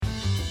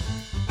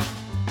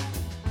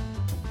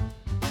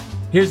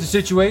Here's the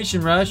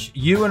situation, Rush.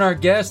 You and our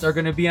guest are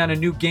going to be on a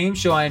new game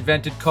show I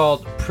invented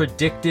called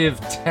Predictive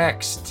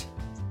Text.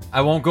 I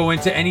won't go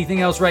into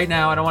anything else right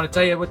now. I don't want to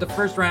tell you what the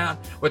first round,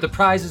 what the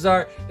prizes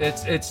are.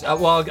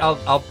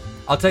 I'll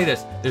tell you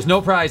this. There's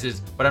no prizes,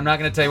 but I'm not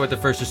going to tell you what the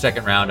first or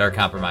second round are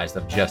compromised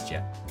of just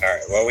yet. All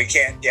right. Well, we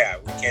can't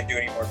do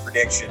any more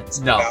predictions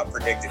about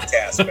predictive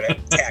text, but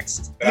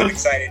I'm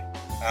excited.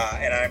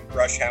 And I'm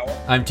Rush Howell.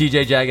 I'm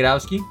TJ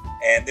Jagodowski.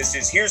 And this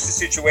is Here's the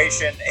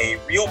Situation, a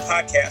real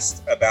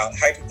podcast about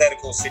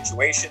hypothetical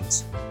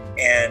situations.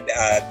 And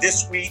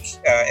this week,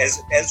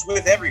 as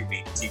with every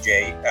week,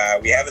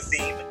 TJ, we have a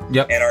theme.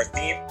 Yep. And our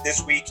theme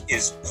this week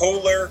is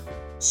polar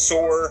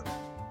sore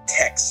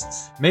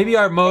texts. Maybe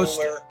our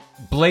most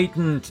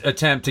blatant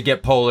attempt to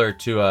get Polar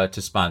to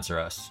sponsor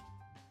us.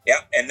 Yeah,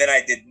 and then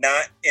I did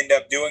not end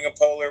up doing a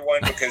Polar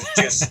one because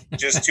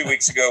just 2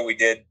 weeks ago we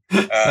did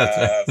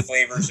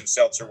flavors of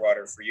seltzer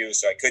water for you,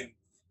 so I couldn't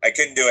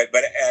do it.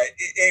 But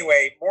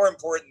anyway, more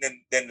important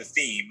than the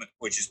theme,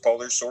 which is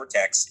polar sore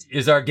text,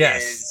 is our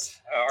guest.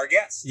 Our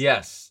guest.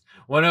 Yes,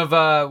 one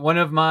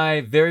of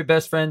my very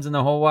best friends in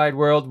the whole wide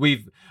world.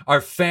 We've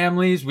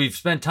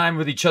spent time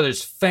with each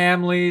other's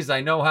families.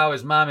 I know how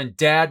his mom and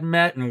dad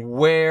met and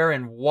where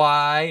and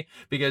why,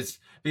 because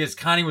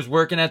Connie was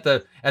working at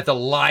the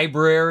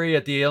library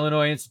at the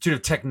Illinois Institute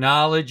of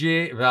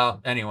Technology.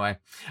 Well, anyway.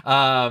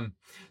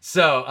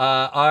 So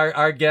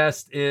our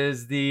guest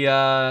is the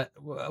I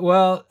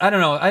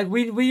don't know.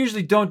 We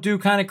usually don't do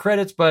kind of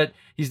credits, but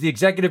he's the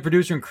executive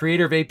producer and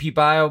creator of AP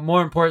Bio.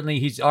 More importantly,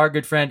 he's our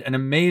good friend, an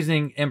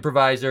amazing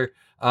improviser,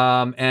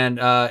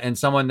 and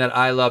someone that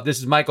I love. This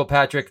is Michael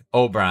Patrick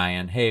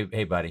O'Brien.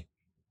 Hey, buddy.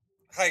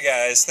 Hi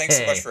guys, thanks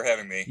so much for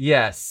having me.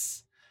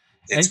 Yes,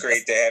 it's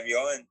great to have you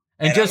on.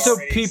 And just so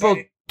people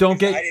don't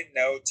get, I didn't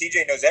know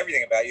TJ knows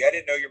everything about you. I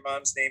didn't know your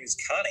mom's name is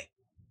Connie.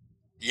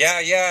 Yeah.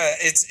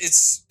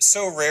 It's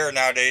so rare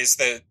nowadays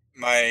that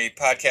my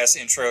podcast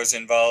intros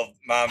involve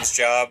mom's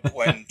job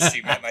when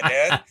she met my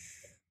dad.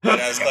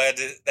 And I was glad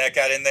that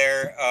got in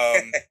there.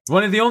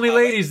 One of the only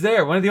ladies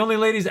there. One of the only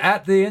ladies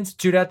at the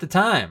Institute at the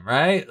time,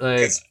 right?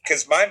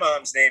 Because my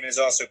mom's name is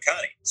also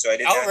Connie. So I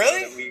didn't know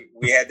that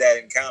we had that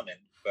in common.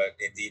 But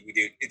indeed we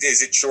do.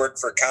 Is it short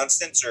for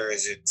Constance or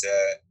is it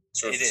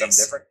sort of something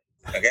different?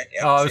 Okay.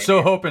 Yeah, I was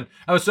so hoping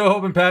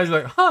Patty's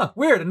like,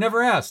 weird. I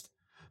never asked.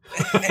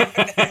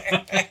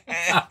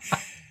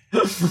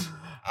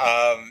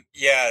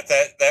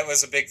 That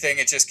was a big thing.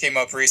 It just came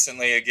up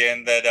recently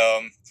again that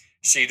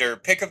she'd her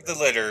pick of the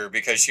litter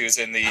because she was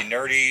in the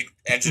nerdy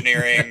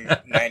engineering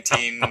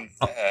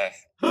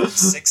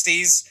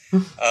 1960s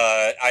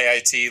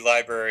IIT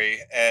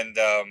library, and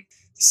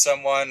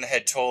some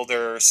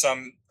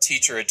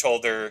teacher had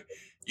told her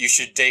you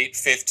should date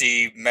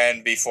 50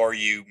 men before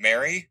you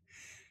marry.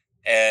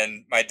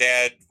 And my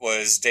dad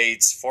was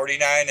dates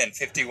 49 and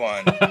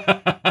 51.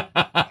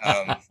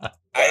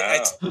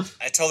 I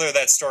told her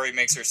that story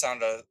makes her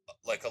sound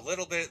like a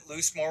little bit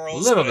loose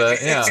morals. A little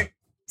bit, yeah.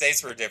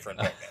 Dates were different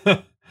back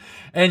then.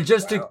 And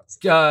just to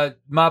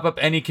mop up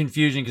any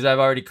confusion, because I've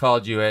already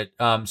called you it,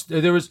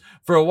 there was,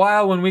 for a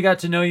while when we got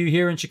to know you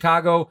here in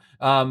Chicago,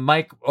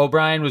 Mike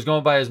O'Brien was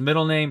going by his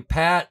middle name,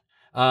 Pat.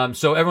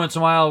 So every once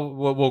in a while,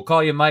 we'll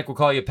call you Mike, we'll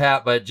call you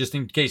Pat, but just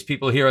in case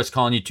people hear us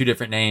calling you two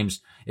different names,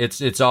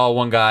 it's all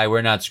one guy.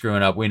 We're not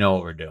screwing up. We know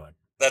what we're doing.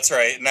 That's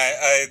right. And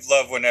I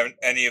love when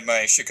any of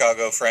my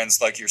Chicago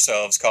friends like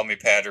yourselves call me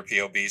Pat or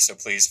POB, so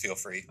please feel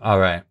free. All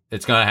right.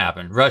 It's going to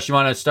happen. Rush, you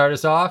want to start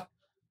us off?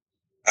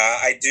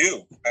 I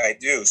do.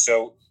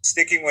 So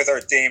sticking with our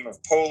theme of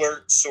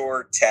polar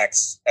sore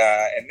texts,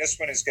 and this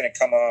one is going to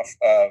come off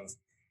of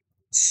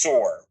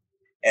sore.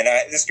 And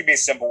this could be a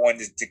simple one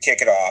to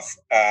kick it off.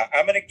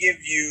 I'm going to give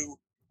you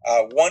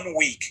 1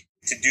 week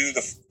to do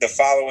the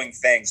following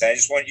things. I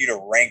just want you to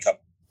rank them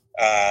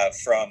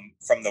from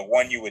the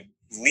one you would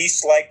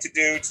least like to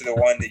do to the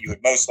one that you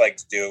would most like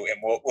to do,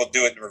 and we'll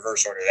do it in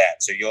reverse order of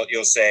that. So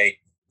you'll say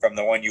from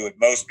the one you would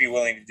most be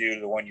willing to do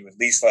to the one you would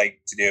least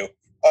like to do.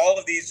 All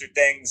of these are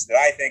things that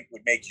I think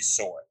would make you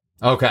sore.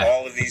 Okay.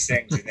 All of these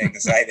things are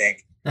things I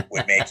think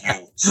would make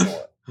you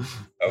sore.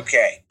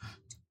 Okay.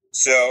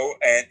 So,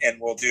 and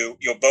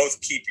you'll both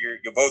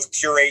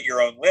curate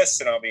your own lists,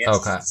 and I'll be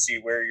interested to see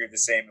where you're the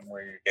same and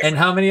where you're different.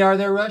 And how many are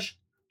there, Rush?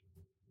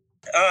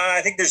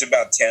 I think there's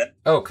about 10.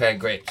 Okay,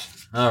 great.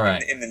 All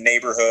right. In the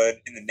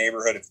neighborhood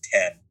of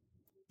 10.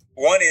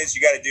 One is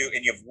you got to do,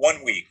 and you have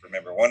 1 week,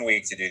 remember, 1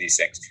 week to do these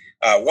things.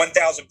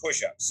 1,000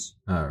 push-ups.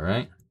 All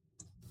right.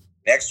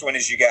 Next one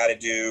is you got to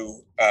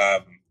do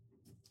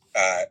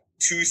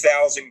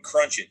 2,000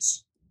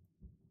 crunches.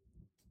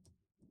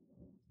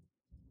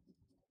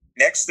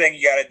 Next thing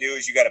you got to do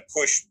is you got to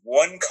push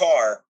one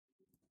car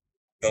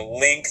the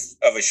length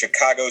of a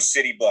Chicago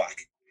city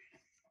block.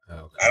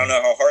 Okay. I don't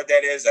know how hard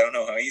that is. I don't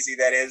know how easy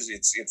that is.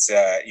 It's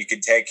you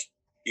can take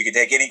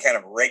any kind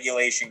of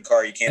regulation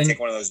car. You can't take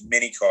one of those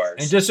mini cars.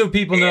 And just so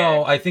people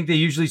know, I think they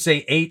usually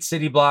say 8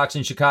 city blocks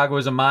in Chicago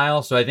is a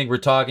mile. So I think we're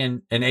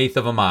talking an eighth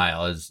of a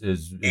mile is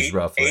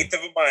roughly. Eighth of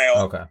a mile.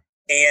 Okay.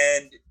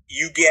 And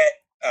you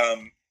get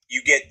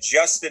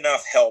just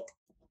enough help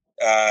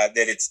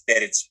that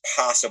it's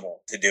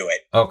possible to do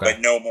it, Okay.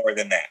 but no more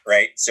than that,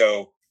 right?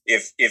 So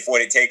if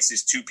what it takes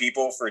is 2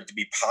 people for it to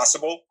be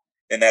possible,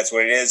 then that's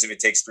what it is. If it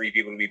takes 3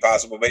 people to be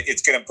possible, but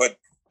it's going to put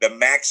the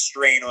max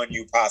strain on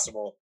you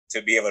possible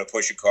to be able to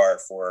push a car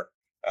for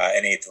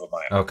an eighth of a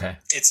mile. Okay.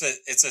 It's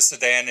a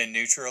sedan in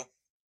neutral.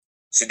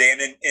 Sedan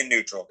in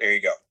neutral. There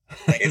you go.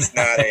 It's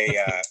not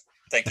a.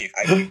 Thank you.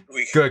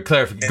 Good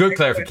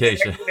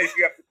clarification.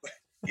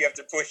 You have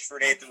to push for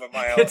an eighth of a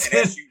mile It's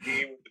an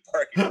SUV with the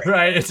parking brake.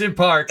 Right. It's in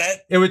park.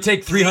 It would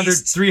take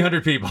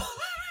 300 people.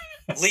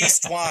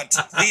 Least want.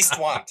 All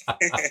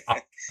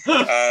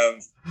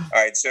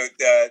right. So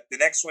the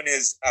next one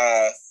is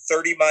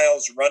 30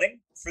 miles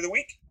running for the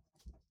week.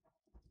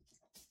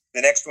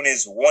 The next one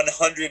is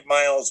 100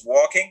 miles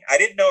walking. I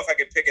didn't know if I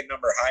could pick a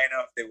number high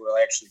enough that will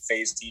actually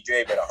phase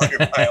TJ, but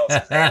 100 miles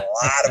is a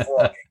lot of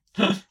walking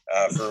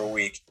for a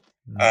week.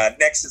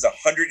 Next is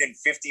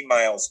 150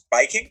 miles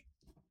biking.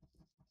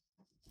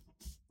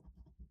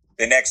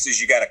 The next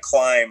is you got to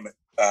climb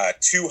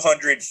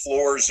 200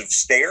 floors of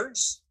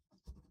stairs.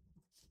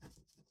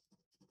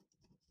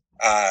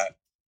 The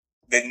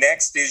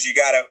next is you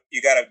gotta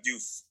do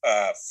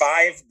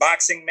 5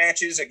 boxing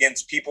matches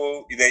against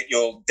people that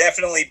you'll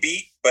definitely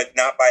beat, but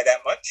not by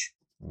that much.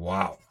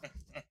 Wow.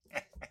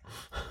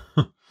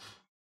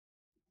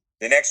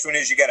 The next one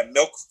is you got to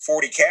milk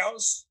 40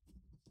 cows.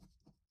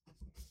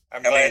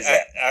 I'm How many glad. is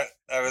that?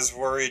 I was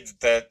worried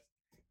that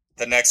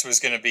the next was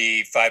going to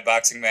be 5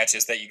 boxing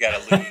matches that you got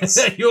to lose.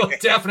 you'll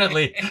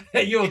definitely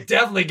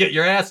get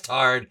your ass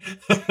tarred.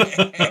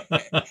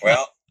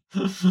 Well,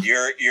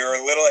 you're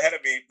a little ahead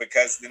of me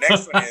because the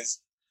next one is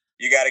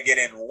you got to get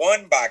in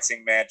 1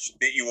 boxing match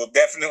that you will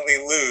definitely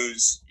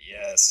lose.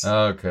 Yes.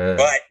 Okay.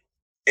 But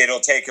it'll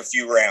take a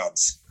few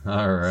rounds.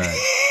 All right.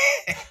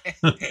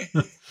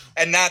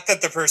 And not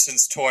that the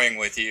person's toying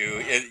with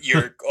you.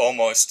 You're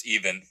almost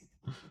even.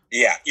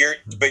 Yeah, you're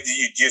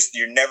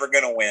never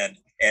going to win,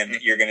 and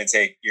you're going to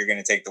take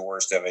the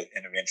worst of it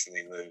and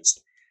eventually lose.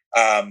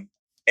 And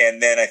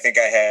then I think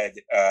I had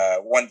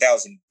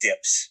 1,000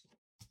 dips.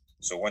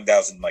 So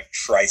 1,000 like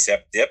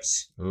tricep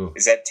dips. Ooh.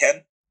 Is that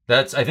 10?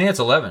 I think that's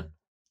 11.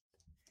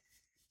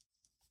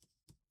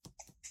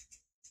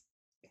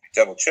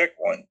 Double check.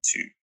 1,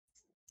 2.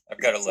 I've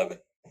got 11.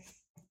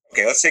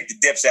 Okay, let's take the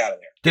dips out of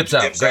there. Dips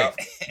out. Great. Out.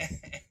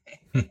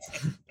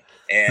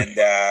 And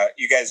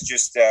you guys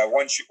just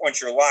once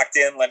you're locked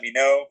in, let me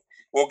know.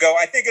 We'll go.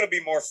 I think it'll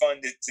be more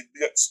fun to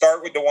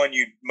start with the one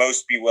you'd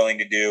most be willing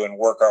to do and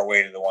work our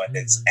way to the one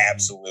that's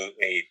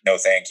absolutely no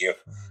thank you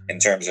in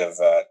terms of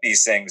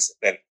these things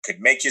that could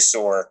make you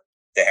sore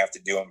to have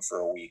to do them for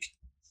a week.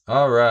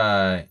 All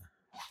right.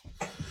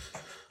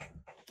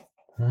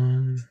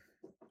 1,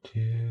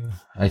 2.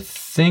 I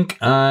think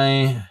 3.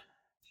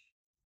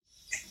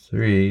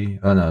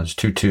 Oh no, it's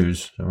 2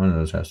 2s. So one of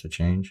those has to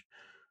change.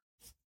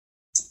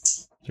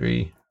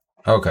 3.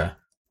 Okay.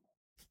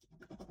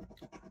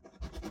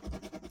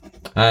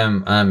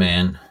 I'm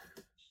in.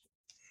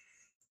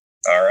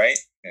 All right.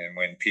 And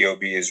when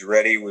POB is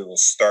ready, we will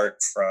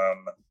start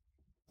from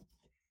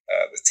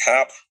the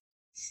top.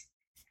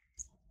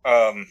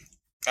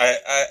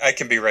 I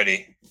can be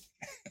ready.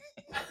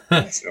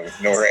 So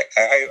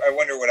I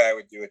wonder what I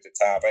would do at the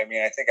top. I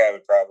mean, I think I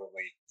would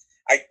probably.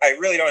 I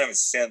really don't have a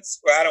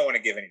sense. Well, I don't want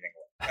to give anything away.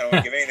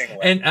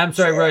 And I'm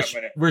sorry, So Rush.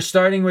 We're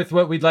starting with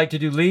what we'd like to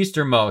do least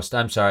or most.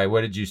 I'm sorry.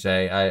 What did you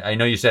say? I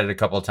know you said it a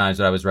couple of times,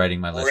 but I was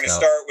writing my list. We're going to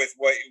start with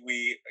what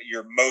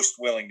you're most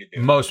willing to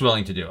do. Most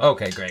willing to do.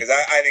 Okay, great. Because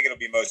I think it'll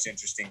be most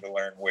interesting to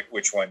learn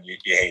which one you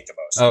hate the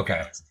most.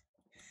 Okay.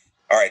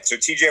 All right. So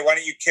TJ, why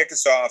don't you kick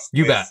us off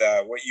You with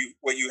bet.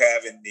 what you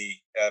have in the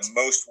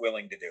most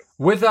willing to do?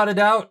 Without a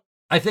doubt,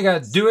 I think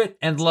I'd do it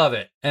and love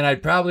it, and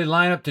I'd probably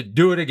line up to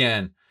do it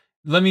again.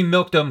 Let me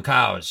milk them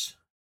cows.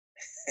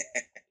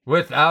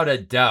 Without a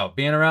doubt.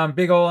 Being around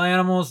big old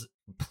animals,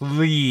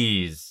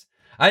 please.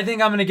 I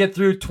think I'm going to get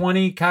through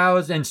 20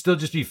 cows and still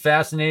just be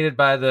fascinated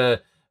by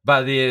the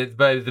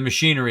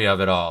machinery of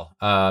it all.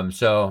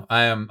 So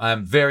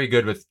I'm very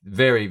good with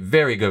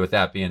very good with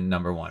that being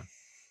number 1.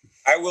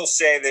 I will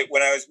say that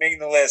when I was making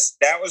the list,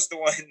 that was the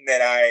one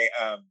that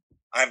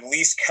I'm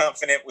least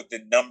confident with the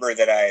number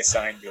that I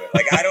assigned to it.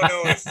 Like I don't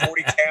know if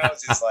 40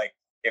 cows is like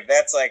if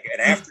that's like an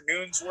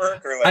afternoon's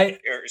work or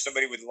or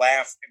somebody would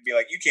laugh and be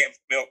like, you can't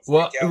milk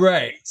 40 cows.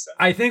 Right.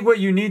 I think what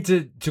you need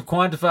to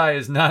quantify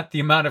is not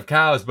the amount of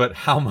cows, but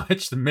how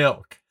much the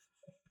milk.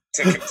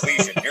 To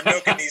completion. You're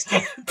milking these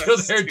cows till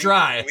they're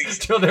dry,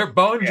 till they're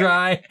bone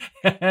dry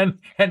and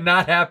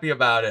not happy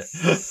about it.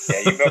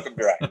 Yeah, you milk them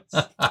dry.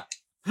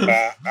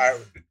 Pat,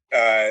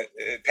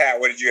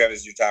 what did you have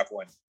as your top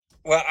one?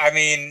 Well, I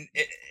mean,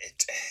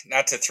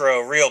 not to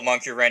throw a real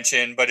monkey wrench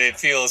in, but it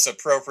feels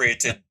appropriate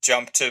to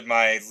jump to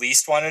my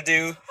least want to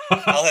do.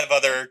 I'll have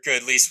other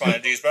good least want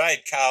to do's, but I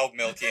had cow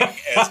milking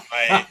as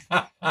my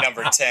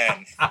number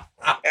 10.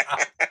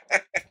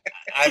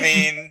 I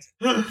mean,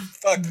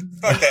 fuck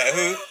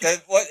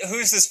that.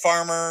 Who's this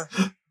farmer?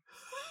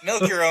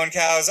 Milk your own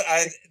cows.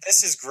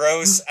 This is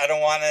gross. I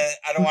don't want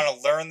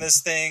to learn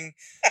this thing.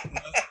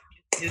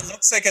 it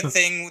looks like a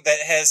thing that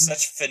has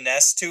such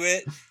finesse to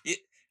it.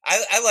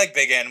 I like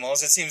big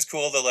animals. It seems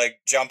cool to like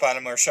jump on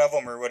them or shove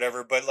them or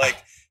whatever, but like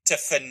to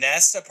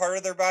finesse a part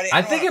of their body.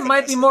 I think it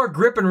might be more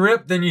grip and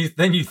rip than you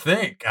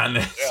think on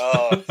this.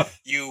 Oh,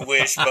 you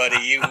wish,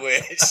 buddy. You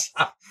wish.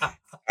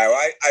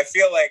 I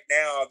feel like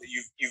now that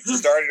you've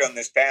started on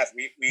this path,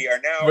 we are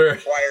now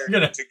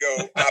required to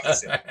go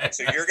opposite.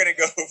 So you're going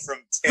to go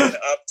from 10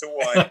 up to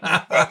 1.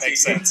 That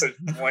makes sense.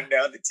 1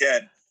 down to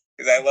 10.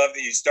 Because I love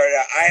that you started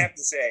out. I have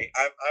to say,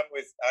 I'm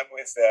with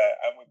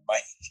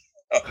Mike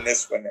on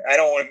this one. I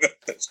don't want to milk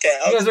those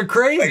cows. You guys are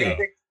crazy.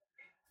 Like,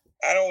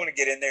 I don't want to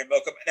get in there and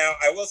milk them. Now,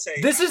 I will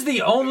say, this is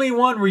the only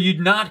one where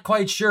you're not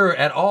quite sure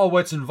at all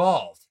what's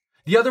involved.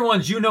 The other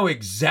ones, you know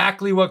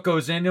exactly what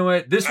goes into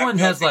it. This one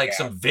has like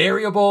some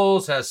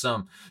variables, has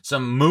some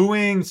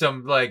mooing,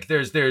 some like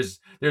there's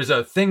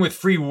a thing with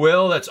free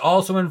will that's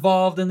also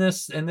involved in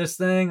this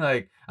thing.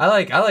 Like I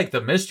like the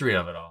mystery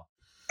of it all.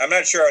 I'm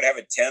not sure I would have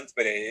a 10th,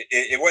 but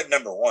it wasn't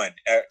number 1.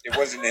 It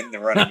wasn't in the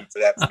running for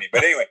that for me.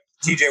 But anyway,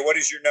 TJ, what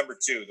is your number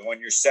 2? The one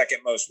you're second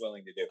most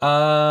willing to do?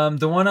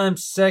 The one I'm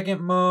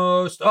second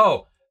most.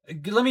 Oh,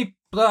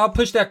 I'll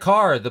push that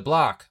car, the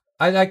block.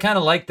 I kind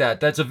of like that.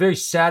 That's a very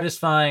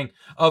satisfying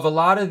of a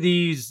lot of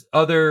these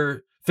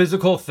other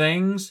physical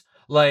things.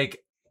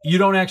 Like you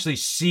don't actually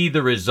see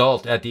the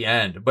result at the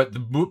end, but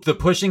the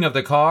pushing of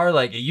the car,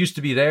 like it used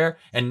to be there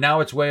and now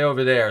it's way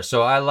over there.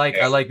 So I like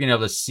being able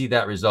to see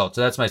that result.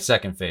 So that's my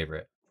second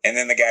favorite. And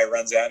then the guy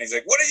runs out and he's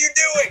like, "What are you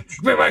doing?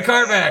 Bring my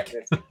car back."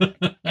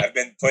 I've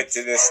been put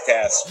to this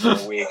test for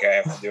a week. I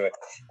have to do it.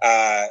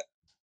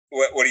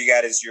 What do you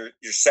got as your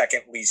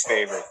second least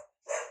favorite?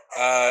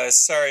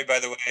 Sorry, by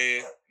the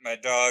way, my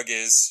dog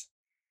is.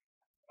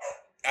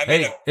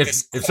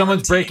 If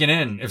someone's breaking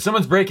in,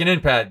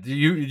 Pat,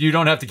 you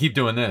don't have to keep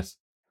doing this.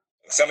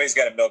 Somebody's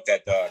got to milk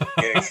that dog.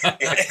 Get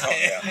it calm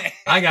down.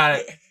 I got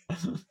it.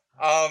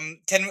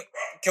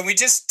 Can we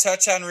just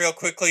touch on real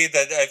quickly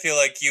that I feel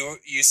like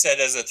you said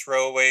as a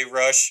throwaway,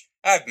 Rush,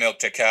 I've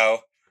milked a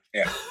cow.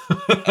 Yeah.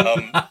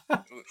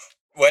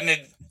 When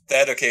did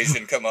that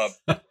occasion come up?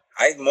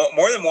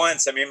 More than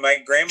once. I mean, my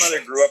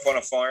grandmother grew up on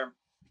a farm,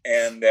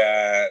 and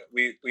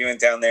we went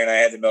down there, and I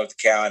had to milk the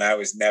cow, and I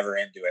was never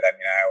into it. I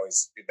mean,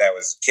 that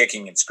was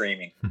kicking and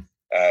screaming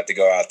to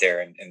go out there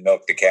and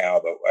milk the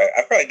cow. But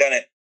I've probably done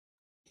it.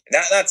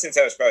 Not since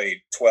I was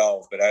probably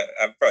 12, but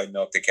I've probably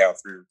milked the cow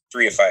through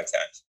 3 or 5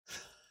 times.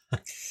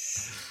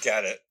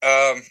 Got it.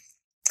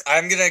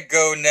 I'm going to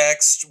go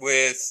next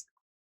with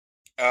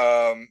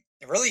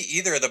really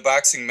either of the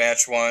boxing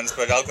match ones,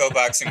 but I'll go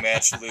boxing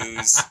match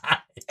lose.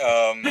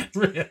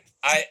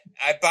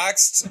 I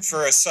boxed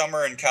for a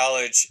summer in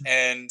college,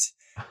 and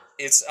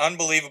it's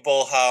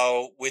unbelievable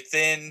how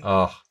within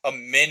a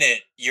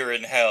minute you're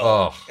in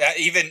hell.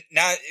 Even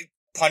not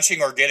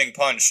punching or getting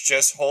punched,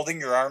 just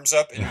holding your arms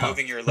up and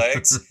moving your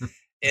legs.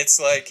 It's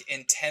like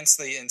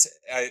intensely.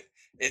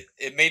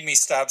 It made me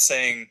stop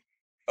saying,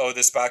 "Oh,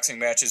 this boxing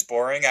match is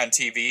boring" on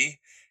TV,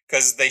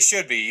 because they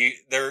should be.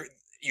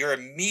 You're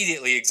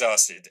immediately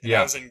exhausted. And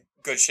I was in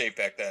good shape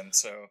back then.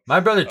 So my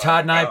brother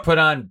Todd and I put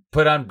on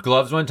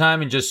gloves one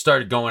time and just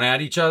started going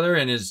at each other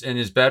in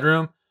his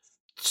bedroom.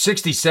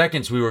 60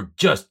 seconds, we were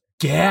just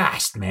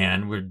gassed,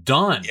 man. We're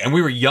done, and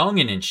we were young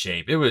and in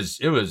shape. It is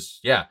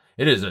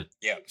a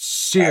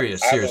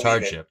serious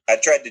hardship. I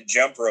tried to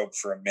jump rope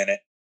for a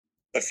minute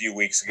a few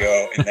weeks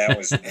ago, and that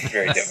was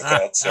very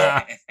difficult.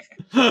 So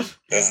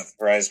doesn't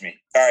surprise me.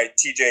 All right,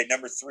 TJ,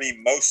 number 3,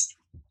 most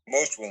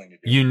willing to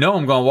do. You know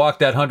I'm going to walk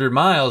that 100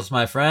 miles,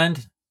 my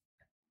friend.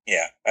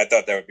 Yeah, I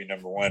thought that would be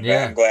number 1, but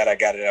I'm glad I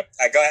got it up.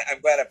 I'm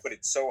glad I put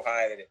it so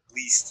high that at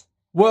least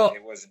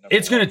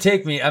it's going to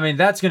take me. I mean,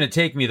 that's going to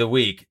take me the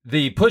week.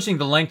 The pushing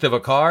the length of a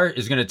car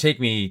is going to take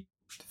me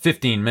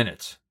 15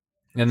 minutes,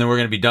 and then we're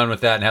going to be done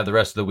with that and have the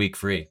rest of the week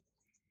free.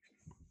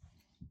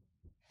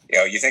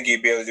 Yeah, you think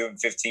you'd be able to do it in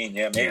 15?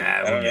 Yeah, maybe.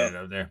 Yeah, we'll get it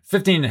over there.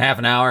 15 and a half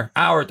an hour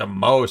at the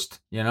most,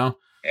 you know?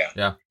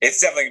 Yeah.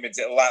 It's definitely been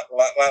a lot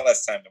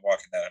less time than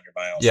walking that 100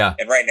 miles. Yeah.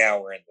 And right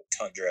now we're in the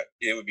tundra.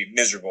 It would be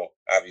miserable.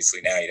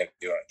 Obviously, now you'd have to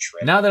do it on a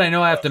trip. Now that I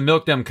know I have to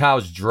milk them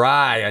cows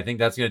dry, I think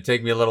that's going to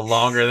take me a little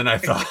longer than I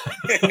thought.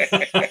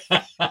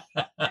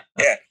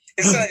 Yeah.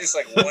 It's not just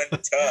like one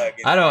tug.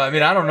 I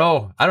don't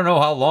know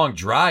how long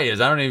dry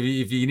is. I don't know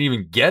if you can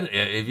even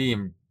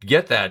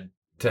get that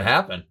to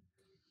happen.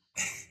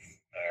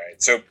 All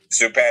right. So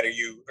Pat, are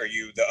you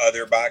the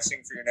other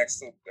boxing for your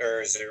next,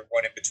 or is there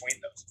one in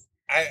between those?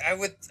 I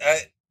would.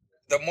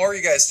 The more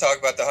you guys talk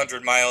about the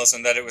 100 miles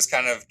and that it was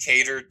kind of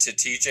catered to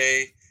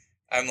TJ,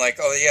 I'm like,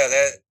 oh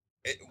yeah,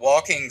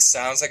 walking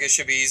sounds like it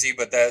should be easy,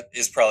 but that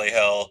is probably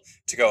hell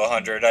to go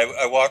 100.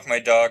 I walk my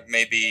dog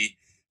maybe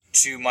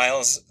 2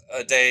 miles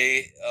a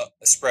day,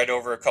 spread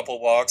over a couple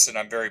walks, and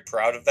I'm very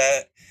proud of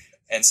that.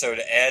 And so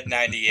to add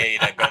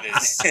 98, I bet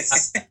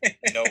is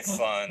no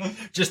fun.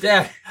 Just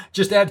add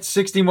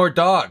 60 more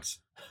dogs.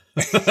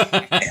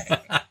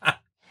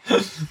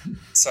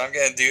 So I'm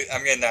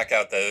gonna knock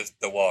out the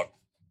walk.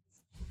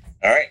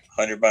 All right,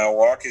 100-mile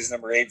walk is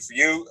number 8 for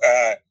you.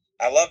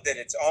 I love that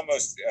it's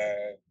almost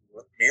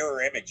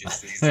mirror images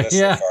to these lists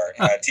Yeah. so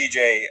far.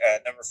 TJ,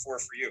 number 4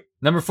 for you.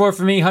 Number 4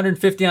 for me,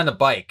 150 on the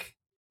bike.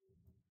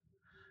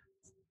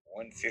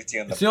 150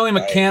 on the It's the only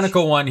bike.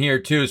 mechanical one here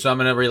too, so I'm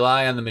going to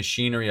rely on the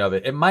machinery of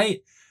it.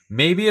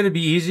 Maybe it'd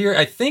be easier.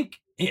 I think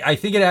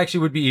it actually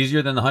would be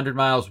easier than the 100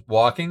 miles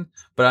walking,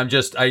 but I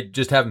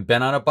just haven't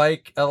been on a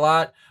bike a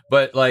lot.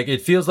 But like,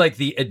 it feels like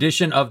the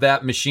addition of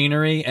that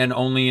machinery and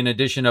only an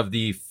addition of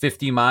the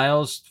 50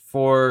 miles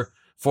for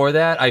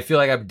that, I feel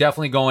like I'm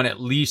definitely going at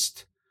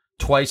least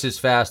twice as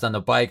fast on the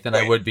bike than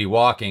I would be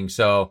walking.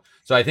 So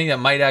I think that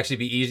might actually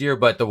be easier,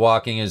 but the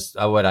walking is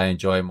what I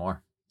enjoy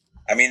more.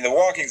 I mean, the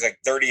walking's like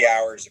 30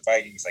 hours. The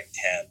biking's like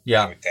 10.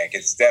 Yeah. I would think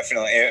it's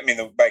definitely. I mean,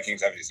 the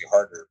biking's obviously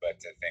harder, but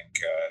I think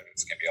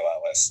it's going to be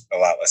a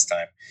lot less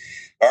time.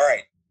 All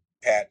right,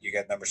 Pat, you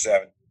got number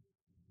 7.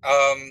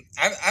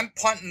 I'm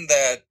punting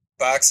that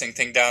boxing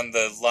thing down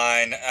the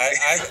line.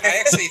 I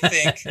actually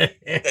think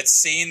that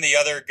seeing the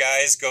other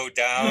guys go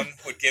down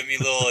would give me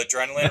little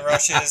adrenaline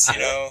rushes.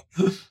 You know,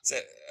 so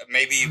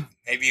maybe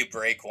you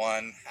break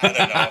one. I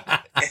don't know,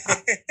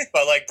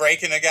 but like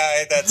breaking a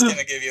guy, that's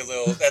gonna give you a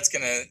little. That's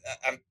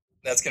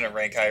gonna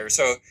rank higher.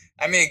 So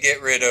I'm gonna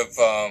get rid of.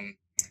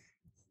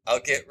 I'll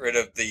get rid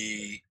of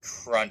the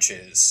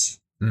crunches.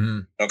 Mm-hmm.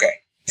 Okay,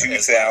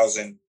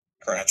 2,000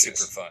 crunches. Not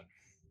super fun.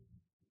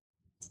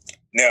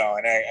 No,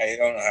 and I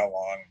don't know how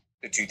long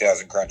the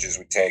 2,000 crunches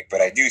would take,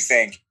 but I do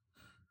think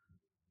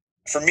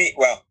for me,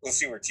 well, we'll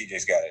see where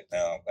TJ's got it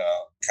now.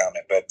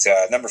 Comment, but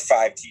number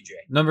 5, TJ.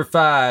 Number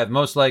 5,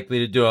 most likely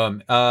to do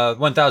them,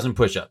 1,000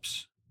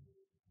 push-ups.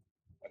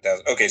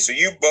 1,000. Okay, so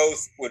you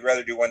both would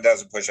rather do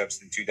 1,000 push-ups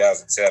than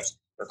 2,000 steps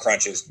or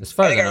crunches. As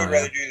far I think as I I would know,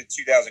 rather do the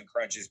 2,000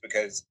 crunches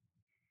because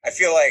I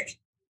feel like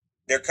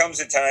there comes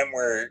a time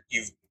where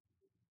you've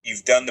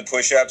done the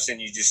push-ups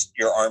and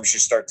your arms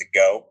just start to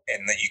go,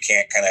 and that you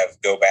can't kind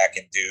of go back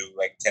and do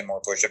like 10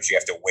 more push-ups. You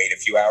have to wait a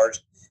few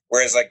hours.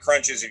 Whereas like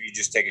crunches, if you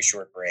just take a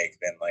short break,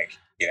 then like,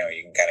 you know,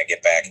 you can kind of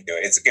get back and do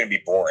it. It's going to be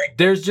boring.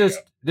 There's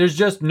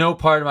just no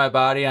part of my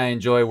body I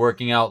enjoy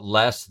working out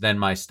less than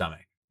my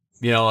stomach.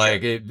 You know,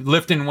 like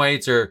lifting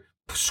weights or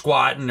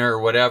squatting or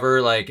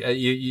whatever. Like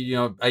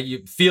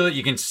you feel it.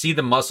 You can see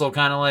the muscle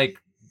kind of like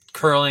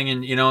curling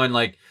and, you know, and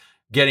like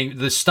getting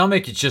the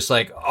stomach. It's just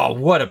like, oh,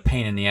 what a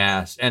pain in the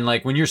ass. And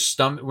like when your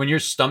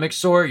stomach's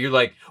sore, you're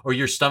like, or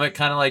your stomach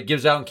kind of like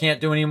gives out and can't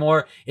do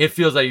anymore. It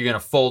feels like you're going to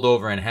fold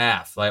over in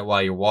half, like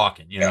while you're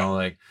walking, you know,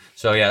 like,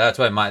 so yeah, that's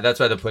why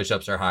the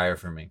push-ups are higher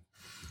for me.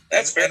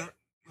 That's fair. And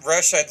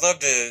Rush, I'd love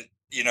to,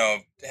 you know,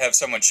 have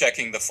someone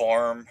checking the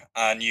form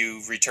on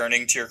you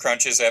returning to your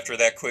crunches after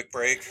that quick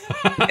break.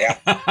 Yeah.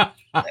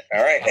 All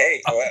right.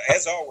 Hey, well,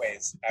 as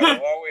always, I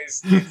will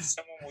always, if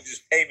someone will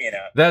just pay me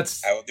enough,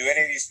 I will do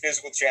any of these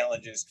physical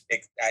challenges.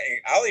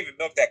 I'll even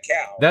milk that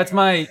cow. That's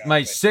my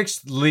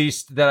 6th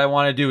least that I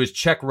want to do is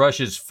check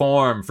Rush's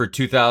form for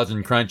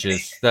 2,000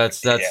 crunches.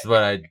 That's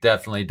what I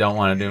definitely don't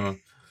want to do.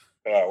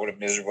 Oh, what a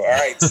miserable. All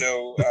right.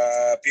 So,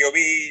 POB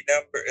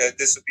number,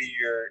 this would be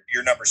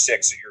your number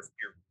 6,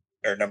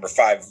 or number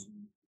 5,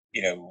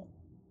 you know,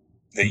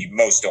 that you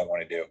most don't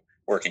want to do,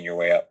 working your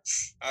way up.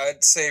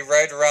 I'd say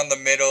right around the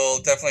middle,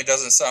 definitely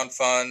doesn't sound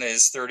fun,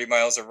 is 30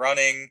 miles of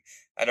running.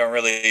 I don't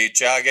really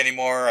jog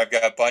anymore. I've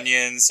got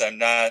bunions. I'm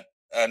not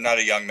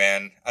a young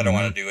man. I don't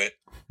want to do it.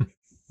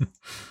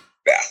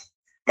 Yeah.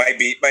 Might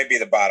be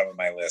the bottom of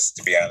my list,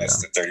 to be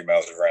honest, the 30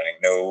 miles of running.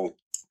 No,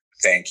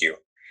 thank you.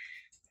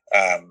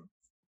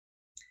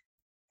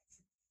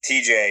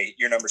 TJ,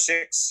 you're number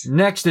 6.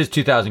 Next is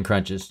 2,000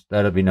 crunches.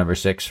 That'll be number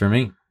 6 for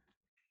me.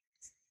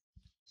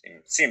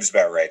 Seems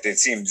about right. It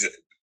seems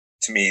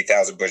to me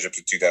 1,000 push-ups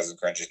and 2,000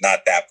 crunches,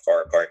 not that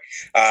far apart.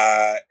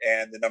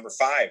 And the number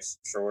 5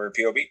 for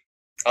POB.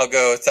 I'll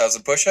go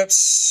 1,000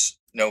 push-ups.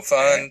 No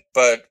fun,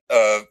 but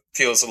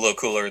feels a little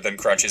cooler than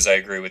crunches. I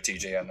agree with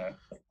TJ on that.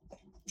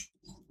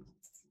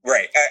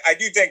 Right. I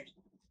do think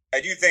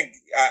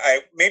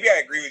maybe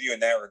I agree with you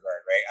in that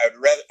regard. Right.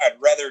 I'd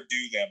rather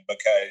do them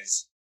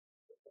because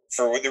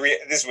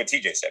this is what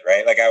TJ said.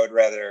 Right. Like I would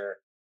rather,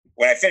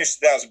 when I finish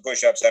 1,000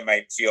 push-ups, I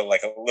might feel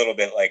like a little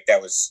bit like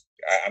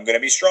I'm going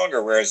to be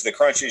stronger. Whereas the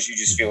crunches, you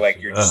just feel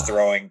like you're just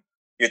throwing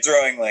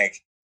like,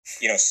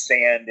 you know,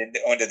 sand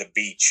onto the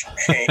beach.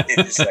 Right?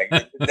 It's just like,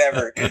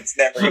 it's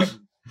never going to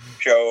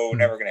show,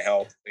 never going to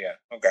help. Yeah.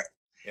 Okay.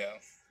 Yeah.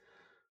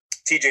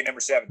 TJ,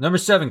 number 7. Number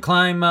 7,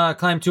 climb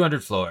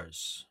 200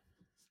 floors.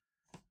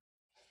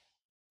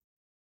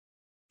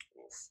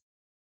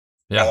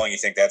 Yeah. How long do you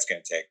think that's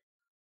going to take?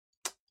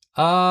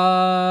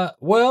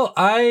 Well,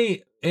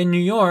 in New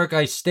York,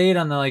 I stayed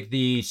on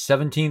the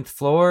 17th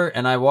floor,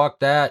 and I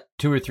walked that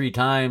 2 or 3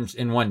 times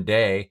in one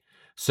day.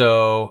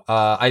 So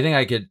I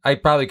think I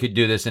probably could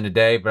do this in a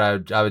day,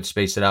 but I would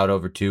space it out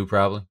over 2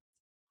 probably.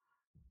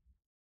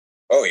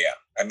 Oh yeah,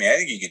 I mean, I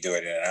think you could do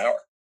it in an hour.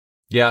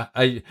 Yeah,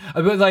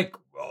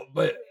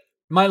 but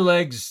my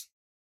legs,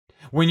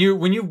 when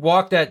you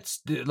walk that,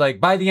 like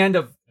by the end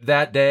of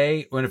that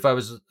day, if I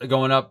was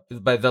going up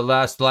by the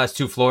last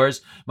 2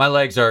 floors, my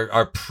legs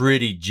are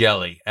pretty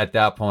jelly at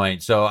that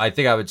point. So I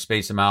think I would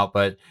space them out.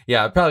 But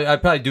yeah, I'd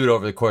probably do it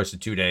over the course of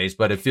 2 days.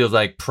 But it feels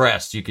like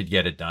pressed, you could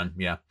get it done.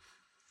 Yeah.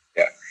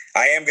 Yeah.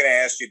 I am going to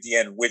ask you at the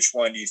end, which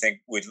one do you think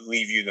would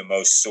leave you the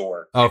most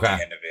sore at the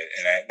end of it?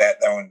 And that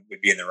one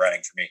would be in the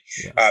running for me.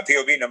 Yeah.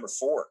 POV number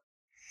 4.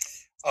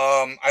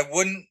 I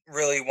wouldn't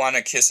really want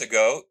to kiss a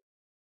goat.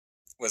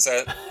 Was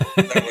that?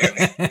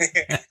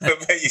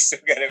 But you still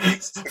got to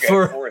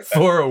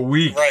for a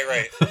week,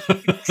 right.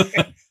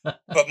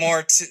 But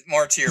more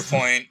to your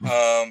point,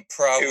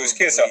 probably it was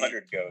kiss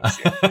 100 goats.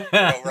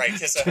 Yeah. Oh, right,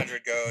 kiss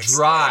 100 goats.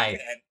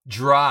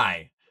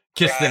 Dry.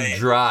 Kiss them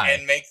dry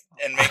and make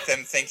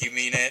them think you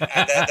mean it.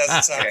 That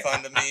doesn't sound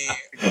fun to me.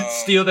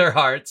 Steal their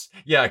hearts.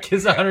 Yeah,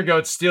 kiss 100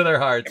 goats, steal their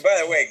hearts. And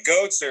by the way,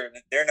 goats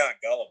they're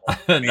not gullible.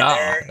 I mean, No,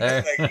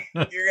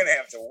 like, you're gonna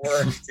have to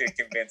work to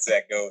convince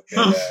that goat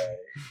that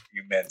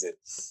you meant it.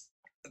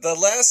 The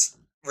last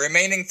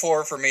remaining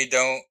 4 for me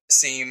don't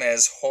seem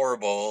as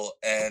horrible,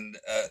 and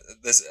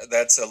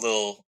that's a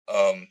little.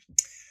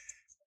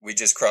 We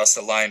just crossed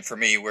a line for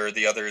me where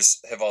the others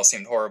have all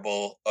seemed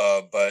horrible,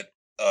 but.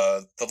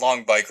 The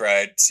long bike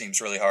ride seems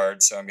really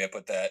hard, so I'm going to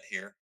put that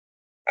here.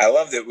 I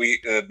love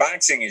that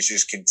boxing is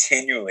just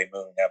continually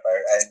moving up.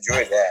 I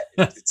enjoy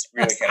that. It's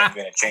really kind of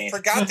been a change. I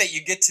forgot that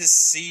you get to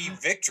see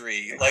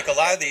victory. Like a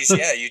lot of these,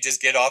 you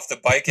just get off the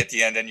bike at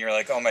the end and you're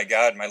like, oh my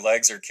God, my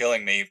legs are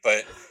killing me.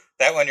 But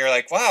that one, you're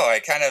like, wow, I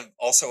kind of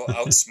also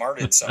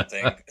outsmarted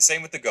something.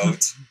 Same with the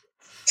goats.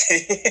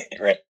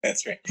 Right,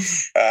 that's right.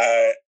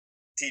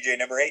 TJ,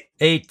 number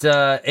 8.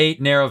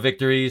 8 narrow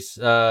victories.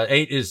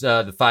 8 is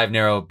the 5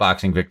 narrow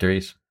boxing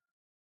victories.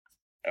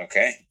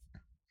 Okay.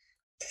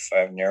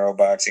 5 narrow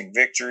boxing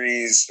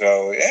victories.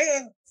 So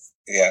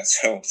yeah.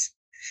 So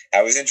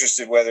I was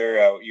interested whether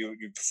you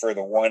prefer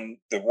the one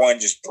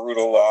just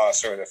brutal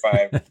loss or the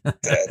 5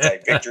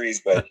 type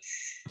victories, but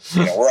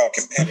we're all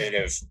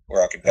competitive.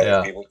 We're all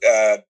competitive people.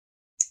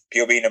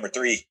 POB number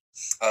 3.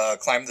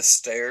 Climb the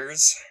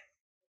stairs.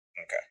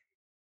 Okay.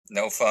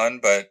 No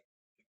fun, but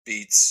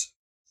beats.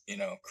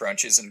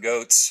 Crunches and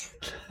goats.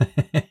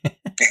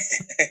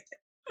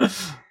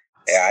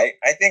 Yeah,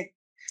 I think.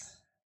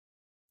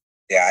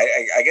 Yeah,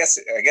 I guess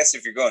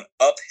if you're going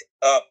up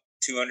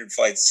 200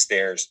 flights of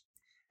stairs,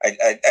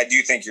 I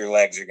do think your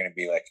legs are going to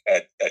be like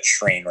a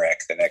train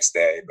wreck the next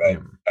day.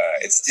 But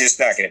it's just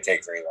not going to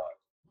take very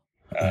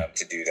long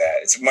to do that.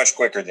 It's much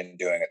quicker than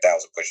doing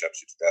 1,000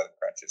 push-ups or 2,000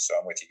 crunches. So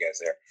I'm with you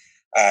guys there.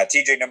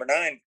 TJ, number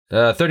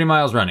 9. 30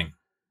 miles running.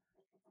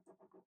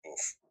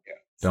 Oof. Yeah.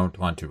 Don't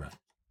want to run.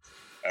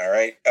 All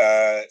right.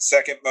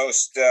 Second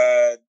most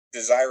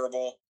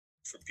desirable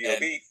for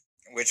POB.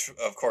 Which,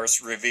 of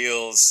course,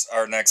 reveals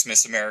our next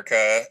Miss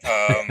America.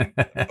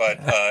 But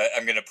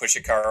I'm going to push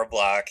a car or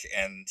block,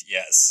 and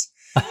yes,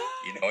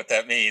 you know what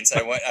that means.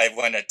 I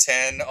went a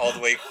 10 all the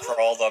way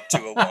crawled up to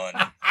a 1.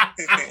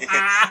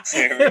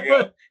 There we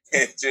go.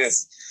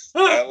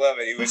 I love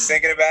it. He was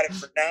thinking about it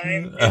for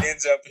 9. It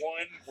ends up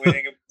 1,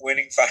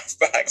 winning 5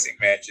 boxing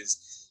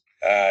matches.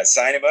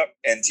 Sign him up.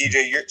 And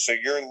TJ,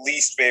 your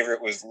least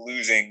favorite was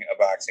losing a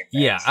boxing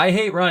match. Yeah, I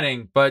hate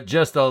running, but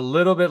just a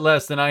little bit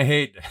less than I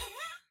hate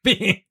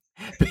being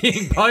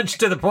punched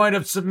to the point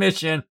of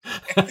submission.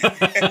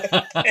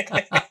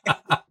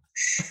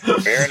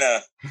 Fair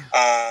enough.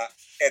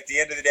 At the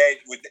end of the day,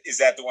 is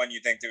that the one you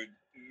think that would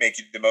make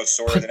you the most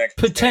sore the next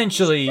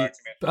potentially?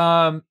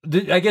 I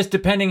guess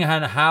depending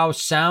on how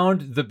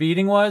sound the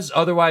beating was.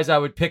 Otherwise, I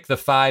would pick the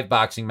 5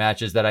 boxing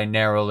matches that I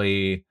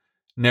narrowly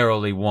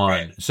won.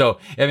 Right. So,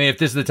 I mean, if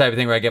this is the type of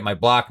thing where I get my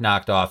block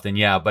knocked off, then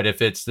yeah. But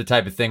if it's the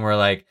type of thing where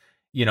I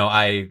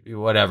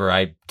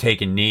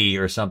take a knee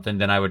or something,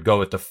 then I would go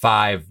with the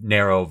 5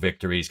 narrow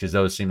victories because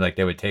those seem like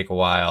they would take a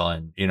while,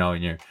 and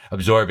and you're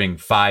absorbing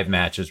 5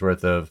 matches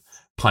worth of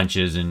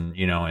punches and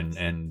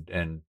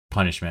and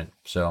punishment.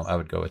 So I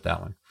would go with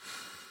that one.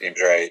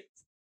 Seems right.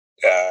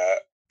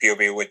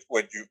 POB,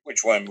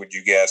 which one would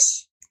you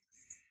guess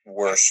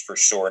worse for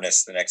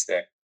soreness the next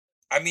day?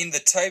 I mean, the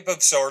type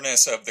of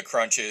soreness of the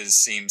crunches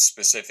seems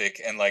specific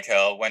and like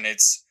hell. When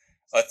it's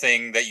a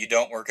thing that you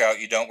don't work out,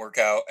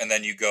 and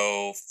then you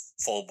go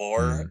full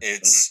bore,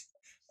 it's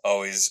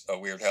always a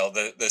weird hell.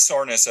 The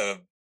soreness of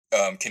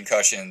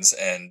concussions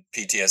and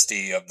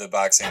PTSD of the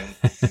boxing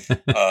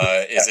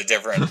is a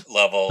different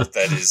level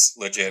that is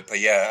legit. But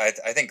yeah,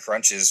 I think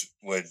crunches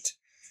would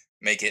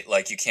make it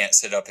like you can't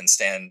sit up and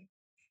stand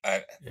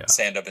up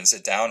and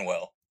sit down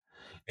well.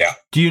 Yeah.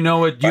 Do you know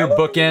what your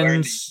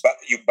bookends?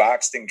 You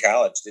boxed in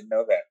college. Didn't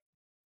know that.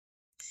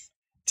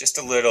 Just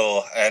a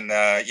little. And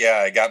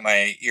I got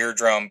my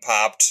eardrum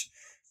popped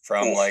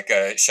from like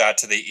a shot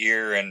to the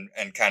ear and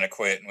kind of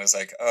quit and was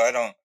like,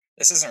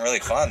 this isn't really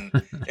fun.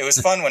 It was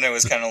fun when it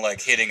was kind of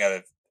like hitting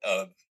a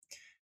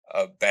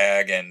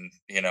bag and,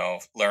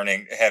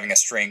 learning, having a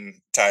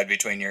string tied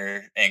between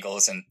your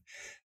ankles and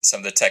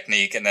some of the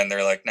technique. And then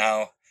they're like,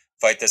 now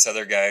fight this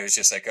other guy who's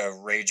just like a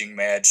raging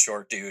mad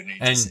short dude.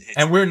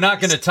 And we're not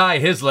going to tie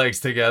his legs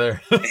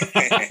together.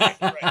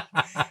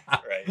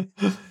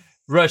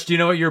 Right. Rush, do you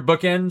know what your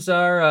bookends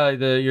are?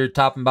 Your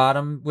top and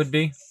bottom would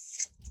be?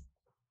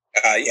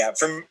 Yeah,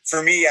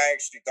 for me, I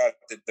actually thought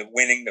that the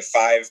winning the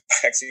 5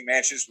 boxing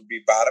matches would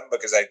be bottom,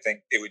 because I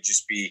think it would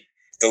just be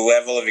the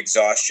level of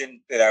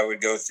exhaustion that I would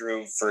go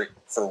through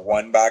for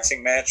one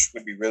boxing match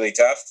would be really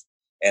tough,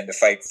 and to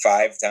fight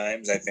 5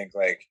 times, I think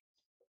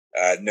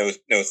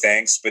no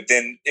thanks. But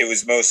then it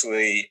was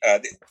mostly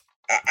I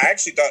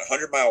actually thought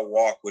 100-mile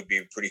walk would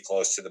be pretty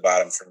close to the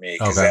bottom for me,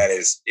 because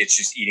it's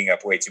just eating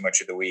up way too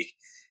much of the week.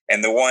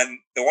 And the one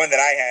that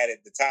I had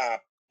at the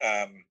top,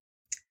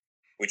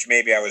 which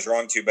maybe I was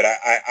wrong to, but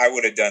I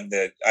would have done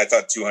I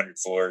thought 200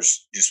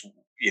 floors, just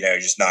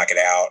knock it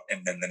out,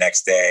 and then the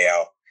next day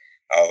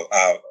I'll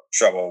have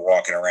trouble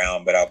walking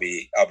around, but I'll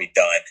be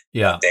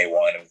done on day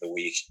 1 of the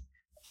week.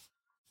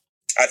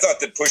 I thought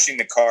that pushing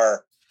the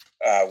car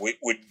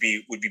would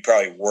be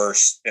probably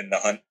worse than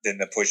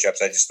the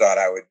push-ups. I just thought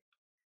I would.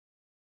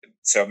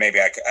 So maybe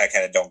I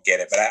kind of don't get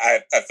it, but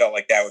I felt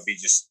like that would be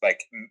just like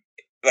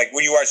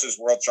when you watch those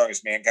World's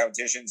Strongest Man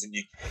competitions and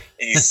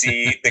you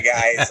see the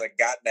guy has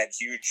gotten that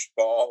huge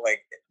ball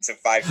to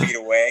 5 feet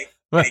away,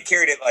 and he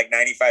carried it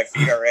 95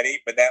 feet already,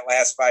 but that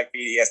last 5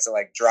 feet he has to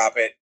drop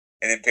it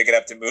and then pick it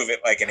up to move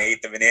it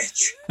 1/8 of an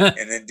inch,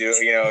 and then do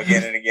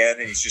again and again,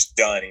 and he's just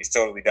done. He's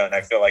totally done. I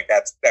feel like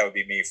that would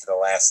be me for the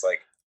last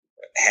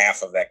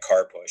half of that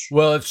car push.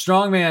 Well, if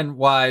strongman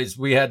wise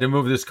we had to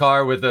move this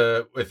car with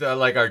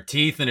our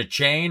teeth and a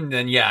chain,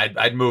 then yeah,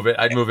 I'd move it.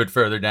 I'd move it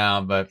further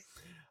down. But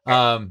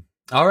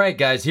all right,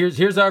 guys,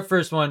 here's our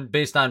first one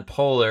based on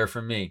Polar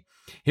from me.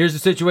 Here's the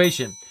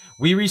situation.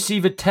 We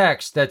receive a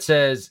text that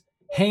says,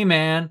 "Hey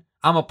man,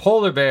 I'm a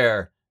polar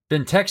bear.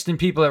 Been texting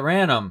people at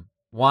random.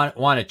 Want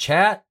to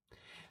chat?"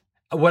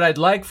 What I'd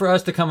like for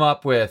us to come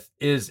up with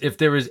is if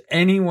there was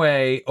any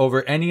way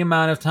over any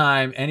amount of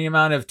time, any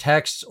amount of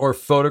texts or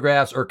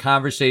photographs or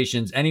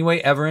conversations, any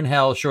way ever in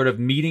hell short of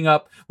meeting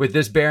up with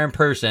this bear in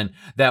person,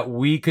 that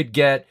we could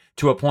get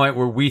to a point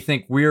where we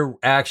think we're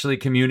actually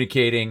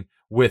communicating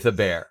with a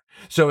bear.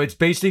 So it's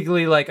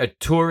basically like a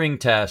Turing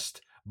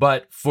test,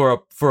 but for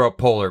a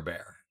polar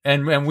bear.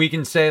 And we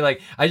can say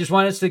I just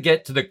want us to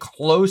get to the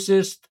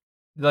closest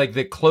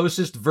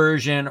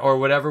version or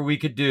whatever we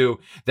could do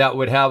that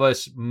would have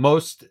us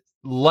most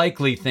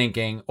likely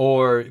thinking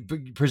or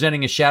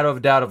presenting a shadow of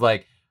a doubt of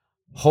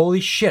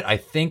holy shit, I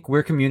think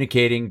we're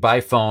communicating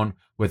by phone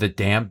with a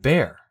damn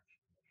bear.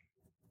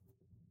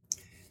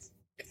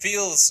 It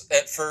feels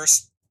at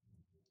first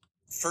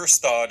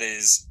thought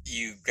is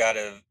you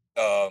gotta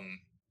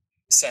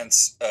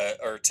sense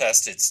or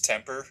test its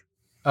temper.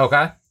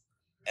 Okay.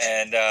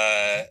 And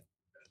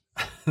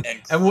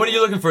and what are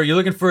you looking for? You're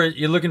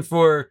looking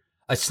for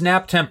a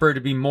snap temper to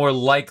be more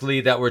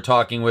likely that we're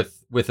talking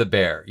with a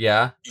bear,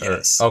 yeah?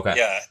 Yes. Okay.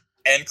 Yeah.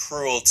 And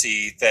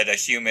cruelty that a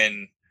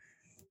human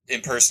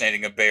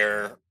impersonating a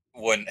bear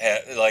wouldn't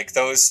have.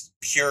 Those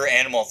pure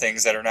animal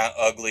things that are not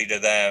ugly to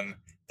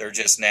them, they're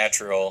just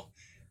natural.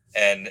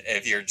 And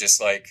if you're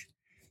just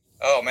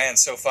oh man,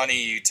 so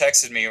funny you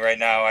texted me right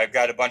now. I've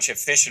got a bunch of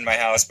fish in my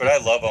house, but I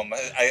love them.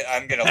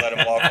 I'm going to let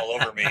them walk all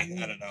over me.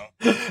 I don't know.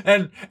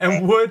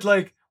 And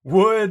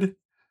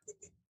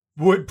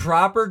would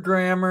proper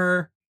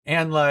grammar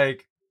and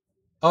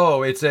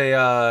it's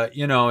a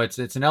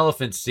it's an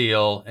elephant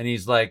seal and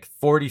he's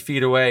 40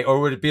 feet away, or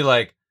would it be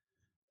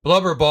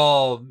blubber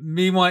ball,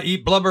 me want to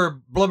eat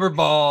blubber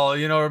ball,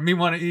 or me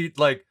want to eat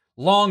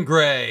long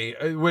gray,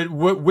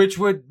 which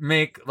would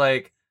make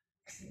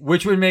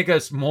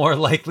us more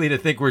likely to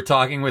think we're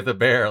talking with a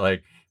bear,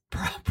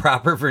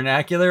 proper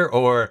vernacular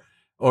or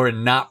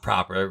not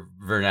proper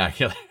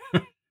vernacular?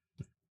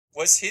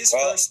 Was his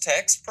first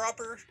text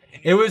proper?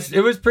 It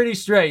was pretty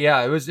straight.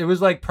 Yeah, it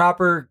was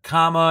proper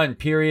comma and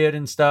period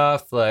and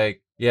stuff.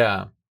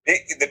 Yeah.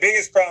 The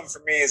biggest problem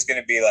for me is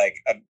going to be a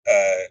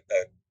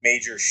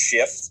major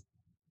shift.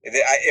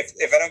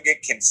 If I don't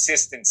get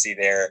consistency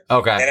there,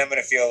 okay, then I'm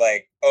going to feel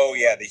oh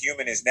yeah, the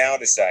human has now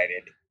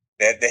decided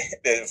that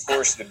of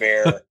course the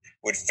bear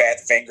would fat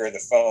finger the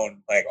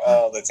phone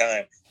all the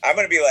time. I'm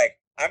going to be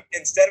I'm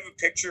instead of a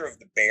picture of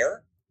the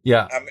bear,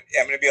 yeah, I'm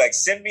going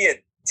to be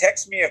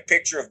text me a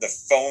picture of the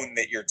phone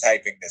that you're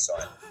typing this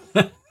on,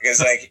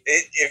 because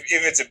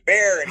if it's a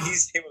bear and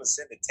he's able to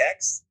send a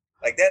text,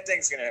 that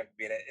thing's gonna have to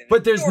be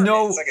but there's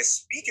it's a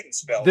speaking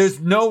spell. There's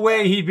no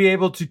way he'd be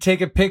able to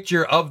take a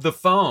picture of the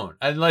phone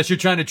unless you're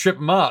trying to trip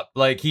him up.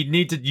 He'd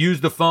need to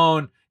use the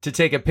phone to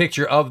take a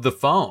picture of the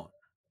phone.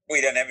 We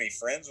don't have any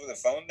friends with a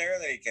phone there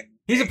that he can.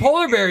 He's a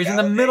polar bear. He's in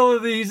the middle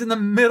of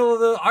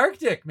the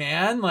Arctic,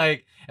 man.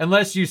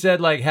 Unless you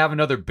said have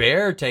another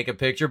bear take a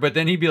picture, but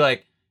then he'd be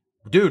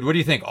dude, what do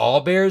you think?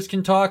 All bears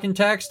can talk and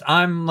text?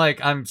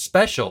 I'm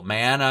special,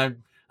 man.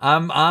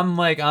 I'm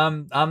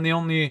the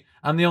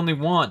only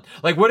one.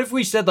 What if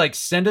we said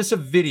send us a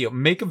video,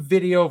 make a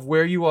video of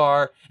where you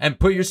are and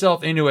put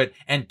yourself into it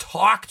and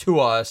talk to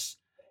us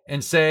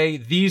and say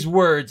these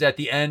words at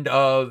the end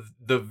of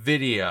the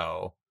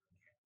video.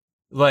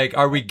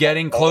 Are we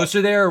getting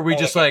closer there? Or are we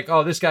just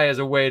oh, this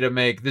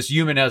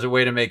human has a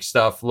way to make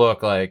stuff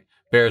look like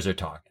bears are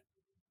talking?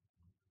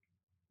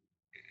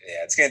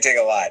 Yeah, it's going to take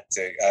a lot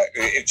to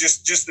if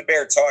just the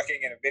bear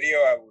talking in a video.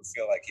 I would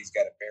feel like he's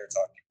got a bear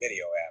talking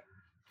video app.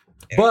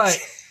 You know?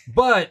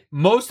 But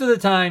most of the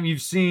time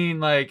you've seen,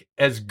 like,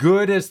 as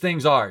good as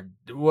things are,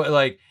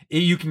 like,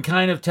 you can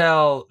kind of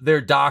tell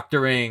they're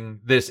doctoring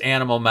this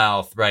animal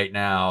mouth right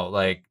now.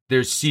 Like,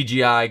 there's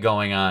CGI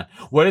going on.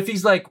 What if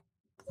he's like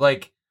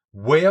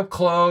way up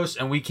close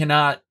and we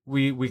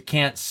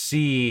can't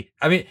see?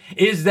 I mean,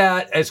 is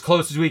that as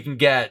close as we can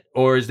get,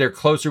 or is there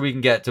closer we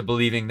can get to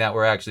believing that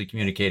we're actually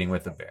communicating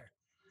with a bear?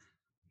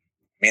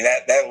 I mean,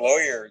 that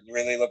lawyer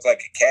really looked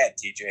like a cat,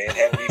 TJ. It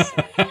had me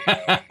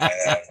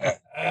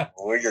fooled,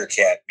 lawyer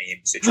cat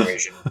meme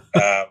situation.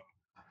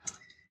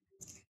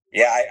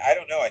 Yeah, I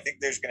don't know. I think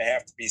there's going to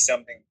have to be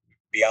something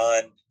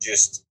beyond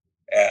just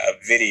a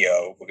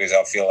video, because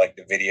I'll feel like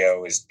the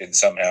video has been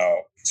somehow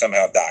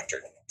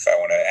doctored if I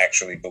want to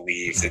actually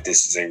believe that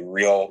this is a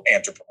real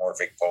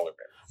anthropomorphic polar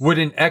bear. Would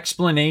an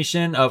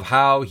explanation of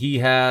how he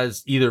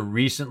has either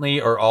recently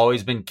or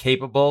always been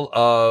capable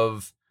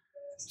of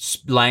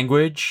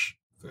language,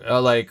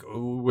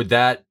 would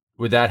that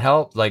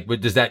help? Like,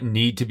 does that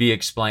need to be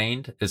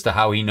explained as to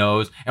how he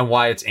knows and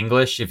why it's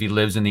English if he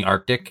lives in the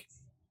Arctic?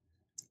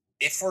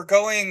 If we're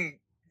going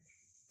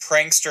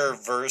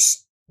prankster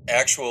versus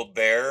actual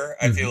bear,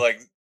 I feel like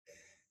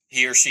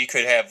he or she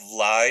could have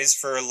lies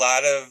for a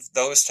lot of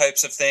those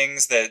types of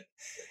things that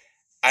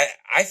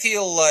I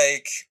feel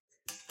like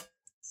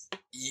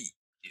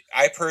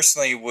I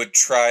personally would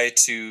try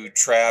to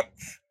trap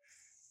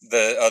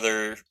the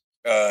other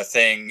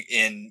thing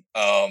in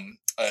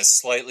a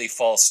slightly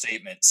false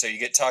statement. So you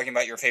get talking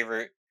about your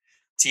favorite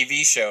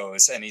TV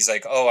shows, and he's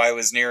like, "Oh, I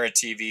was near a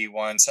TV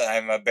once.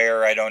 I'm a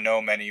bear. I don't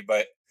know many,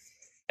 but,"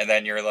 and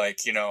then you're like,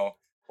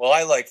 well,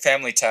 I like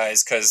Family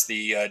Ties because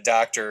the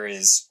doctor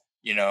is,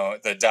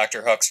 the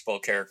Dr. Huxtable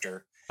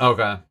character.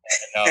 Okay.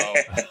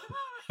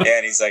 Yeah,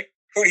 and he's like,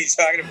 "What are you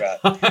talking about?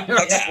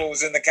 Huxtable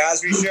was in the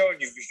Cosby Show,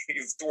 and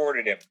you've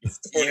thwarted him.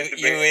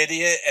 You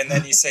idiot!" And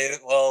then you say,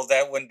 "Well,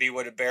 that wouldn't be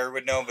what a bear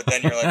would know." But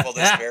then you're like, "Well,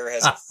 this bear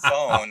has a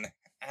phone.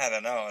 I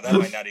don't know. That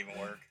might not even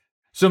work."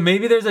 So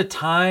maybe there's a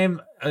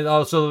time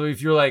also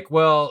if you're like,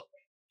 well,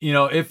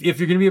 if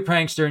you're going to be a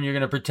prankster and you're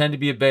going to pretend to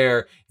be a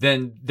bear,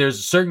 then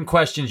there's certain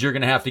questions you're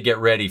going to have to get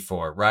ready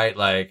for, right?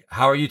 Like,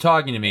 how are you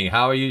talking to me?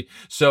 How are you?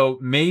 So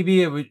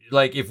maybe it would,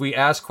 like, if we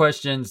ask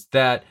questions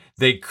that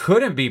they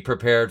couldn't be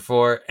prepared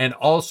for, and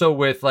also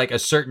with like a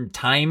certain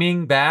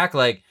timing back,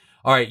 like,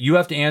 all right, you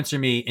have to answer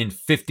me in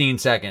 15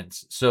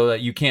 seconds so that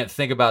you can't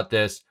think about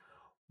this.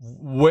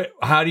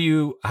 How did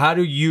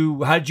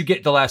you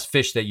get the last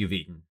fish that you've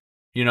eaten?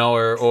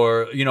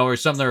 Or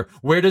something. Or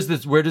where does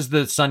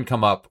the sun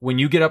come up when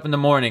you get up in the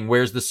morning?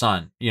 Where's the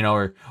sun?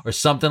 Or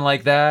something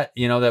like that.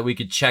 That we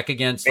could check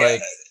against. Yeah,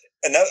 like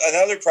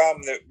another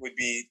problem that would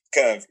be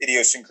kind of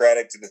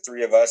idiosyncratic to the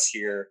three of us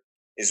here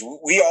is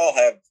we all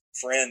have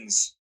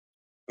friends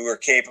who are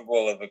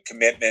capable of a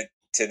commitment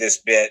to this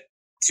bit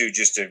to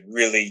just a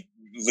really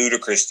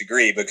ludicrous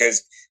degree.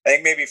 Because I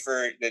think maybe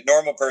for the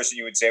normal person,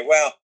 you would say,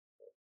 well,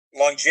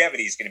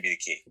 longevity is going to be the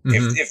key.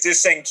 Mm-hmm. If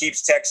this thing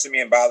keeps texting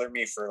me and bothering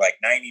me for like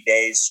 90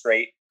 days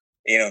straight,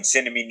 and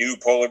sending me new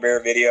polar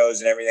bear videos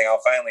and everything, I'll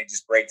finally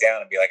just break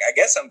down and be like, I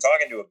guess I'm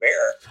talking to a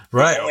bear.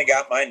 Right. He's only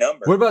got my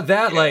number. What about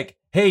that? Like,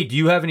 hey, do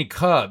you have any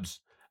cubs?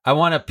 I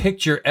want a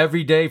picture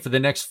every day for the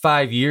next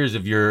 5 years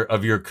of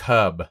your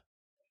cub.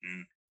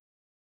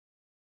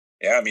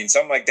 Yeah, I mean,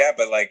 something like that.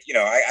 But like,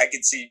 I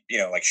could see,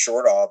 like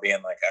Shortall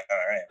being like, all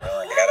right, well,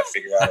 I got to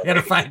figure out a way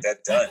to get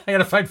that done. I got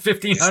to find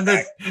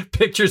 1,500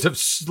 pictures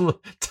of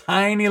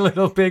tiny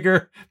little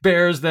bigger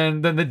bears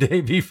than the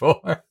day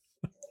before.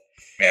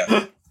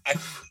 Yeah.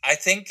 I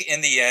think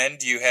in the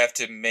end, you have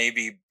to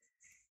maybe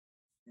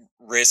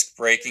risk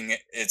breaking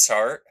its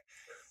heart.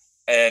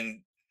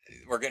 And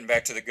we're getting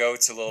back to the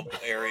goats a little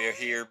area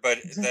here, but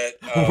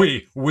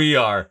that we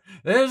are.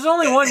 There's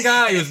only one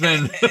guy who's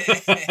been.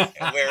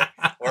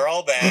 we're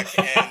all back,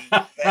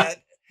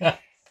 and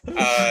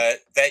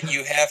that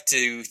you have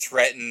to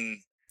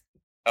threaten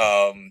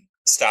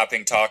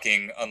stopping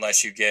talking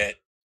unless you get.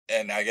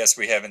 And I guess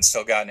we haven't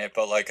still gotten it,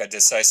 but like a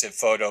decisive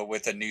photo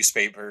with a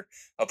newspaper,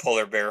 a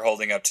polar bear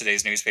holding up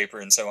today's newspaper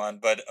and so on.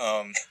 But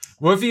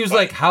what if he was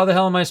like, how the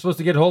hell am I supposed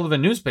to get hold of a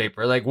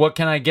newspaper? Like, what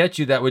can I get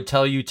you that would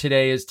tell you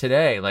today is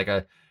today? Like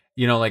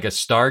like a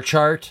star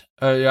chart.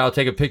 I'll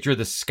take a picture of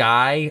the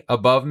sky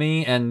above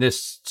me and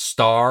this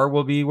star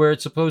will be where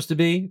it's supposed to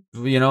be.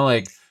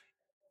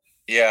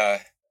 Yeah,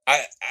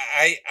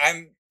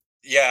 I'm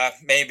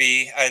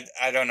maybe.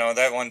 I don't know.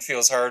 That one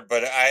feels hard,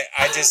 but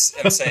I just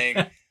am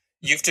saying,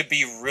 you have to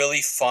be really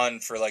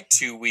fun for like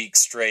 2 weeks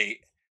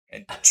straight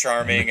and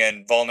charming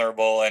and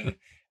vulnerable and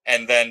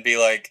then be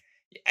like,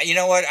 you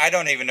know what? I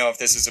don't even know if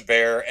this is a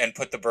bear, and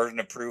put the burden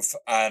of proof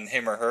on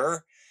him or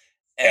her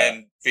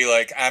and be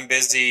like, I'm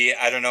busy.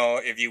 I don't know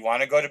if you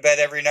want to go to bed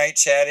every night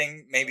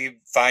chatting. Maybe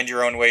find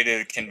your own way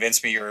to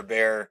convince me you're a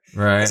bear.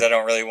 Right. Because I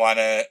don't really want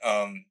to,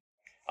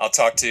 I'll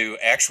talk to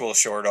actual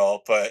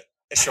Shortall, but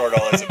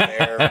Shortall is a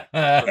bear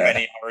for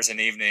many hours an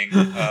evening.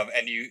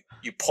 And you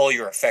pull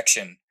your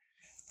affection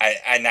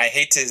I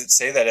hate to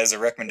say that as a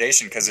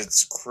recommendation because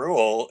it's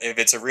cruel if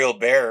it's a real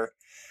bear,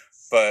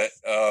 but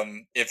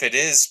if it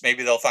is,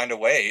 maybe they'll find a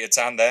way. It's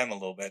on them a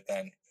little bit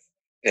then.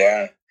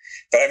 Yeah.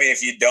 But I mean,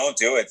 if you don't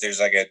do it, there's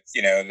like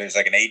there's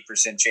like an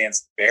 8%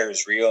 chance the bear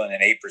is real and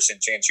an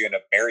 8% chance you end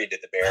up married to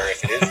the bear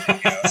if it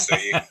isn't, so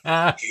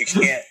you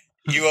can't.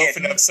 You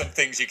open up some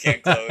things you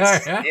can't close.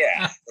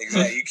 Yeah,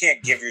 exactly. You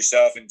can't give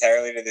yourself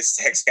entirely to this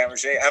text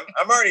conversation.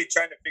 I'm already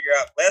trying to figure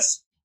out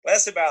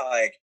less about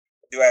like,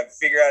 do I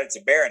figure out it's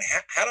a bear, and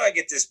how do I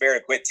get this bear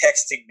to quit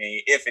texting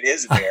me if it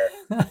is a bear?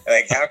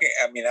 Like, I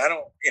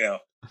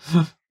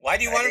don't, Why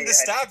do you want him to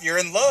stop? You're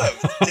in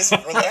love. Just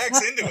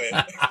relax into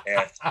it.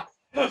 Yeah.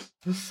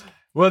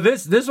 Well,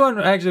 this one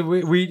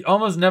actually we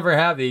almost never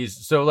have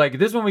these, so like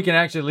this one we can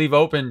actually leave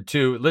open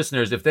to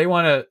listeners if they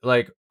want to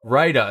like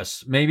write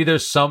us. Maybe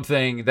there's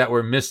something that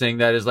we're missing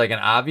that is like an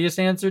obvious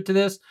answer to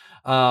this.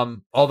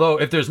 Although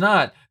if there's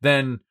not,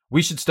 then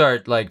we should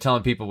start like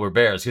telling people we're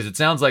bears because it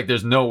sounds like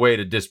there's no way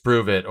to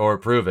disprove it or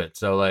prove it.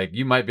 So like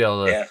you might be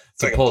able to,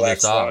 like pull a Black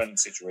this off.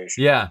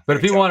 Situation. Yeah, but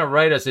if you want to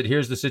write us at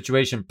here's the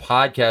situation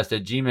podcast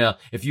at Gmail,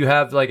 if you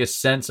have like a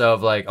sense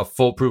of like a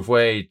foolproof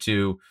way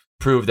to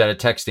prove that a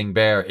texting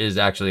bear is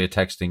actually a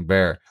texting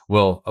bear,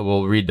 we'll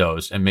read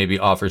those and maybe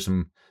offer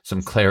some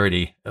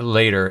clarity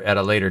later at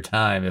a later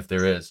time if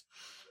there is.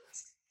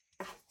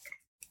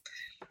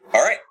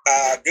 All right,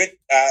 good.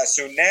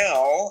 So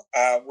now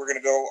we're going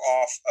to go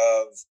off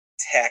of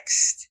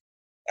text.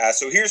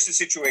 So here's the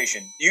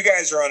situation. You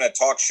guys are on a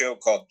talk show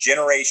called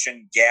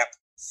Generation Gap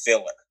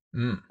Filler,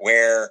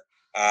 where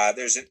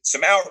there's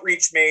some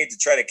outreach made to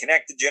try to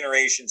connect the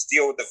generations,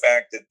 deal with the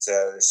fact that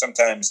there's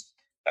sometimes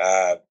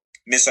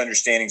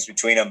misunderstandings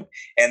between them.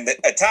 And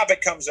a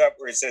topic comes up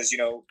where it says,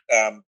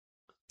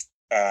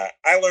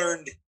 I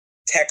learned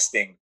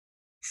texting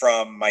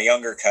from my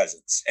younger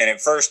cousins. And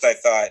at first I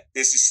thought,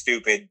 this is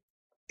stupid.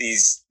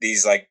 These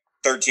like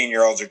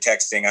 13-year-olds are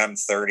texting. I'm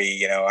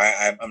 30.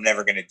 I'm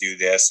never going to do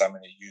this. I'm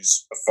going to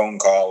use a phone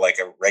call like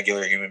a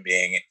regular human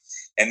being.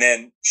 And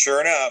then sure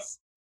enough,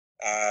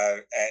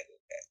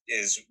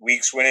 as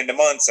weeks went into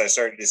months, I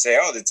started to say,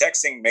 the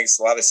texting makes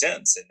a lot of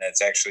sense. And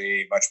that's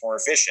actually much more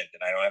efficient.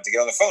 And I don't have to get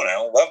on the phone. I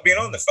don't love being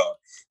on the phone.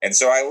 And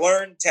so I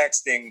learned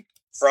texting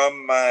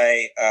from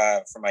my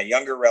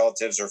younger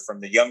relatives or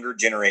from the younger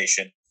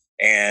generation.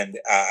 And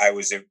I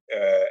was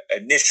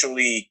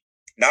initially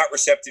not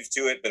receptive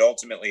to it, but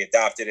ultimately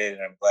adopted it.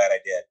 And I'm glad I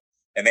did.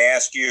 And they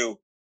ask you,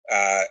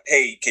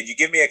 hey, could you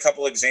give me a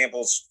couple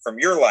examples from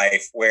your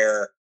life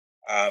where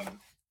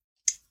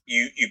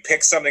you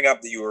picked something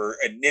up that you were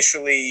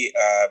initially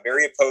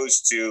very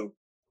opposed to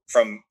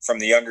from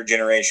the younger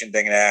generation,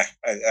 thinking,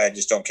 I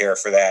just don't care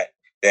for that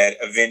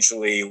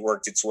eventually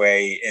worked its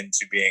way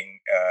into being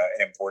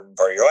an important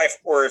part of your life,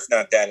 or if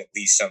not that, at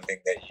least something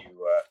that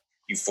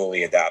you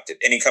fully adopted.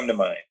 Any come to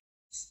mind?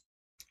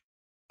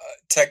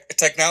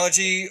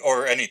 Technology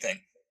or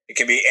anything? It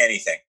can be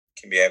anything. It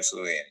can be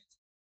absolutely anything.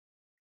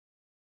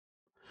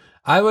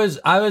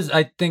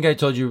 I think I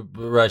told you,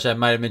 Rush, I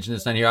might have mentioned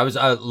this on here. I was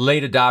a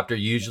late adopter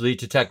usually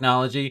to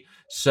technology.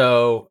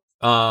 So,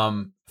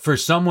 for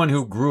someone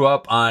who grew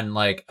up on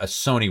like a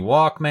Sony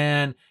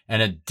Walkman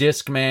and a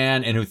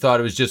Discman and who thought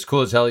it was just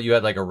cool as hell that you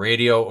had like a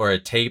radio or a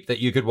tape that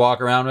you could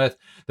walk around with,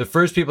 the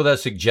first people that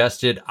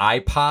suggested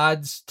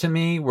iPods to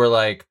me were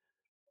like,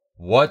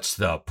 what's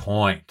the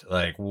point?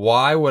 Like,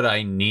 why would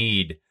I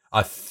need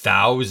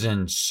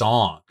 1,000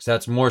 songs?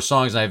 That's more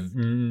songs than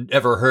I've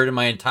ever heard in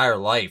my entire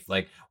life.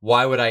 Like,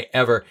 why would I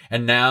ever?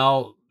 And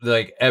now,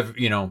 like,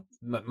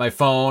 my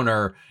phone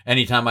or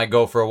anytime I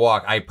go for a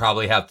walk, I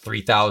probably have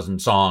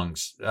 3,000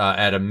 songs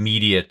at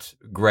immediate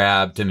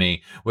grab to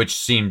me, which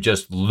seemed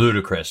just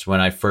ludicrous when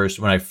I first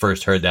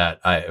heard that.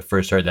 I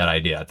first heard that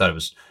idea. I thought it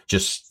was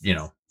just,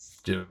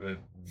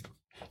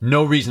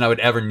 no reason I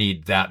would ever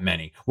need that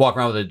many. Walk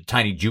around with a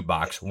tiny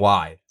jukebox.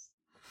 Why?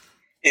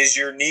 Is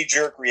your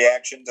knee-jerk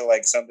reaction to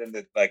like something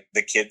that like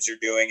the kids are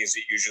doing, is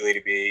it usually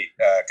to be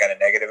kind of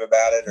negative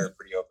about it or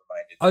pretty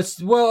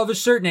open-minded? Well, of a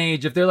certain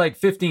age, if they're like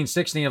 15,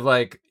 16, of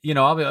like,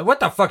 I'll be like, what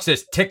the fuck's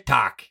this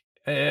TikTok?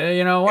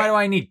 Why do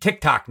I need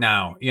TikTok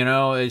now?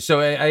 So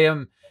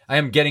I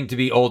am getting to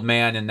be old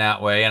man in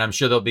that way. And I'm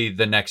sure there'll be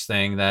the next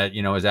thing that,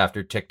 is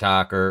after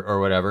TikTok or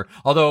whatever.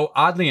 Although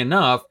oddly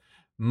enough,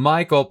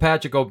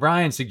 Patrick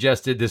O'Brien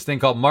suggested this thing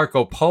called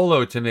Marco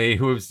Polo to me,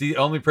 who was the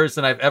only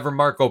person I've ever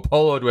Marco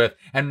Poloed with.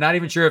 I'm not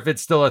even sure if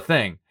it's still a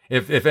thing.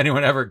 If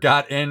anyone ever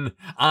got in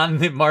on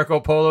the Marco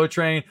Polo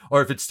train,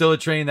 or if it's still a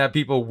train that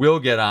people will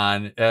get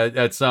on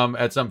at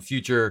some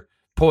future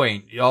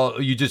point.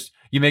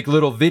 You make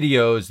little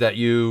videos that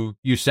you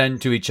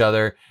send to each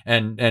other,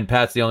 and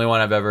Pat's the only one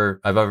I've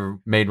ever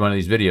made one of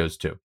these videos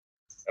to.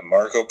 A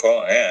Marco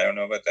Polo? Yeah, I don't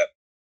know about that.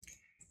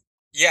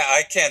 Yeah,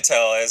 I can't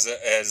tell as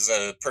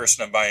a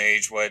person of my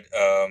age what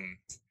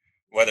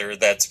whether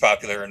that's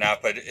popular or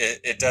not, but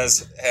it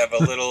does have a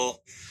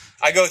little.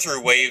 I go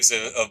through waves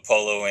of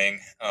poloing.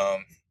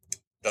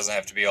 Doesn't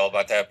have to be all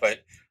about that,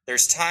 but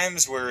there's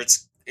times where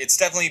it's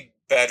definitely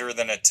better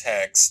than a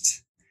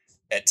text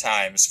at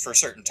times for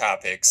certain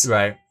topics.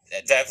 Right.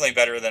 definitely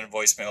better than a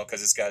voicemail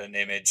because it's got an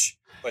image,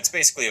 but it's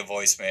basically a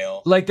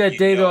voicemail. Like that You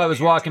day know though, I was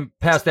you're walking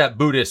past that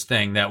Buddhist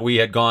thing that we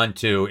had gone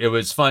to. It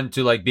was fun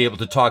to like be able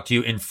to talk to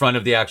you in front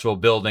of the actual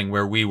building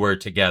where we were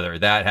together.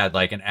 That had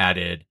like an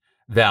added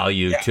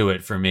value to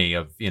it for me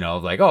of,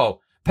 like,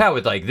 oh, Pat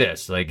would like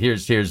this. Like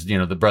here's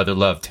the Brother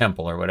Love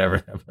Temple or whatever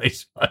that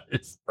place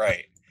was.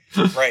 Right.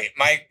 Right.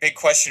 My big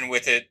question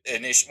with it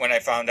when I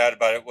found out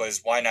about it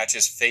was why not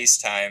just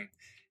FaceTime?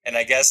 And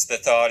I guess the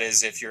thought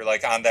is if you're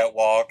like on that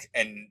walk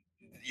and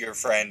your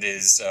friend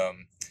is,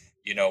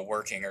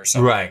 working or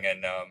something, Right.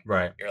 and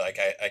Right. you're like,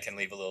 I can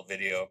leave a little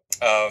video.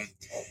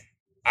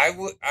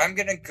 I'm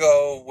gonna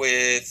go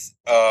with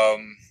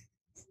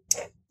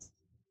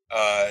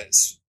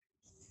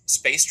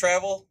space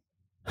travel.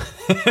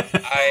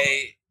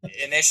 I've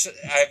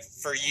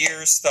for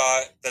years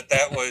thought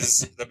that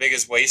was the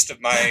biggest waste of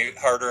my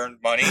hard-earned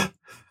money,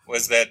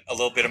 was that a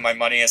little bit of my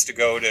money has to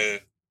go to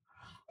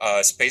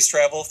space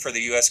travel for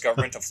the U.S.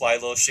 government to fly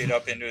little shit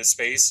up into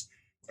space,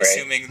 right.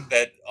 Assuming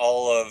that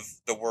all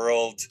of the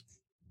world,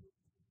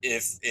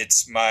 if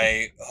it's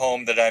my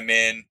home that I'm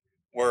in,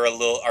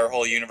 our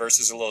whole universe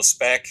is a little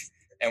speck,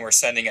 and we're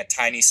sending a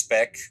tiny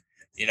speck,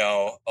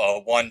 a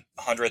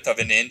 1/100th of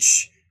an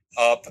inch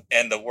up,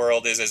 and the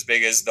world is as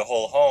big as the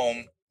whole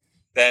home.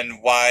 Then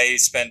why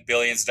spend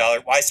billions of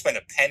dollars? Why spend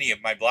a penny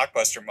of my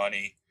Blockbuster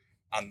money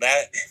on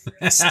that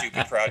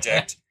stupid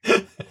project?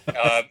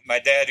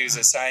 My dad, who's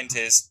a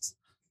scientist,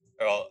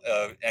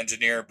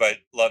 engineer, but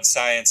loves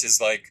science,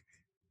 is like,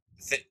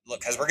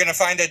 look, because we're going to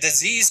find a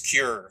disease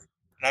cure.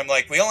 And I'm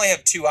like, we only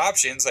have two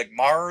options, like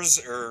Mars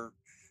or,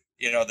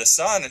 the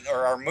sun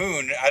or our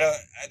moon.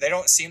 They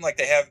don't seem like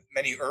they have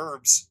many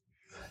herbs.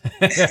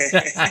 It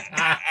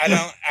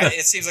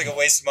seems like a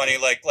waste of money.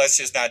 Like, let's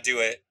just not do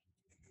it.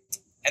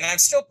 And I'm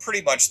still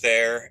pretty much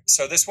there,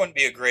 so this wouldn't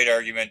be a great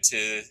argument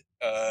to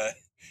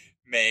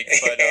make.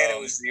 But and it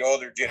was the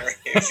older generation.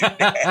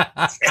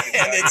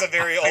 And it's a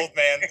very old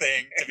man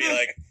thing to be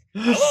like,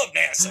 I love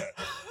NASA.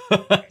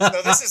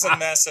 So this is a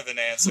mess of an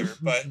answer,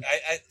 but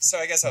I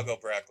guess I'll go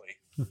broccoli.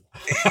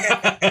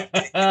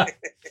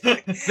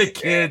 the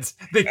kids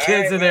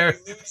in there.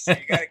 You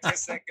gotta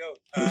kiss that goat.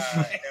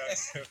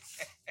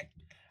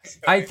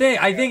 I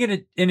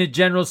think in a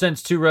general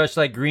sense too, Rush,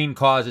 like green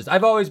causes.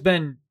 I've always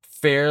been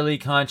fairly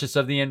conscious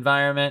of the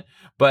environment,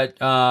 but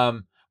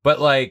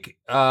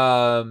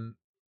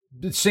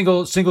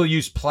single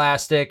use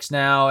plastics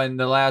now, and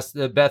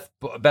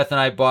Beth and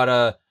I bought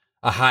a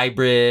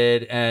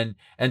hybrid and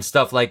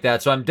stuff like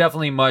that. So I'm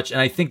definitely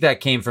and I think that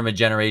came from a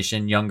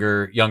generation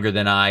younger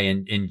than I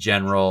in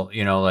general,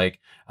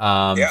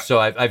 so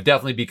I've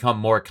definitely become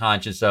more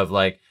conscious of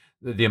like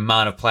the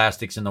amount of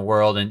plastics in the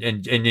world and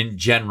in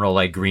general,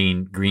 like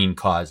green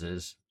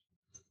causes.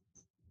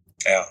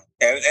 Yeah.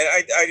 And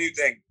I do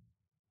think,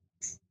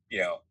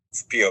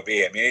 POB,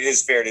 I mean, it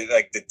is fair to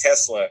like the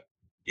Tesla,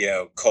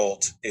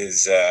 cult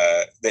is,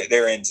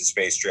 they're into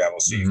space travel.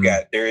 So you've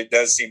got there, it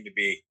does seem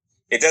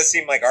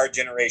like our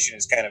generation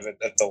is kind of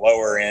at the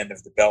lower end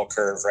of the bell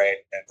curve, right?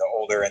 And the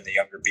older and the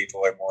younger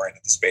people are more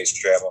into the space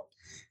travel.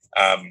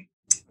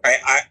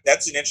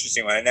 That's an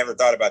interesting one. I never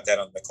thought about that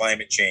on the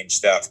climate change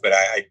stuff, but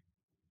I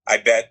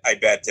bet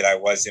that I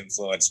was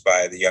influenced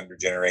by the younger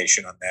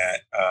generation on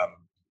that.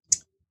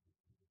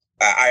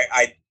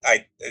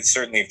 I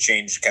certainly have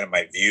changed kind of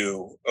my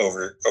view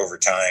over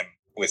time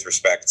with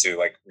respect to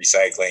like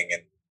recycling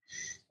and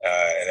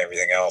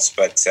everything else.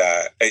 But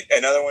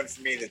another one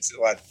for me that's a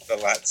lot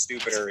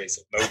stupider is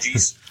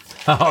emojis.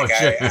 Sure.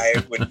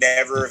 I would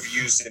never have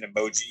used an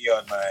emoji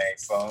on my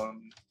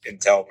phone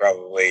until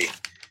probably,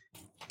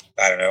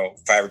 I don't know,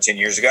 5 or 10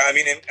 years ago. I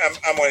mean,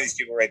 I'm one of these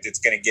people, right, that's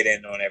going to get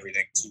in on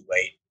everything too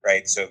late,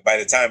 right? So by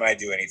the time I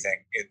do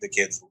anything, the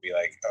kids will be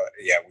like, oh,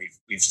 yeah,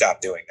 we've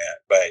stopped doing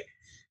that. But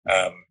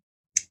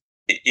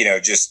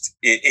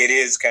it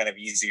is kind of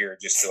easier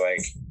just to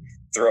like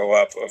throw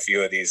up a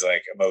few of these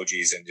like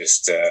emojis and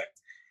just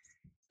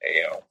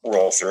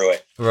roll through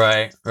it.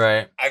 Right.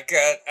 I've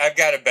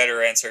got a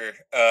better answer.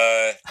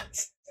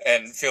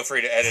 And feel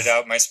free to edit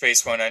out my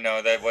space one. I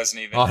know that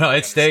wasn't even. Oh no,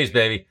 it stays,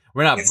 baby.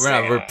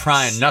 We're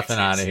prying nothing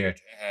out of here.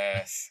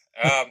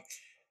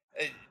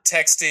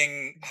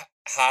 Texting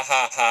ha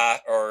ha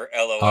ha or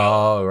LOL.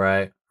 Oh,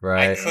 right.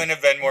 I couldn't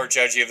have been more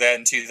judgy of that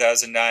in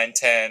 2009,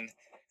 10.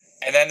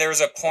 And then there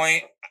was a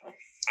point,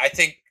 I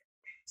think,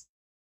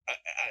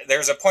 there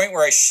was a point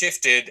where I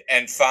shifted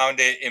and found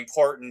it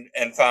important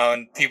and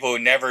found people who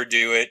never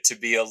do it to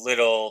be a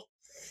little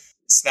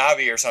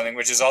snobby or something,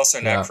 which is also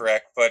not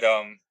correct. But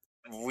in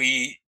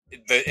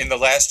the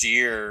last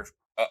year,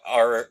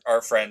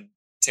 our friend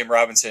Tim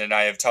Robinson and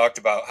I have talked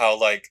about how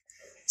like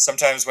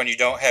sometimes when you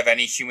don't have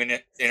any human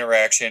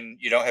interaction,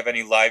 you don't have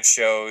any live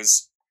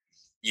shows,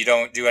 you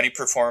don't do any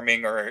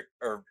performing or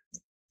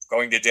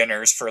going to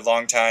dinners for a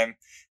long time.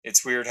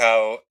 It's weird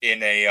how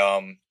in a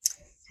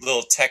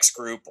little text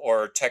group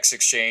or text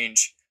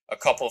exchange, a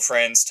couple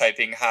friends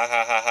typing ha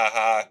ha ha ha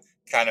ha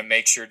kind of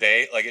makes your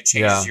day. Like it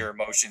changes your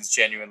emotions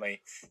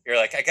genuinely. You're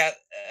like, I got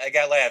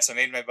laughs. I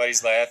made my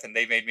buddies laugh and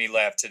they made me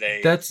laugh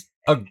today.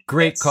 a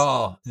great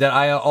call that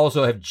I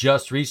also have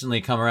just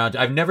recently come around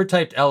to. I've never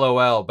typed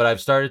LOL, but I've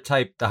started to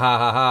type the ha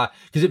ha ha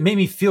because it made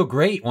me feel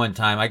great one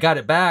time. I got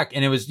it back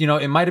and it was,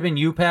 it might have been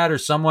you, Pat, or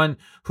someone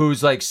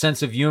whose like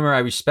sense of humor I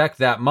respect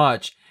that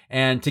much.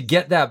 And to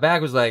get that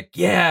back was like,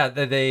 yeah,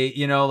 that they,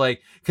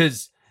 like,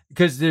 because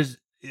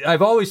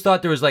I've always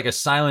thought there was like a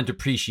silent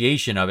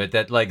appreciation of it,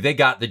 that like they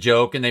got the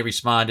joke and they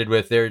responded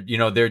with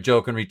their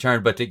joke in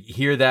return. But to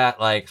hear that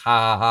like ha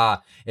ha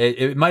ha,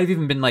 it might have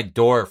even been like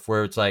Dorf,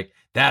 where it's like,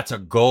 that's a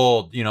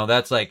gold,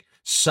 that's like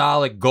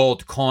solid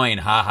gold coin,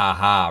 ha ha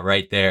ha,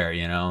 right there,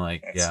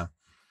 yeah.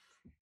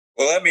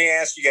 Well, let me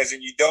ask you guys,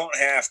 and you don't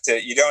have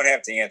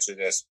to answer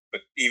this,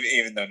 but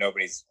even though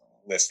nobody's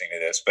listening to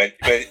this, but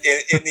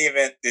in the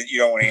event that you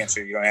don't want to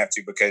answer, you don't have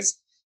to, because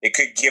it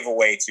could give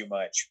away too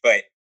much.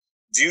 But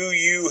do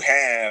you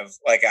have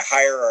like a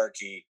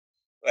hierarchy?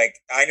 Like,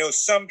 I know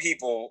some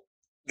people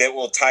that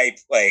will type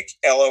like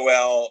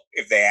LOL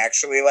if they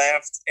actually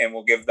laughed, and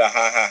will give the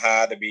ha ha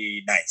ha to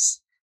be nice.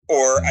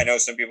 Or I know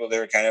some people that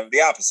are kind of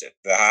the opposite.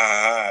 The ha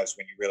ha ha is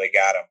when you really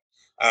got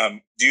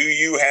them. Do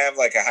you have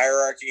like a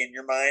hierarchy in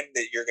your mind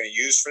that you're going to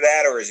use for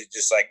that? Or is it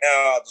just like,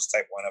 no, I'll just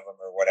type one of them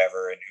or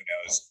whatever, and who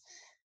knows?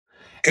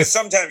 Because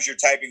sometimes you're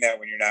typing that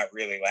when you're not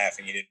really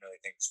laughing. You didn't really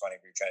think it was funny,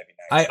 but you're trying to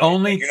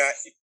be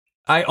nice.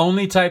 I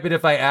only type it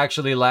if I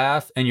actually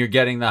laugh, and you're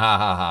getting the ha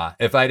ha ha.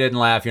 If I didn't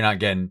laugh, you're not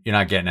getting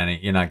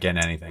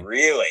anything.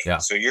 Really? Yeah.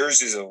 So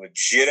yours is a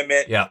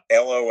legitimate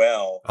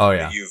LOL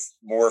that you've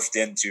morphed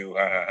into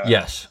ha ha ha.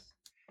 Yes.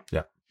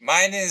 Yeah.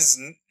 Mine is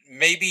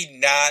maybe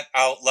not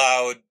out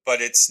loud, but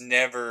it's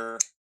never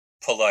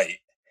polite.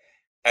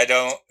 I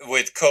don't,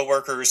 with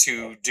coworkers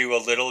who do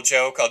a little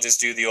joke, I'll just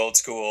do the old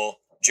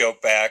school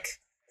joke back.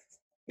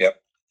 Yep.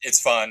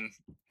 It's fun.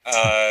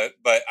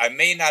 But I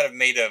may not have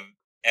made a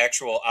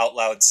actual out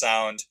loud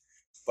sound,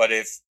 but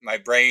if my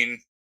brain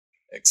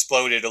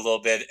exploded a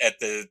little bit at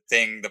the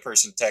thing the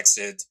person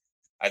texted,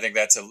 I think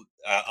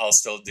I'll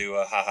still do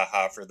a ha ha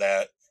ha for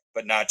that,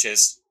 but not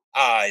just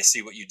I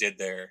see what you did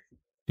there.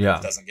 Yeah,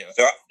 it doesn't give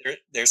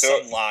there's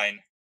some line.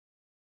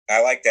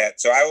 I like that.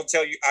 So I will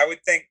tell you, I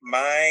would think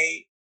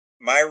my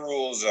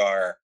rules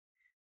are,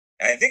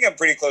 and I think I'm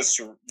pretty close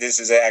to, this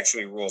is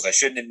actually rules. I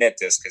shouldn't admit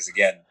this because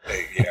again,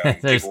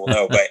 people will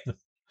know, but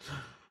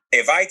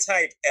if I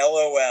type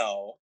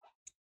LOL,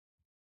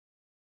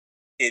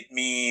 it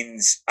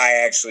means I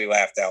actually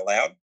laughed out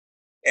loud.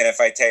 And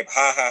if I type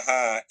ha ha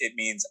ha, it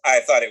means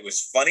I thought it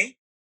was funny,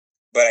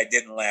 but I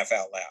didn't laugh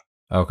out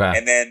loud. Okay.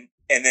 And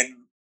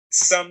then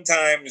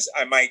sometimes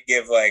I might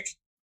give like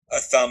a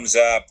thumbs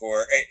up,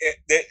 or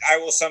I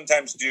will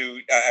sometimes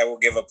I will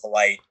give a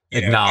polite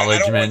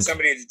acknowledgement. I don't want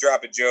somebody to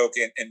drop a joke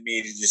and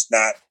me to just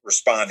not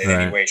respond in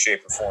any way,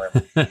 shape, or form.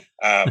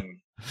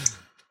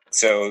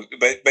 So,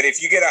 but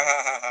if you get a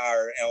ha ha ha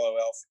or an LOL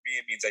for me,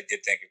 it means I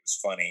did think it was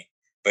funny.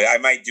 But I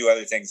might do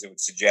other things that would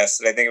suggest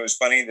that I think it was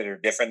funny that are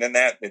different than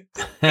that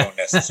don't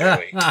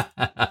necessarily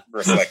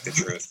reflect the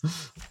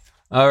truth.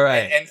 All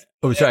right.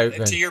 And sorry.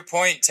 To your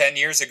point, 10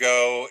 years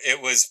ago,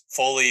 it was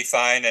fully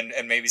fine and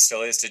maybe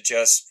still is to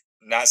just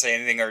not say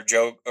anything or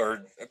joke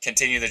or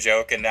continue the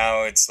joke. And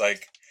now it's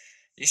like,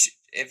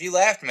 if you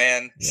laughed,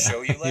 man,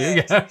 show you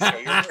laughed. Show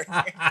your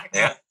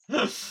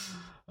yeah.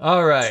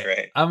 All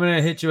right. I'm going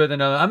to hit you with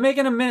another. I'm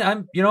making a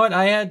minute. You know what?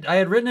 I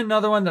had written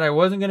another one that I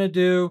wasn't going to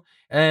do,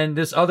 and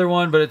this other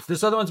one, but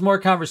this other one's more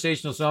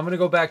conversational. So I'm going to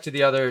go back to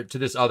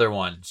this other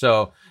one.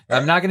 So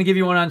I'm not going to give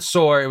you one on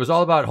SOAR. It was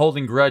all about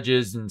holding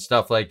grudges and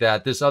stuff like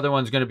that. This other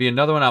one's going to be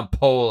another one on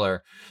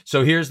Polar.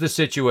 So here's the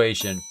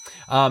situation.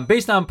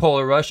 Based on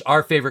Polar Rush,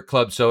 our favorite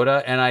club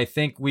soda, and I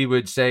think we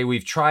would say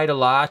we've tried a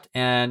lot,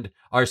 and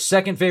our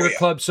second favorite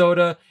club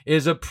soda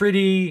is a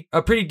pretty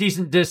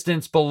decent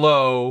distance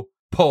below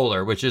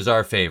Polar, which is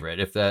our favorite.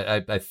 If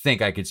that, I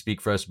think I could speak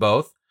for us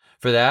both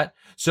for that.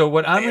 So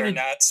what I'm going to,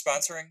 not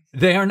sponsoring.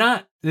 They are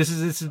not. This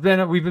has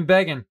been, we've been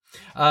begging.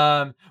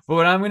 But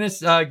what I'm going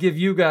to give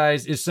you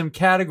guys is some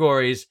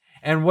categories,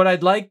 and what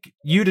I'd like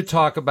you to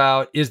talk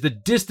about is the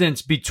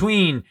distance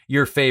between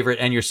your favorite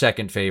and your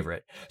second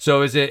favorite.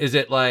 So is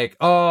it like,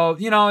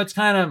 it's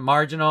kind of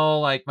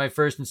marginal, like my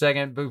first and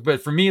second,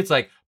 but for me it's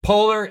like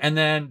Polar, and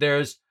then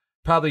there's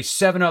probably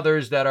 7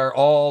 others that are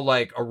all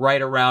like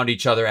right around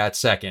each other at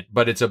second,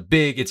 but it's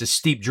a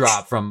steep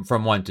drop from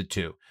 1 to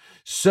 2.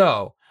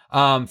 So,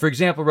 for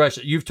example, Rush,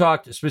 you've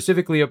talked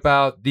specifically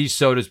about these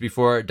sodas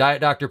before,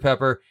 Diet Dr.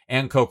 Pepper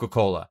and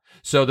Coca-Cola.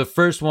 So the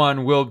first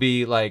one will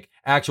be like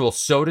actual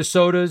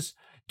sodas.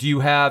 Do you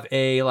have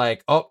a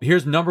like,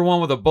 here's number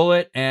 1 with a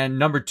bullet and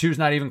number 2 is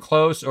not even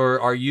close? Or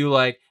are you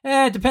like,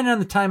 depending on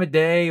the time of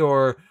day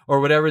or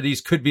whatever,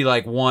 these could be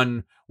like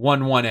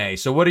 1A.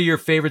 So what are your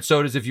favorite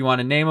sodas if you want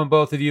to name them,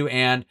 both of you,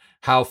 and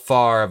how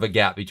far of a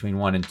gap between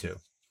 1 and 2?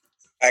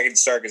 I can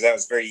start because that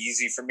was very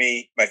easy for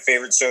me. My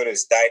favorite soda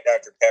is Diet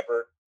Dr.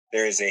 Pepper.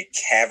 There is a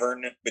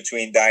cavern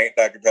between Diet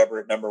Dr. Pepper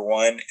at number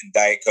 1 and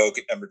Diet Coke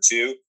at number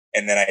 2.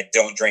 And then I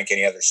don't drink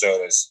any other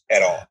sodas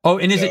at all. Oh,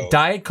 and is it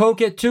Diet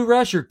Coke at 2,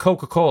 Rush, or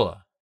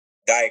Coca-Cola?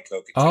 Diet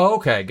Coke at 2. Oh,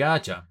 okay.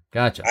 Gotcha. I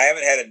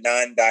haven't had a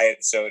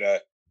non-diet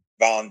soda,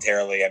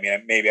 voluntarily. I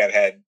mean, maybe I've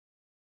had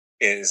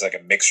it as like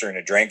a mixer and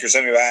a drink or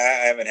something, but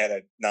I haven't had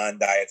a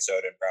non-diet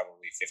soda in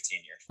probably 15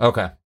 years.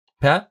 Okay.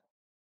 Pat?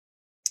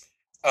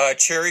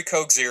 Cherry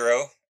Coke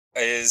Zero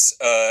is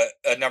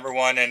a number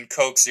one, and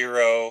Coke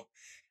Zero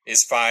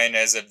is fine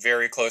as a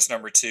very close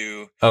number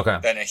two. Okay.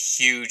 Then a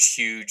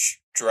huge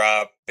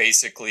drop.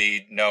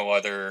 Basically, no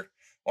other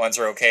ones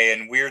are okay.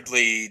 And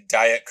weirdly,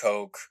 Diet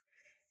Coke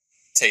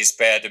tastes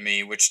bad to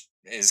me, which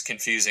is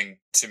confusing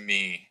to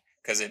me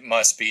because it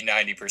must be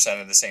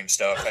 90% of the same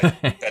stuff.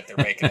 I bet they're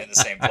making it in the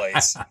same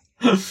place.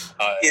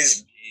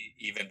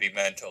 Even be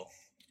mental.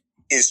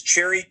 Is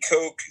Cherry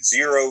Coke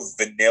Zero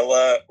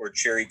vanilla or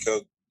Cherry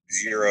Coke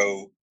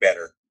Zero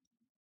better?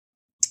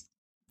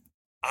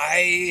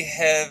 I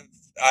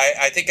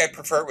think I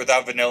prefer it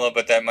without vanilla,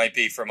 but that might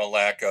be from a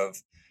lack of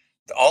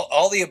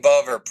all the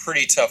above are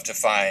pretty tough to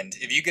find.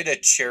 If you get a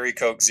Cherry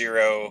Coke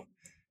Zero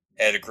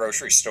at a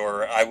grocery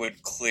store, I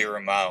would clear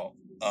them out.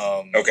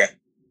 Okay.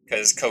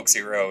 Because Coke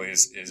Zero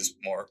is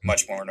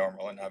much more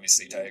normal, and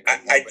obviously Diet Coke.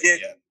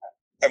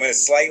 I'm going to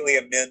slightly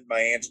amend my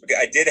answer because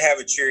I did have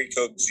a Cherry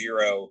Coke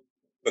Zero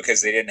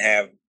because they didn't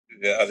have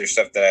the other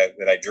stuff that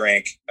I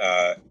drank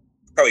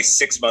probably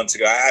 6 months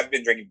ago. I've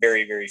been drinking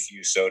very, very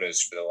few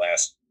sodas for the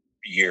last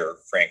year,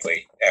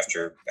 frankly.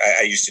 After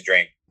I used to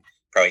drink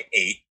probably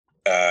 8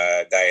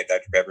 Diet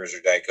Dr. Peppers or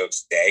Diet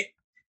Cokes a day,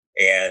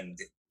 and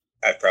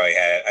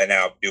I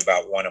now do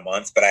about one a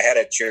month. But I had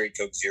a Cherry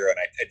Coke Zero, and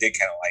I did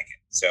kind of like it,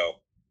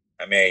 so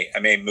I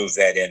may move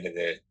that into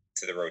the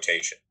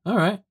rotation. All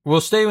right,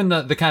 we'll stay in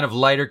the kind of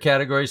lighter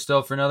category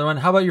still for another one.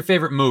 How about your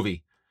favorite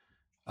movie?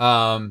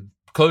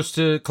 Close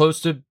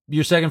to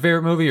your second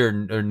favorite movie, or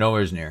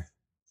nowhere's near?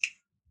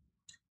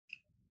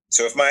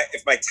 So if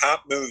my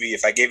top movie,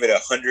 if I gave it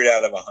 100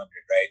 out of 100,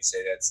 right,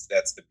 say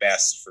that's the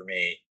best for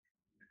me,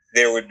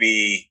 there would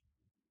be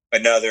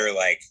another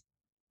like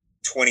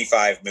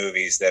 25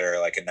 movies that are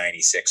like a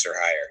 96 or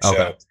higher.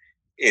 Okay. So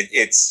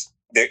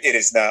it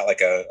is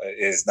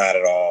not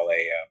at all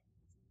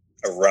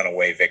a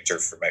runaway victor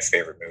for my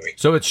favorite movie.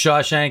 So it's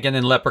Shawshank, and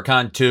then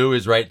Leprechaun 2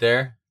 is right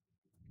there.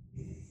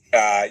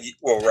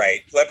 Well,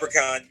 right.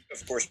 Leprechaun,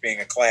 of course, being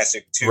a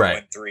classic 2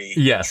 and 3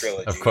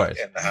 trilogy, of course,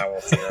 and the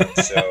Howell Theorem.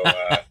 So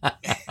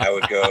I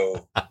would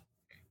go.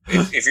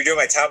 If you're doing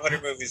my top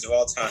 100 movies of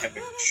all time,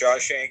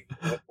 Shawshank,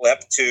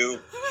 Lep 2,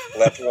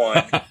 Lep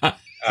 1.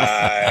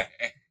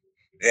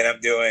 Then I'm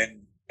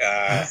doing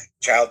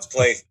Child's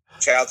Play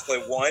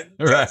 1,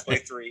 Child's Play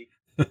 3,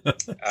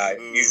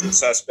 Usual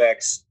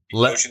Suspects,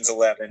 Ocean's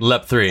 11,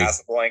 Lep 3,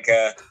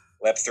 Casablanca,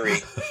 Lep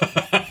 3.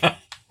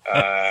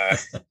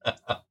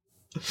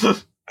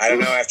 I don't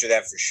know after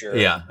that for sure.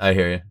 Yeah, I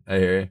hear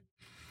you.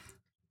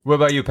 What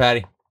about you,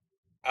 Patty?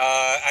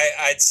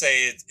 I'd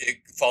say it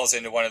falls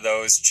into one of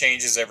those,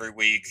 changes every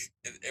week.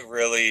 It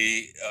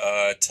really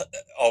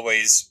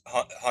always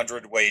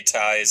 100-way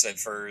ties at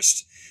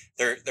first.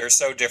 They're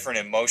so different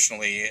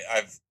emotionally.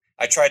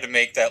 I tried to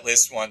make that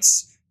list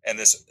once, and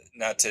this,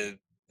 not to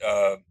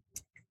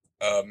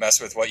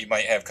mess with what you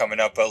might have coming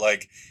up, but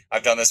like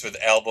I've done this with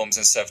albums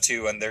and stuff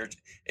too, and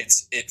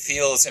it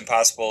feels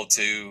impossible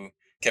to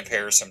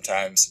compare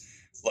sometimes.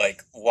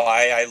 Like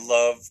why I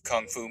love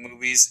kung fu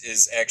movies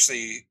is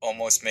actually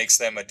almost makes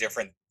them a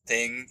different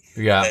thing.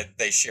 Yeah, that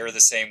they share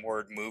the same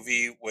word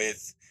movie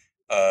with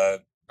a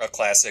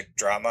classic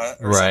drama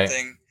or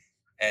something,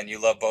 and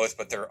you love both,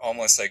 but they're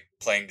almost like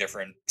playing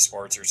different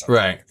sports or something.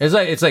 Right.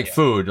 It's like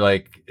food.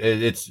 Like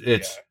it's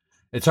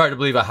hard to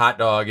believe a hot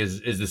dog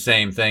is the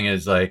same thing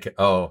as like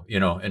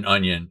an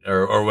onion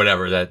or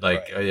whatever, that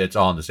like it's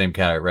all in the same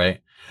category,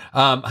 right?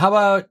 How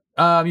about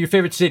your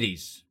favorite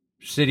cities?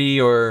 City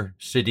or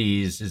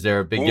cities? Is there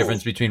a big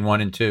difference between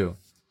 1 and 2?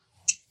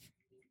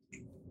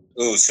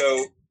 Ooh,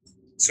 so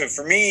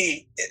for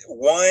me,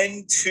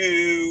 1,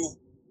 2,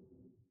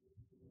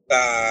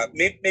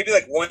 maybe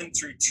like 1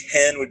 through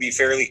 10 would be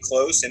fairly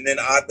close, and then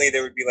oddly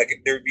there would be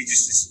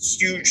just this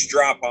huge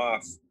drop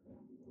off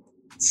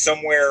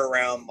somewhere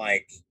around,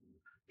 like,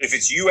 if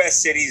it's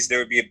U.S. cities, there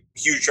would be a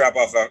huge drop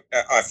off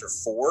after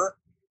 4.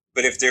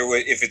 But if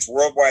it's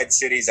worldwide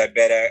cities, I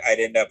bet I'd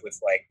end up with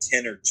like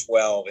 10 or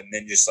 12, and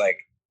then just like,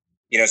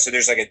 so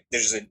there's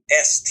an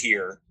S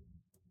tier,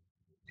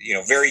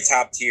 very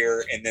top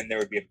tier, and then there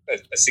would be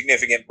a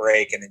significant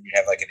break, and then you'd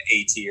have like an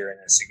A tier and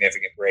a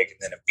significant break, and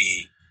then a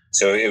B.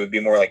 So it would be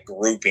more like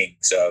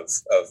groupings of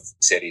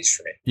cities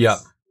for me. Yeah.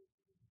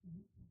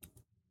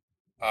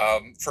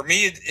 For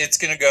me, it's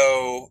going to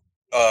go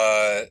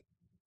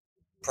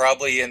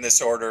probably in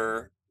this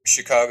order: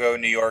 Chicago,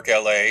 New York,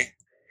 LA.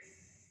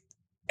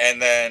 And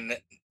then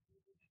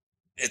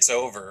it's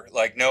over.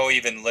 Like, no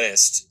even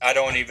list. I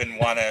don't even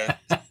want to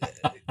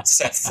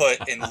set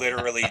foot in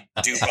literally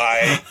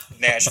Dubai,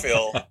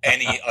 Nashville,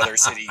 any other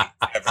city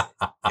ever.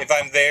 If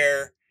I'm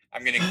there,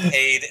 I'm getting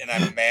paid and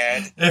I'm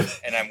mad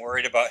and I'm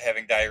worried about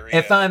having diarrhea.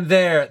 If I'm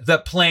there, the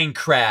plane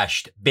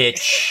crashed,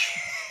 bitch.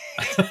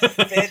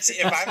 Bitch,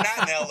 if I'm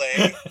not in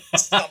LA,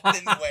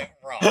 something went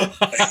wrong.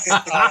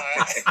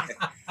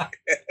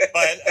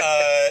 But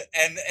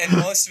and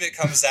most of it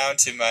comes down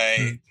to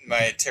my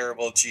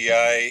terrible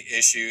GI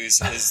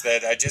issues. Is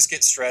that I just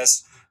get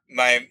stressed.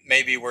 My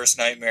maybe worst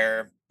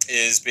nightmare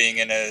is being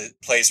in a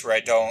place where I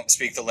don't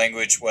speak the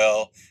language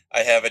well. I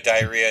have a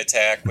diarrhea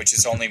attack, which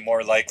is only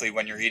more likely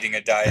when you're eating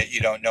a diet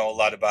you don't know a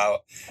lot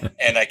about,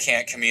 and I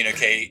can't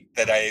communicate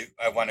that I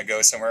want to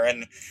go somewhere.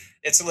 And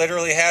it's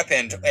literally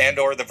happened. And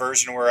or the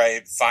version where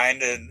I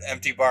find an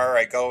empty bar,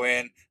 I go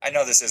in. I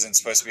know this isn't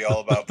supposed to be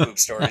all about poop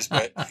stories,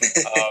 but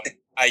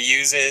I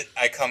use it.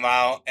 I come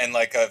out, and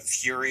like a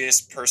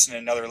furious person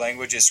in another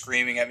language is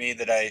screaming at me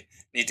that I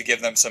need to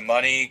give them some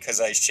money because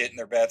I shit in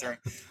their bathroom.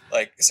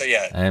 Like, so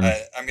yeah, I'm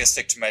going to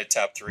stick to my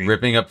top 3.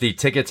 Ripping up the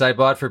tickets I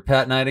bought for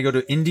Pat and I to go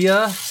to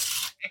India.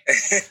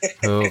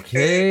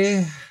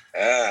 Okay.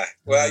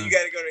 Well, you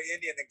got to go to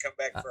India and then come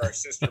back for our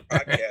sister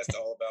podcast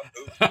all about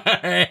poop.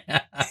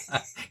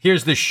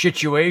 Here's the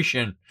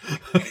situation.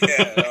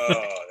 Yeah.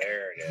 Oh,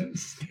 there it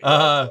is.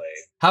 How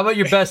about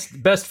your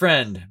best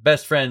friend?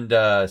 Best friend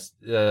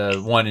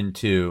 1 and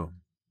 2.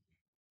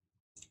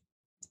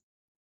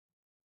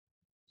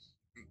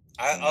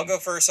 I'll go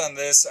first on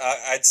this.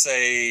 I'd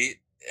say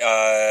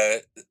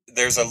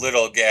there's a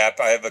little gap.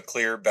 I have a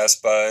clear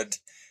best bud.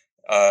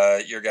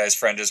 Your guy's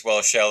friend as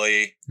well,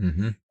 Shelley.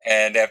 Mm-hmm.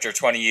 And after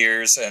 20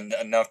 years and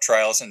enough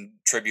trials and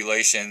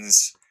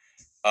tribulations,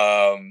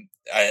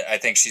 I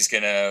think she's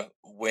gonna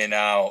win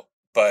out.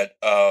 But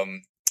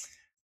then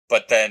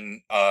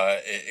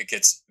it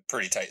gets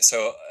pretty tight.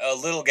 So a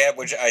little gap,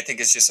 which I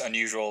think is just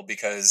unusual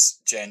because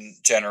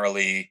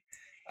generally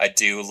I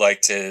do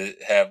like to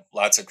have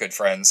lots of good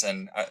friends,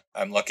 and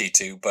I'm lucky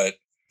to, but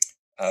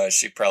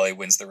she probably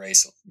wins the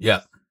race.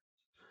 Yeah.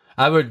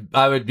 I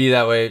would be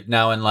that way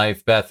now in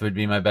life. Beth would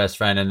be my best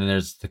friend. And then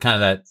there's the kind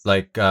of that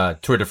like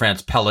Tour de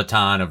France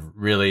peloton of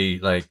really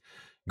like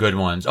good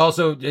ones.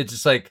 Also, it's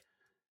just like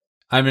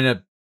I'm in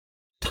a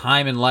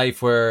time in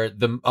life where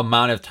the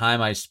amount of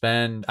time I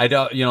spend, I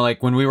don't,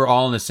 like when we were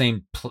all in the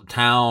same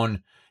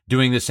town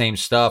doing the same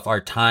stuff,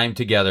 our time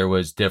together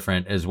was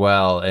different as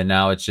well. And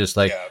now it's just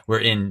like we're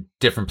in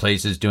different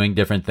places doing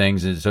different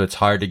things. And so it's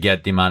hard to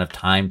get the amount of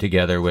time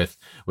together with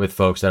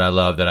folks that I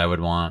love that I would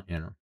want,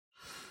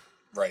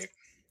 Right.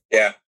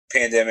 Yeah.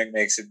 Pandemic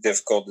makes it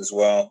difficult as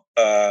well.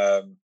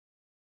 I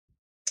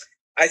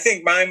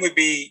think mine would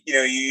be, you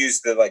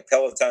use the like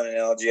Peloton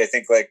analogy. I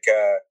think like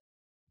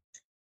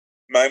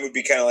mine would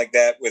be kind of like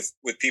that with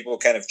people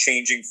kind of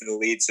changing for the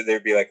lead. So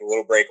there'd be like a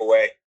little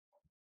breakaway,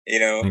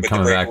 and but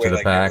coming the back to breakaway the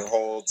like pack. never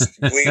holds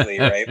completely,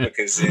 right?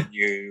 Because then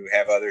you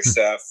have other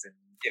stuff and,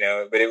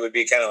 but it would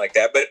be kind of like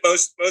that. But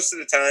most of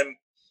the time,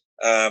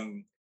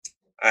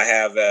 I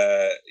have,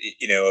 a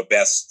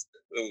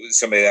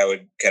somebody that I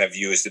would kind of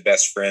view as the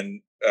best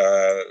friend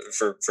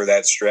for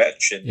that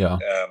stretch. And,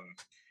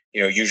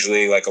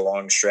 usually like a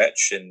long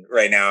stretch. And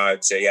right now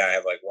I'd say, I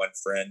have like one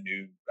friend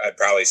who I'd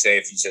probably say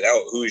if you said,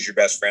 oh, who is your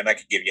best friend? I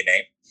could give you a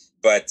name.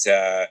 But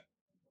I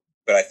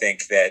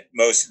think that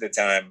most of the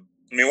time,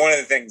 one of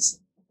the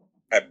things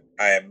I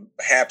am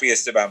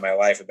happiest about my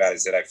life about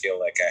is that I feel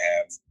like I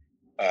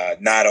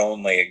have not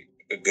only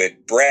a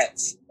good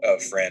breadth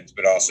of friends,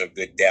 but also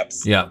good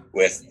depth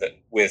with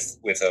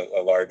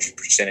a large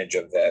percentage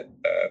of that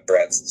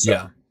breadth.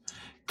 So,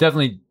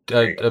 definitely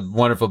a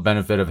wonderful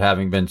benefit of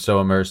having been so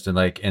immersed in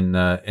like in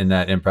that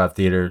improv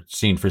theater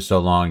scene for so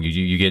long.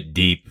 You get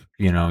deep,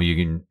 you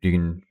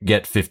can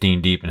get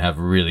 15 deep and have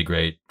really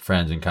great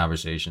friends and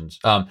conversations.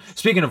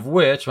 Speaking of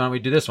which, why don't we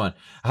do this one?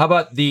 How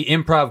about the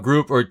improv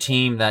group or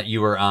team that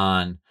you were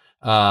on?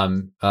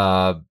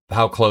 How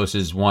close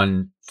is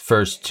one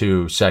first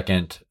to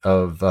second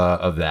of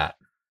that?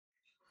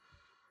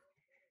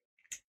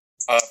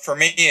 For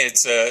me,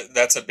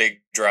 that's a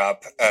big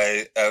drop.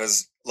 I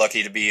was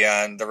lucky to be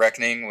on The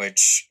Reckoning,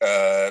 which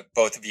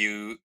both of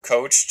you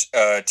coached,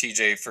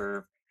 TJ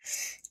for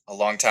a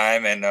long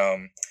time, and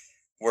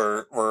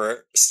we're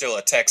still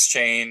a text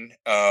chain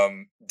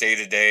day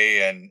to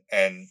day,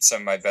 and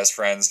some of my best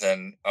friends,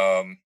 and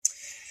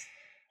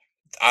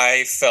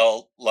I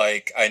felt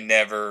like I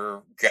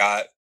never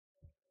got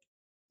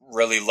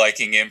really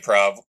liking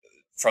improv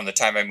from the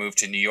time I moved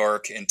to New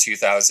York in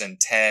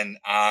 2010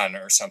 on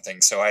or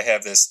something. So I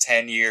have this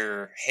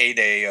 10-year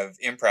heyday of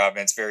improv, and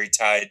it's very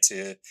tied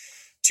to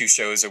 2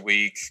 shows a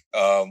week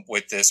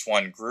with this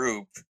one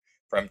group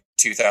from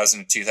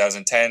 2000 to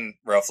 2010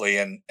 roughly.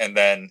 And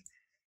then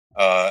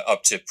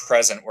up to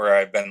present, where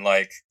I've been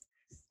like,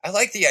 I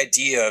like the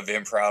idea of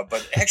improv,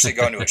 but actually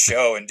going to a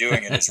show and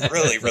doing it is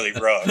really, really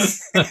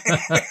rough. And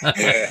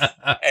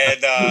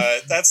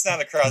that's not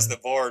across the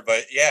board,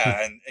 but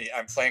and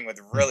I'm playing with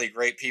really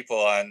great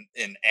people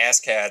in Ass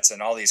Cats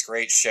and all these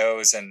great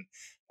shows and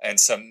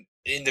some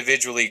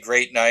individually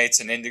great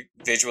nights and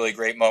individually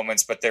great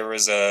moments, but there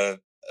was a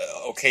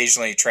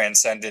occasionally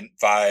transcendent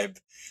vibe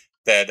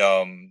that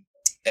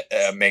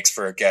makes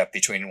for a gap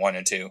between 1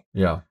 and 2.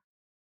 Yeah.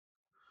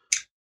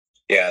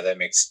 Yeah, that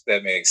makes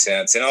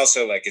sense. And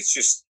also, like,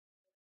 it's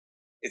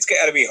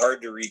got to be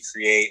hard to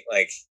recreate.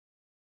 Like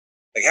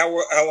how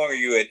long are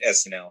you at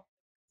SNL?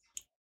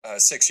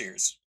 6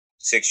 years.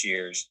 6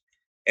 years.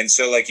 And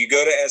so like you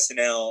go to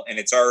SNL and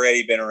it's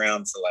already been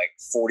around for like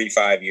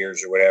 45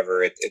 years or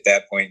whatever at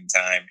that point in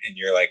time. And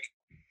you're like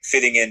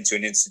fitting into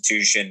an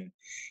institution,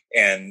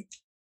 and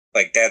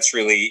like, that's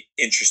really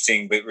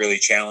interesting, but really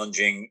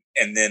challenging.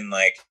 And then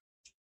like,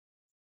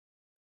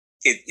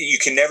 you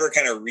can never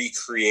kind of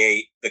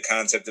recreate the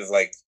concept of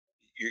like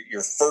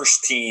your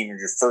first team or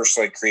your first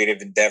like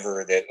creative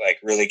endeavor that like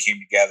really came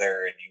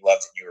together and you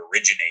loved and you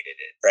originated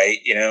it. Right.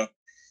 You know?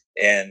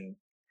 And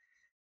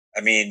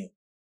I mean,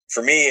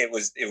 for me, I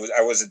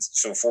wasn't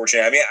so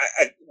fortunate. I mean,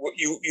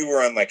 you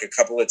were on like a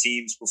couple of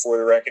teams before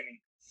the Reckoning.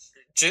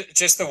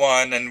 Just the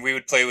one, and we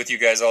would play with you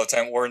guys all the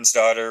time. Warren's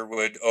daughter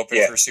would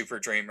open for Super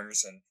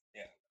Dreamers, and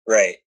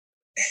right,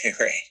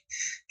 right,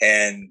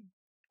 and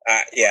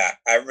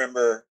I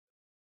remember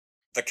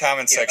the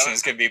comment section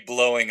is going to be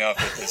blowing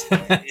up at this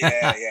point.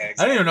 Exactly. I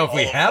don't even know if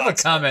we have a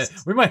comment.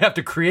 We might have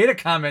to create a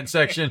comment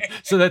section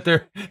so that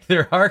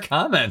there are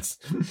comments.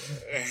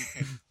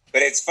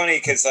 But it's funny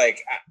because,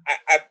 like,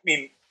 I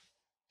mean,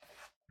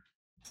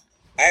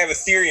 I have a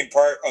theory in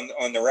part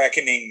on the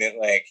Reckoning that,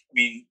 like, I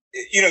mean,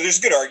 you know, there's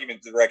a good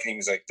argument that the Reckoning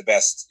was like the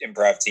best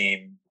improv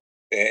team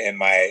in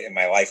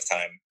my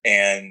lifetime,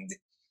 and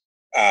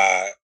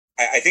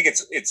I think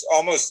it's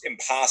almost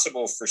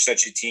impossible for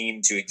such a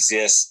team to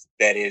exist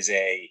that is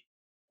a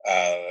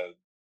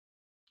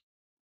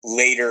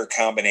later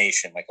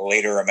combination, like a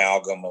later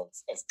amalgam of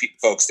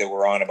folks that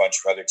were on a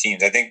bunch of other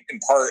teams. I think in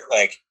part,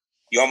 like,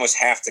 you almost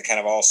have to kind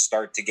of all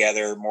start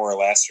together more or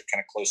less, or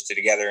kind of close to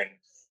together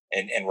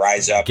and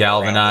rise up,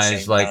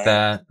 galvanized like time.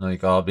 that,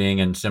 like all being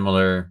in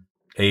similar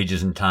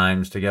ages and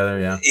times together.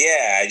 Yeah.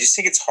 I just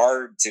think it's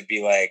hard to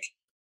be like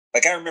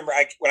I remember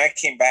when I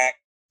came back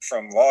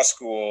from law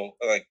school,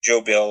 like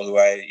Joe Bill, who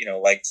I, you know,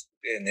 liked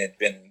and had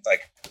been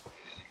like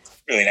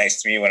really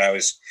nice to me when I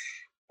was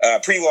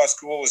pre-law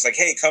school, was like,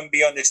 hey, come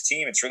be on this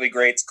team. It's really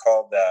great. It's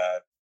called, I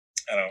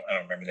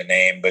don't remember the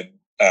name, but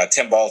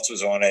Tim Baltz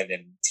was on it,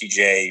 and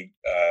TJ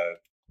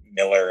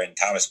Miller and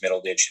Thomas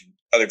Middleditch and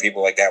other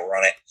people like that were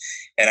on it.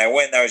 And I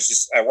went and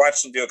I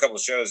watched them do a couple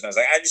of shows, and I was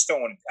like, I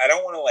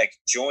don't want to like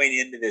join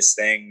into this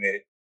thing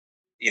that,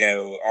 you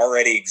know,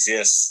 already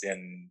exists.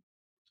 And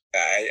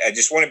I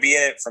just want to be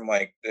in it from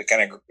like the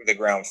kind of the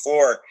ground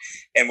floor.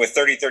 And with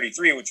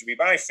 3033, which would be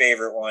my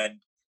favorite one,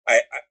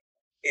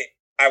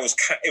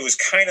 it was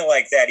kind of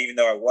like that, even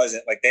though I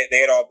wasn't. Like they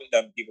had all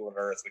done People of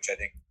Earth, which I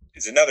think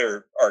is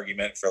another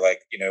argument for,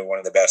 like, you know, one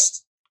of the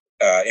best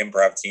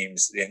improv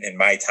teams in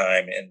my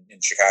time in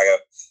Chicago.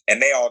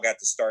 And they all got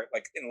to start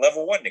like in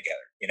level one together,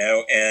 you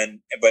know,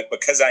 but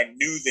because I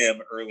knew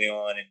them early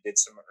on and did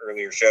some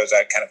earlier shows,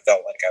 I kind of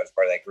felt like I was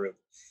part of that group.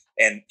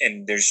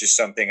 And there's just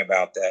something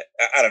about that.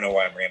 I don't know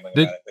why I'm rambling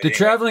about it. But anyway.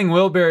 Traveling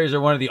Wilburys are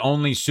one of the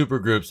only super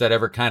groups that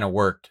ever kind of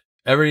worked.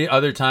 Every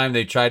other time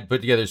they tried to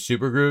put together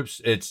super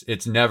groups,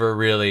 it's never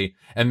really,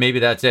 and maybe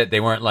that's it. They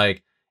weren't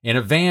like in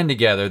a van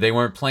together. They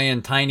weren't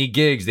playing tiny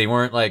gigs. They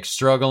weren't like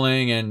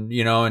struggling and,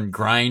 you know, and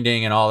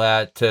grinding and all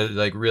that to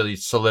like really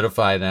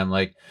solidify them.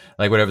 Like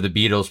whatever the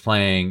Beatles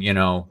playing, you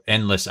know,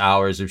 endless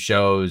hours of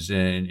shows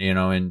and, you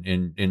know,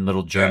 in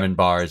little German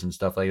bars and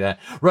stuff like that.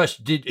 Rush,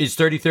 is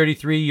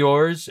 3033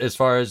 yours as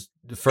far as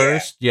the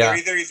first? Yeah.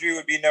 3033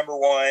 would be number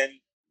one.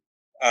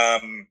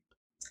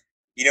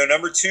 You know,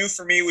 number two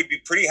for me would be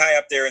pretty high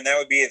up there, and that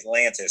would be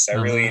Atlantis. I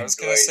was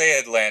going to say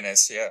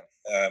Atlantis, yeah.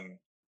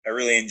 I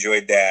really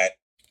enjoyed that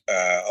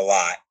a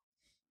lot.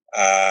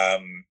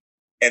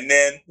 And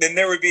then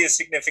there would be a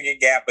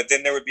significant gap, but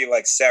then there would be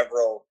like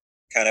several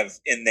kind of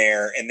in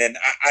there. And then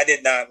I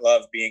did not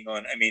love being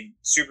on. I mean,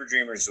 Super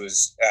Dreamers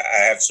was.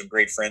 I have some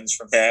great friends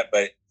from that,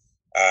 but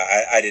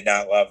I did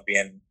not love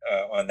being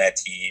on that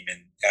team,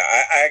 and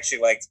I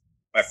actually liked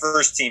my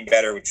first team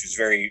better, which was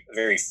very,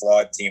 very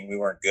flawed team. We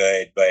weren't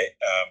good, but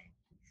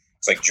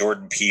it's like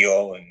Jordan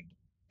Peele and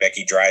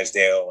Becky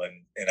Drysdale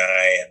and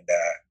I, and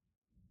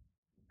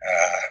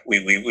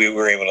we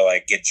were able to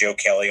like get Joe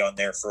Kelly on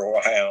there for a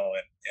while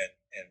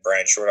and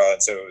Brian Shortall.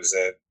 And so it was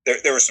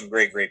there were some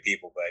great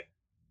people, but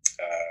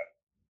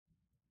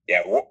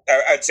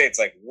I'd say it's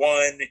like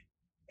one,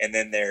 and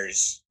then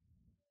there's,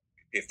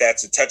 if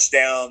that's a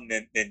touchdown,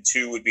 then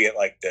two would be at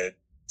like the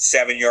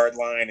 7-yard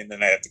line, and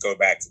then I have to go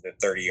back to the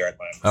 30-yard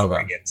line before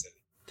I get to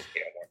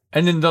more.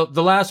 And then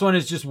the last one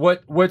is just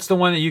what's the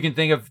one that you can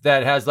think of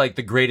that has like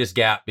the greatest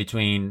gap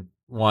between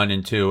 1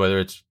 and 2, whether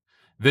it's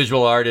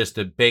visual artist,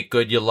 a baked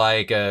good you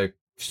like, a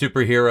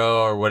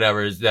superhero or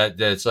whatever, is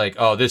that's like,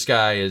 oh, this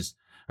guy is,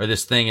 or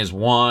this thing is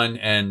 1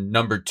 and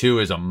number 2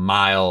 is a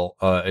mile,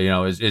 you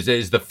know, is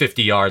the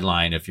 50-yard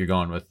line if you're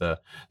going with the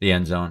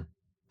end zone.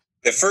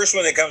 The first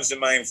one that comes to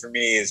mind for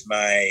me is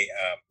my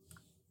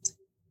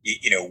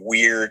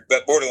weird,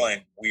 but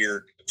borderline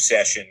weird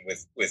obsession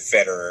with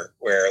Federer,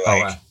 where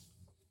like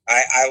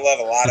I love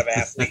a lot of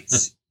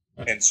athletes,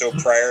 and so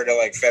prior to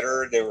like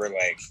Federer, there were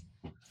like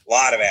a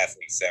lot of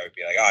athletes that would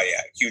be like, oh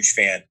yeah, huge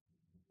fan,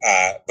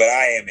 but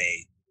I am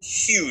a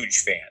huge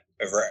fan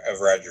of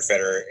Roger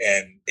Federer,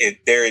 and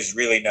there is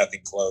really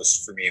nothing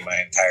close for me in my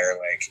entire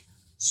like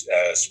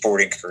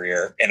sporting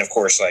career, and of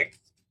course like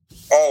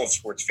all of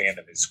sports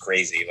fandom is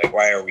crazy. Like,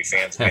 why are we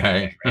fans of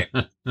anything, right?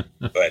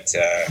 But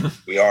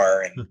we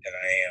are, and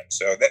I am.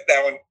 So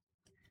that one,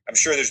 I'm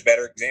sure there's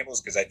better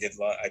examples because I do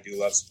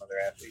love some other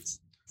athletes,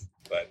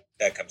 but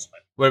that comes to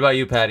mind. What about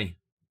you, Patty?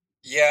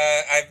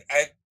 Yeah,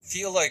 I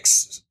feel like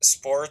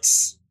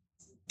sports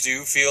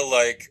do feel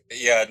like,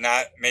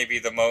 not maybe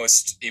the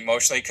most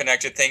emotionally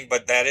connected thing,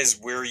 but that is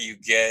where you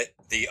get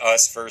the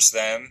us versus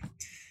them.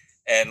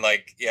 And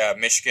like,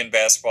 Michigan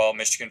basketball,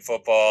 Michigan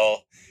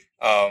football.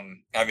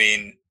 I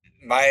mean,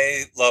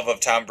 my love of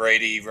Tom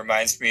Brady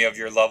reminds me of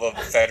your love of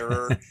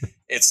Federer.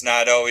 It's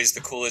not always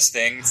the coolest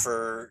thing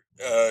for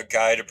a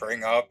guy to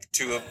bring up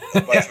to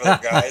a bunch of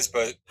other guys,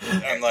 but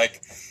I'm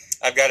like,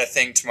 I've got a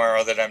thing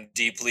tomorrow that I'm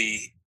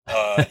deeply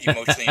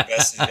emotionally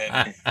invested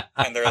in.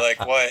 And they're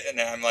like, what?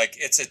 And I'm like,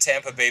 it's a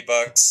Tampa Bay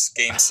Bucks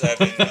Game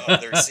 7 of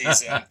their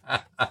season.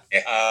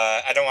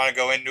 I don't want to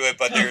go into it,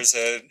 but there's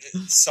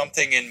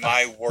something in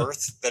my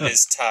worth that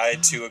is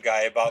tied to a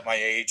guy about my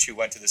age who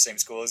went to the same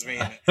school as me.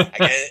 And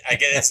I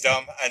get it's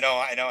dumb. I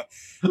know.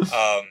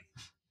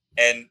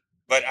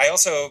 But I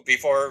also,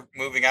 before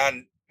moving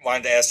on,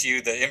 wanted to ask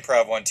you the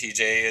improv one,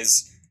 TJ,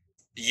 is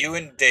you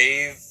and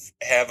Dave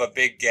have a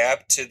big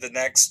gap to the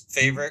next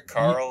favorite,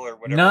 Carl or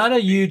whatever? Not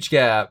a huge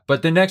gap,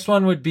 but the next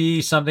one would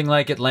be something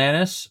like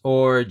Atlantis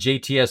or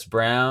JTS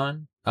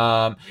Brown.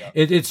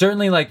 It's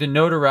certainly like the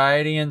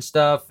notoriety and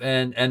stuff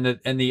and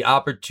the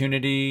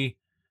opportunity.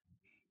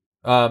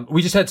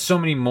 We just had so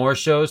many more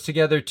shows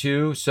together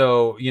too.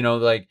 So,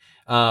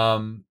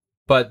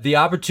 but the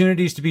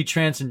opportunities to be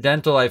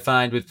transcendental, I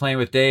find with playing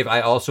with Dave,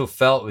 I also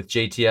felt with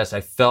JTS. I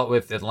felt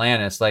with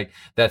Atlantis, like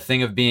that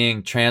thing of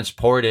being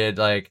transported,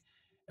 like,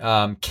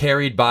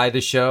 carried by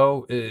the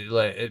show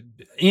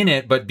in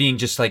it, but being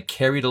just like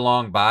carried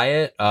along by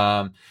it.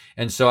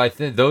 And so I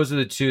think those are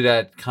the two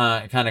that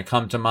kind of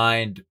come to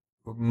mind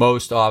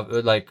most off,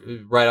 like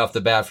right off the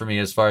bat for me,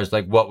 as far as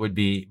like what would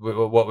be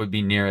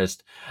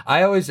nearest.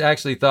 I always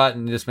actually thought,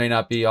 and this may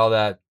not be all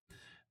that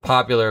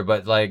popular,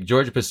 but like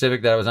Georgia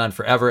Pacific that I was on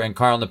forever and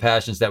Carl and the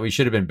Passions, that we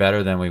should have been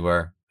better than we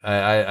were.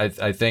 I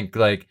think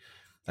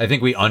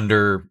we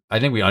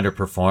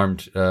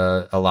underperformed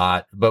a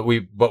lot, but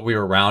we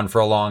were around for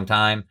a long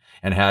time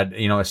and had,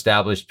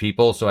 established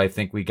people. So I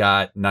think we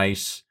got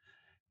nice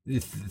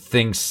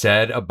things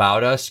said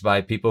about us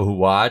by people who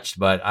watched,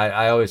 but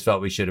I always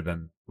felt we should have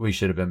been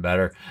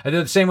better. I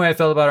did the same way I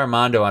felt about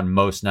Armando on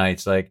most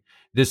nights. Like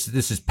this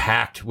is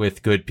packed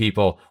with good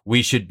people.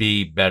 We should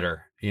be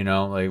better.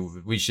 Like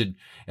we should,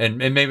 and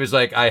maybe it was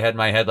like I had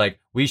my head like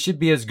we should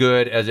be as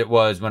good as it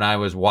was when I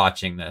was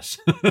watching this.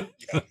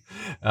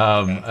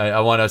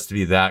 I want us to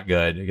be that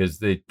good because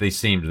they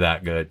seemed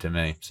that good to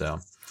me. So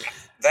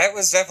that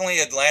was definitely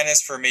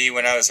Atlantis for me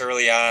when I was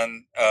early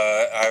on.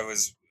 I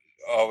was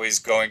always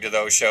going to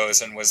those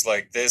shows and was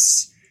like,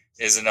 this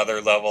is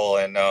another level.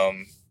 And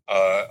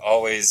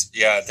always,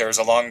 there was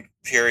a long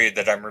period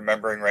that I'm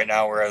remembering right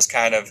now where I was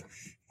kind of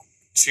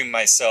to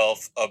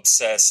myself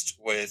obsessed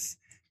with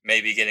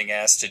maybe getting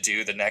asked to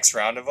do the next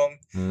round of them.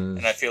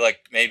 And I feel like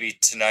maybe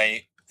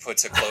tonight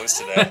puts a close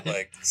to that.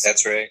 Like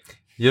that's right.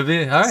 You'll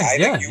be all right.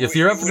 If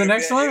you're up for the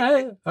next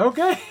one,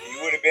 okay.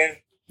 You would have been.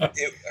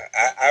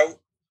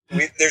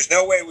 There's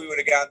no way we would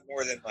have gotten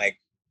more than like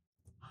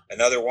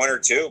another one or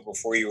two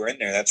before you were in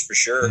there. That's for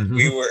sure. Mm-hmm.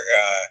 We were.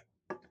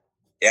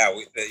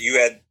 You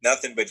had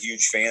nothing but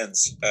huge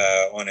fans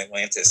on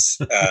Atlantis.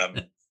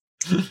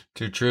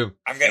 Too true.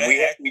 I'm gonna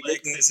act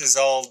like this is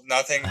all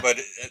nothing, but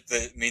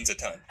it means a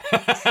ton.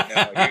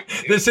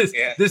 This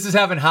is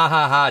having ha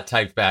ha ha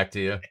typed back to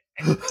you.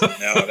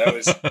 That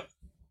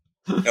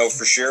was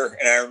for sure.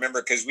 And I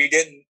remember because we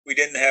didn't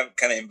have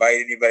kind of invite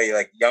anybody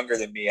like younger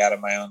than me out of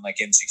my own like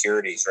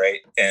insecurities,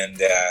 right?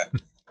 And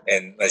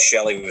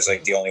Shelly was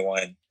like the only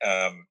one.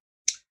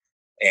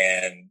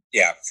 And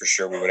yeah, for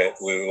sure we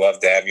would love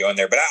to have you on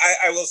there. But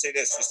I will say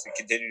this, just to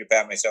continue to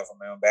pat myself on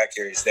my own back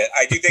here, is that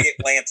I do think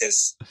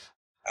Atlantis,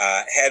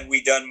 had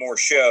we done more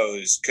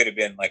shows, could have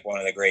been one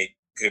of the great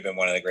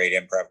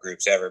improv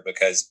groups ever,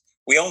 because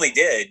we only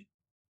did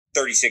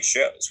 36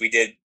 shows. We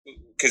did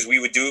because we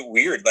would do it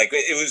weird. Like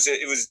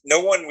it was no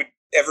one would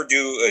ever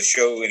do a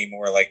show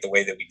anymore like the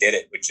way that we did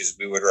it, which is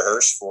we would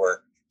rehearse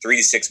for 3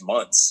 to 6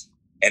 months.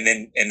 And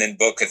then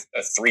book a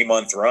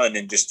 3-month run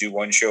and just do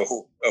one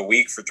show a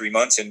week for 3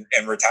 months and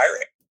retire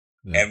it,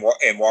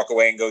 and walk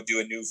away and go do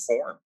a new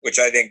form, which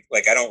I think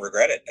I don't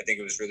regret it. I think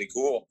it was really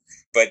cool,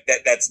 but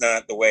that's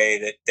not the way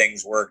that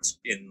things worked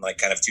in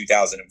kind of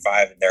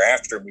 2005 and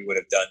thereafter. We would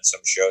have done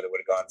some show that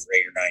would have gone for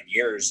 8 or 9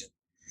 years. And,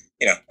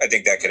 I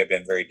think that could have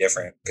been very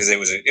different because it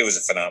was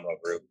a phenomenal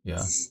group.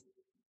 Yeah.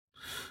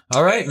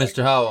 All right,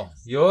 Mr. Howell,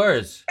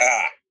 yours.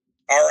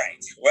 All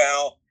right.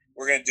 Well,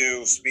 we're going to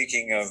do,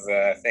 speaking of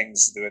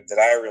things that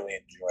I really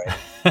enjoy,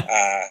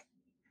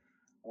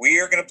 we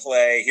are going to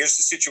play, here's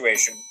the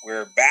situation.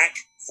 We're back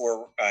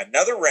for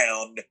another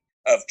round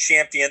of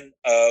Champion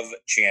of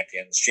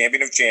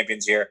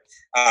Champions here.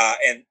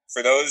 And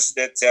for those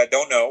that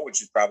don't know,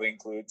 which probably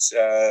includes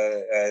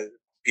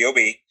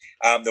POB.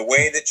 The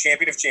way that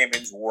Champion of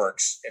Champions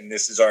works, and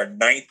this is our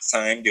 9th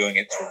time doing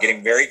it, so we're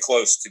getting very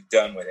close to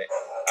done with it.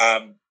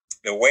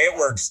 The way it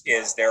works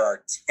is there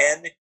are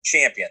 10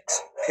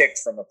 champions picked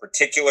from a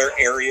particular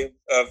area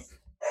of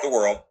the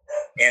world,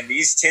 and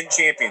these 10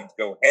 champions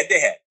go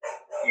head-to-head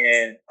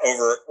in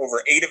over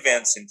 8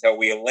 events until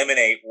we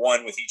eliminate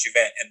one with each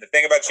event. And the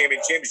thing about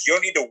Champion of Champions, you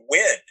don't need to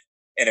win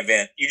an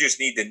event. You just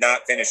need to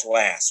not finish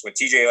last. What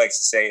TJ likes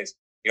to say is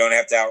you don't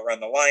have to outrun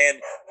the lion.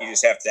 You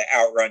just have to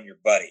outrun your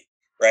buddy,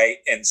 right?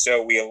 And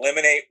so we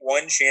eliminate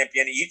one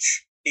champion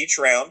each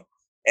round,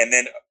 and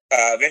then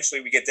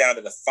eventually we get down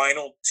to the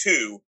final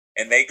 2,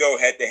 and they go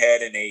head to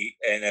head in a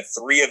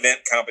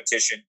 3-event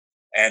competition.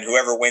 And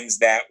whoever wins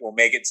that will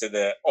make it to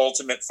the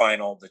ultimate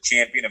final, the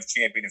Champion of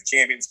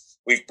Champions.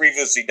 We've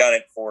previously done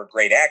it for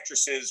great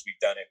actresses. We've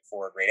done it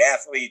for great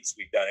athletes.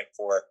 We've done it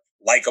for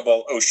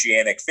likable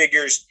oceanic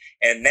figures.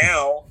 And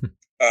now,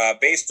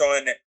 based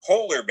on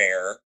Polar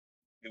Bear,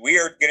 we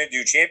are going to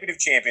do Champion of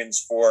Champions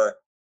for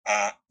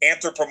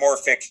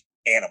anthropomorphic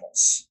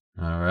animals.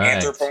 All right.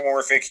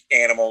 Anthropomorphic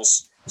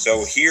animals.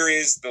 So here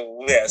is the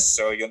list.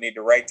 So you'll need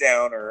to write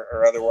down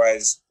or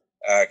otherwise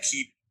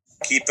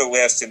keep the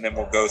list, and then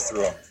we'll go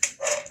through them.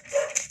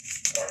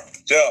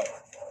 So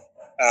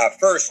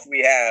first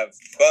we have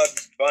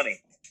Bugs Bunny.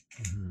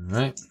 All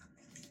right.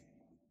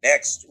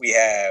 Next we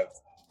have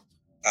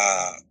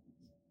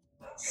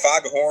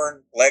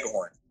Foghorn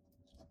Leghorn.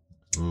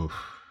 Oof.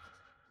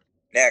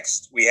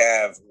 Next we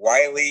have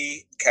Wile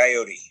E.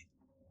 Coyote.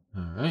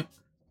 All right.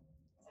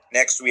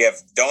 Next we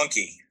have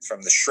Donkey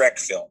from the Shrek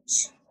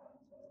films.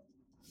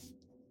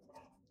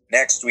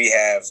 Next we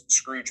have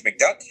Scrooge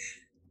McDuck.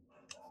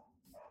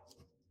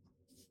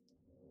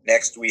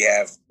 Next we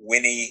have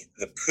Winnie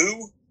the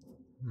Pooh.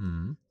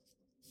 Hmm.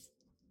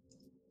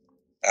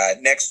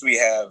 Next we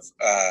have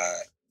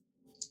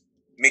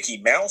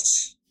Mickey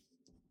Mouse.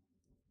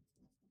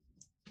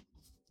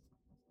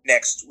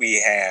 Next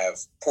we have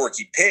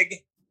Porky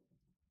Pig.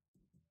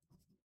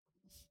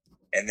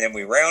 And then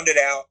we round it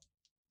out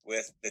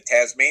with the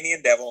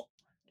Tasmanian Devil.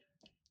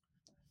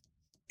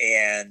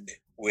 And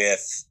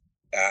with,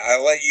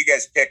 I'll let you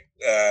guys pick.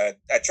 I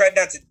tried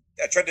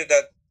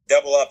to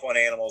double up on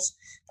animals.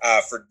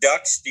 For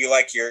ducks, do you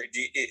like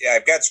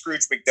I've got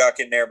Scrooge McDuck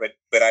in there, but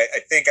I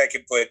think I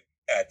can put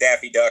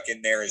Daffy Duck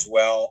in there as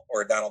well,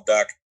 or Donald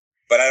Duck.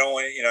 But I don't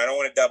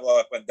want to double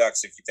up on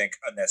ducks if you think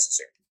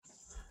unnecessary.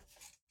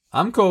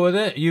 I'm cool with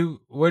it.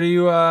 You want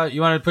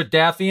to put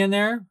Daffy in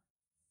there?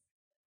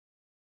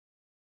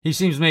 He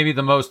seems maybe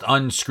the most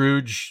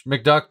un-Scrooge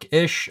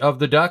McDuck-ish of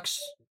the ducks.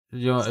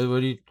 Well,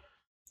 you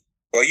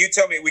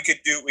tell me. We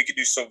could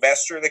do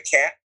Sylvester the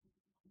cat.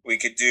 We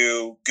could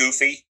do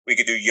Goofy. We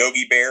could do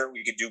Yogi Bear.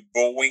 We could do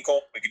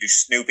Bullwinkle. We could do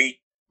Snoopy.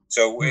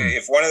 So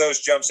if one of those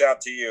jumps out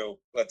to you,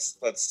 let's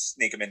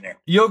sneak them in there.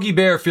 Yogi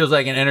Bear feels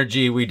like an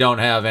energy we don't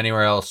have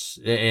anywhere else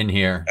in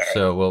here. Right.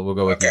 So we'll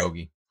go with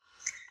Yogi.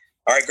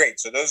 All right, great.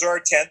 So those are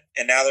our 10,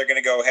 and now they're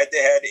going to go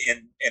head-to-head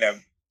in a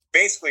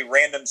basically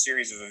random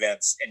series of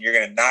events, and you're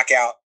going to knock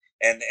out.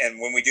 And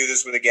when we do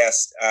this with a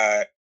guest,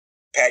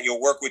 Pat,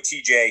 you'll work with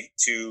TJ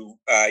to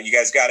you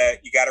guys gotta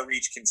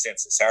reach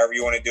consensus, however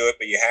you want to do it,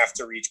 but you have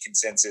to reach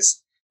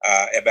consensus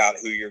about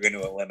who you're going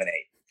to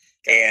eliminate.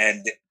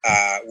 And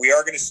we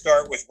are going to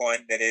start with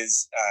one that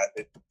is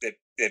that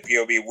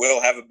POB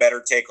will have a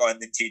better take on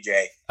than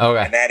TJ.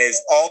 Okay. And that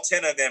is all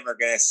 10 of them are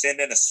going to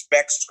send in a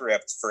spec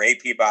script for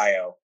AP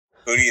Bio.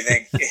 Who do you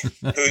think?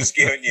 Who's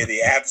giving you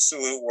the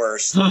absolute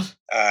worst? Who's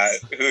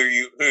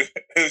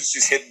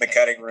just hitting the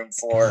cutting room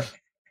floor?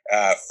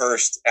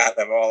 First out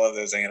of all of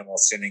those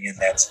animals sending in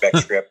that spec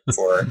script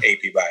for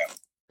AP Bio.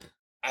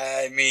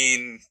 I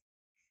mean,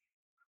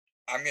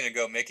 I'm going to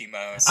go Mickey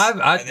Mouse.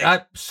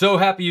 I'm so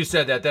happy you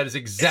said that. That is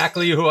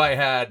exactly who I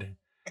had.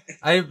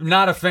 I'm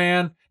not a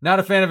fan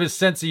of his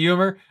sense of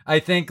humor. I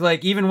think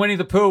like even Winnie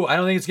the Pooh, I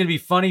don't think it's going to be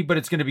funny, but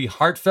it's going to be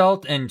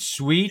heartfelt and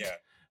sweet. Yeah.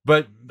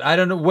 But I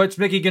don't know what's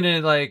Mickey going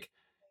to like.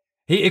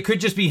 It could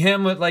just be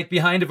him with like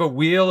behind of a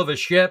wheel of a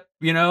ship,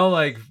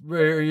 like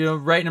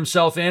writing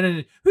himself in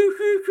and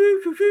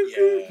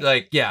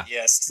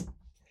Yes.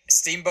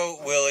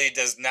 Steamboat Willie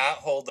does not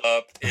hold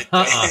up. It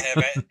doesn't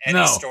have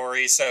any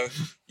story. So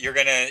you're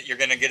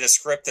gonna get a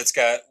script that's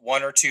got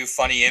 1 or 2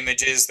 funny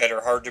images that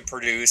are hard to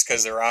produce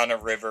because they're on a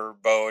river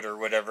boat or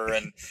whatever,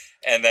 and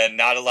then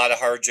not a lot of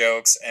hard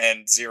jokes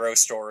and 0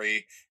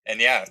 story.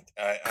 And I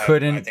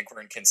think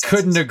we're in consensus.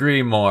 Couldn't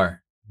agree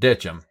more.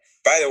 Ditch him.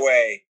 By the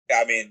way,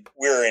 I mean,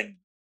 we're in,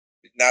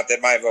 not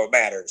that my vote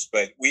matters,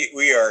 but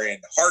we are in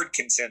hard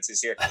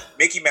consensus here.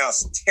 Mickey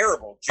Mouse,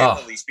 terrible,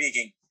 generally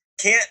speaking.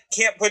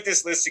 Can't put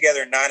this list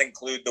together and not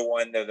include the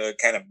one that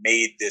kind of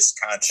made this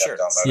concept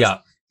almost.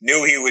 Yeah.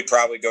 Knew he would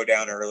probably go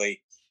down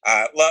early.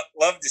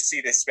 Love to see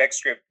the spec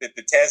script that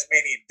the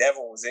Tasmanian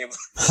Devil was able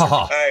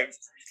to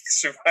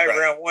survive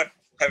round 1.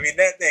 I mean,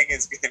 that thing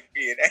is going to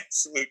be an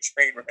absolute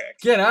train wreck.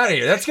 Get out of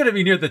here. That's going to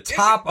be near the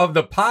top of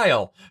the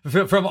pile.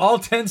 From all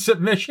 10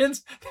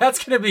 submissions,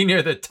 that's going to be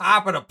near the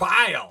top of the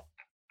pile.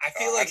 I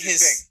feel like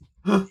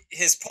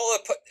his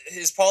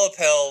Paula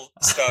Pell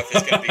stuff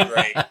is going to be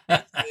great.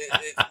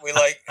 We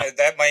like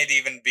that might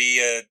even be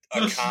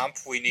a comp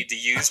we need to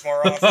use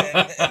more often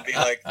and be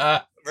like,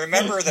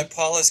 remember that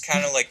Paula's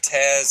kind of like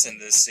Taz in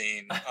this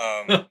scene.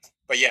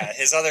 But yeah,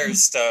 his other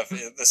stuff,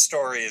 the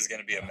story is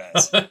going to be a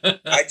mess.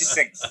 I just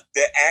think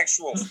the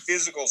actual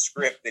physical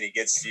script that he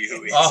gets to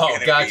you is going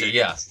to be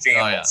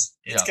shambles.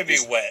 It's going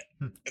to be wet.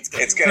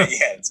 It's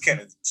going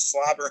to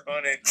slobber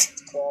on it,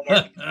 claw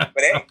mark.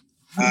 But hey,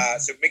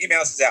 so Mickey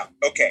Mouse is out.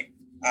 Okay.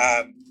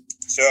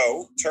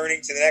 So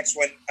turning to the next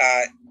one,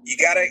 you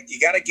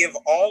gotta give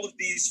all of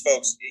these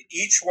folks,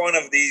 each one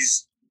of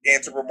these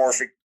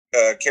anthropomorphic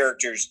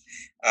characters,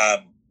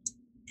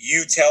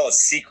 you tell a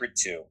secret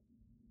to.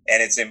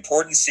 And it's an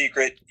important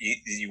secret.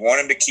 You want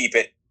them to keep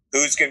it.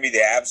 Who's going to be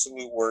the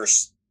absolute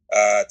worst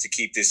to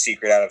keep this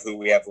secret out of who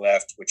we have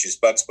left, which is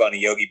Bugs Bunny,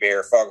 Yogi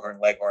Bear, Foghorn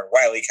Leghorn,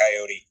 Wile E.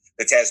 Coyote,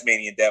 the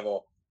Tasmanian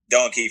Devil,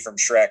 Donkey from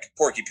Shrek,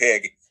 Porky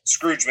Pig,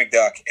 Scrooge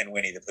McDuck, and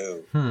Winnie the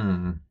Pooh.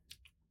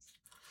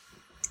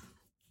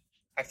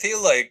 I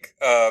feel like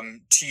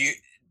to you,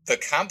 the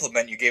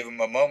compliment you gave him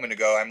a moment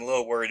ago, I'm a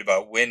little worried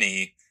about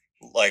Winnie,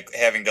 like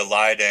having to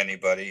lie to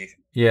anybody.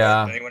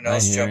 Yeah. Anyone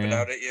else jumping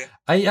out at you?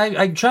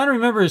 I'm trying to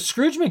remember, is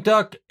Scrooge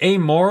McDuck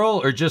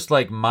amoral or just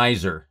like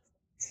miser?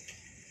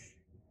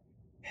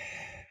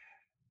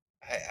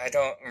 I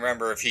don't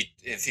remember if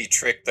he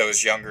tricked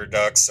those younger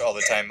ducks all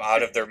the time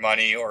out of their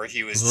money or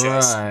he was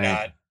just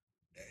not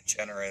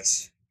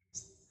generous.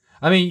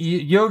 I mean,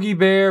 Yogi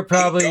Bear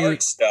probably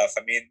guard stuff.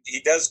 I mean,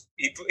 he does.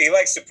 He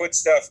likes to put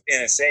stuff in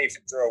a safe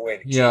and throw away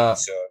the key. Yeah.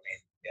 So I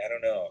mean, I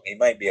don't know. He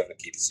might be able to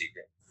keep a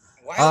secret.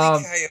 Wile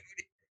E. Coyote,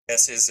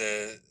 yes, is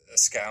a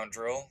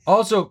scoundrel.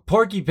 Also,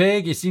 Porky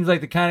Pig, it seems like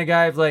the kind of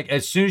guy of like,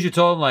 as soon as you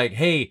told him like,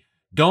 hey,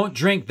 don't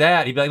drink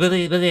that, he'd be like,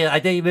 I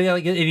think,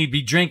 and he'd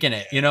be drinking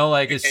it. You know,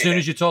 like as soon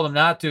as you told him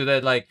not to,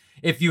 that like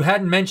if you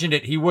hadn't mentioned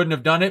it, he wouldn't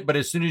have done it. But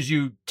as soon as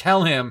you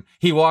tell him,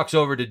 he walks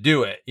over to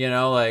do it. You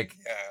know, like.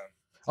 Yeah.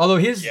 Although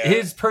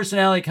his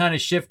personality kind of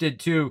shifted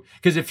too,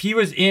 because if he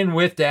was in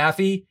with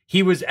Daffy,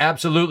 he was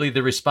absolutely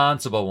the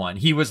responsible one.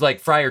 He was like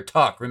Friar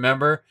Tuck,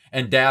 remember?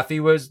 And Daffy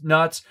was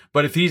nuts.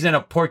 But if he's in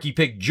a Porky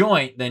Pig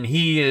joint, then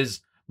he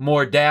is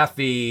more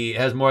Daffy,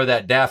 has more of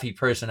that Daffy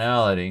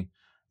personality.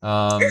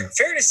 Fair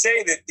to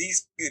say that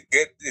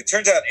it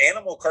turns out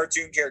animal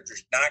cartoon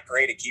characters not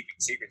great at keeping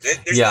secrets.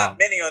 There's not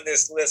many on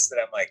this list that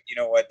I'm like, you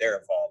know what, they're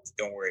involved.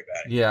 Don't worry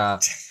about it. Yeah.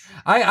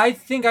 I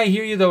think I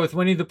hear you though with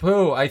Winnie the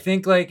Pooh. I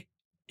think like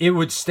it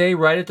would stay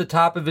right at the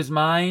top of his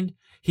mind.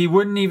 He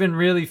wouldn't even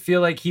really feel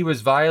like he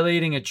was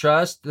violating a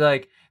trust,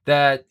 like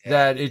that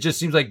it just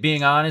seems like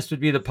being honest would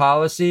be the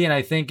policy. And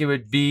I think it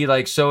would be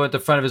like so at the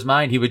front of his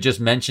mind, he would just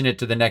mention it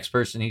to the next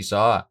person he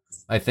saw.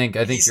 I think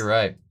you're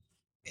right.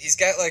 He's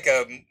got like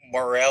a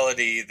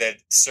morality that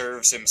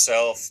serves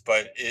himself,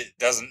 but it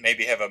doesn't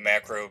maybe have a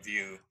macro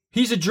view.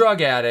 He's a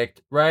drug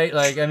addict, right?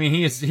 Like, I mean,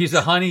 he's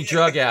a honey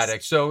drug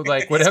addict. So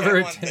like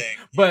whatever,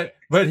 but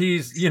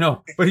he's, you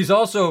know, but he's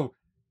also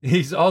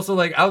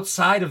like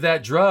outside of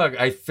that drug.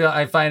 I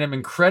find him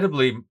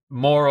incredibly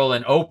moral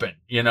and open,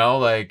 you know,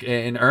 like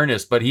in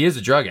earnest, but he is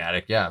a drug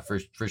addict. Yeah,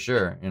 for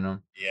sure. You know?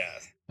 Yeah.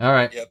 All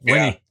right.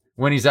 Yep.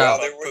 Winnie's out.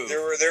 There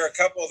were a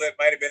couple that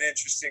might have been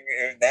interesting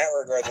in that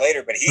regard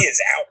later, but he is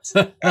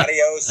out.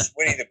 Adios,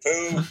 Winnie the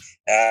Pooh.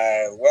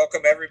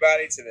 Welcome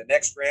everybody to the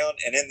next round.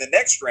 And in the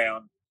next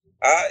round,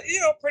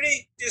 you're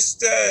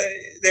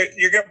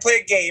going to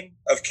play a game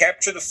of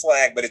capture the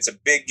flag, but it's a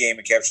big game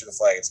of capture the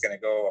flag. It's going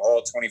to go a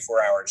whole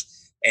 24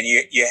 hours. And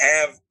you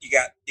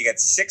got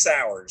 6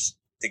 hours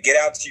to get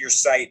out to your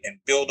site and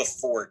build a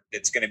fort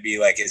that's going to be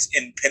like as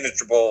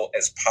impenetrable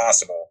as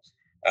possible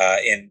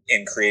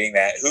in creating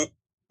that.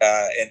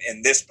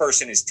 And this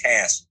person is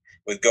tasked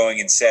with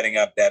going and setting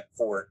up that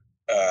fort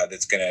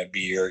that's going to be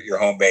your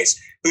home base.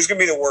 Who's going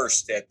to be the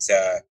worst at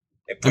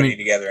putting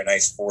together a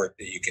nice fort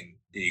that you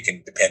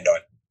can depend on?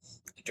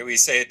 Do we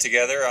say it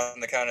together on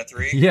the count of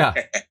three? Yeah.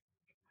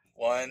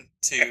 1,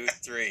 2,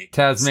 3.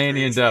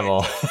 Tasmanian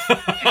Devil.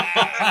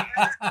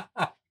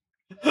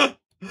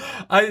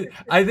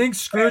 I think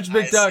Scrooge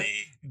McDuck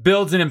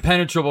builds an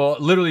impenetrable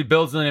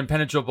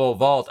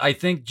vault. I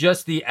think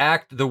just the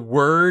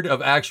word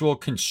of actual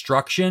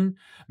construction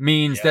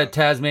means that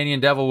Tasmanian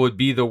Devil would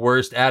be the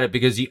worst at it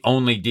because he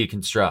only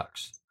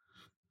deconstructs.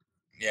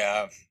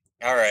 Yeah.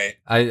 All right.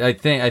 I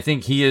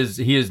think he is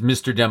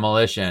Mr.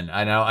 Demolition.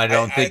 I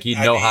don't think he'd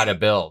know how to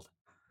build.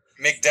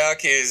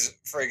 McDuck is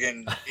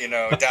friggin',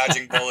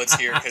 dodging bullets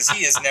here because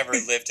he has never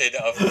lifted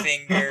a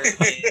finger.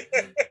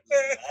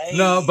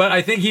 No, but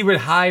I think he would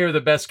hire the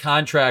best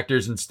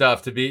contractors and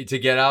stuff to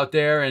get out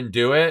there and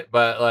do it.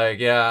 But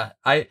like,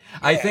 I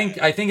think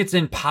it's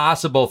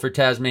impossible for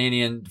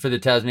the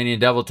Tasmanian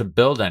Devil to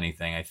build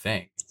anything. I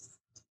think.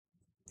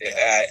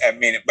 I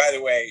mean, by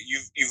the way,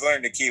 you've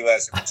learned a key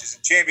lesson, which is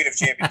a champion of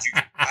champions.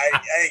 I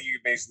think you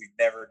can basically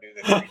never do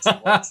the 3, 2,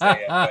 1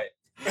 stay up,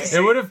 but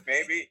it would have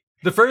maybe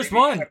the first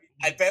one.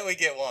 I bet we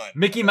get one.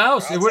 Mickey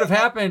Mouse. It would have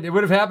happened. It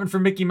would have happened for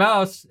Mickey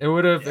Mouse. It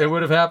would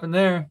have happened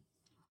there.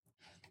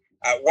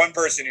 One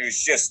person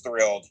who's just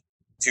thrilled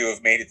to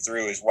have made it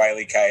through is Wile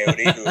E.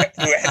 Coyote, who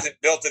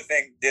hasn't built a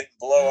thing, didn't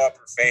blow up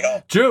or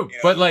fail. True, You know?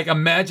 but like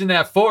imagine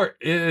that fort.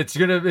 It's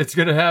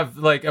gonna have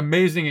like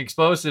amazing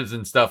explosives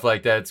and stuff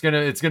like that.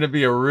 It's gonna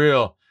be a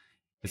real.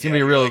 It's gonna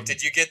be a real. Like,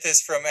 did you get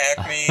this from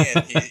Acme?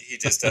 And he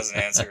just doesn't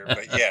answer.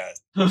 But yeah.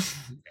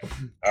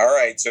 All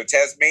right, so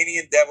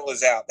Tasmanian Devil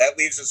is out. That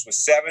leaves us with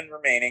 7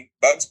 remaining: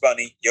 Bugs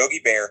Bunny,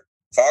 Yogi Bear,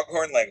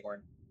 Foghorn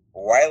Leghorn,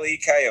 Wile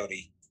E.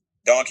 Coyote,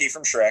 Donkey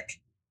from Shrek,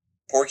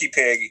 Porky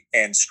Pig,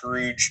 and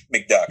Scrooge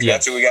McDuck.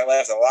 Yes. That's what we got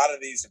left. A lot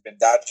of these have been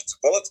dodging some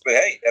bullets, but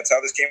hey, that's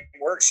how this game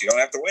works. You don't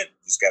have to win.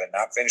 You just got to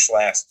not finish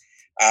last.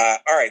 All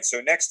right,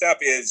 so next up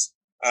is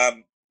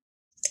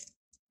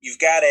you've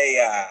got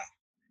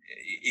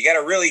you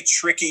got a really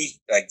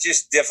tricky, like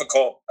just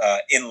difficult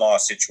in-law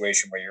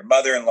situation where your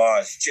mother-in-law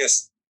is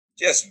just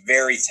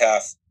very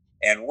tough.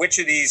 And which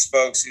of these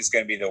folks is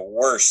going to be the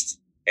worst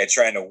at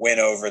trying to win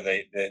over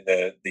the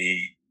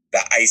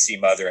icy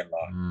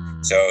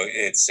mother-in-law? So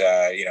it's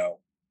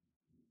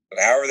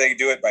however they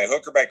do it, by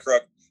hook or by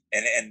crook.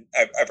 And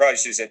I probably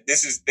should have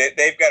said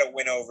they've got to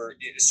win over.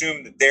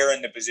 Assume that they're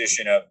in the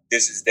position of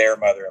this is their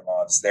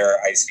mother-in-law, it's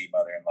their icy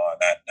mother-in-law,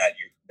 not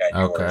yours.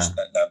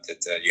 Not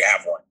that you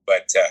have one,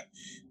 but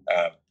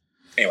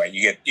anyway,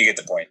 you get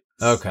the point.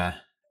 Okay,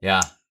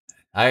 yeah,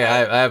 I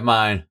have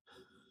mine.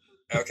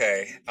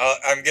 Okay,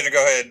 I'm gonna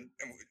go ahead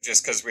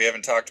just because we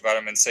haven't talked about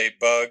them and say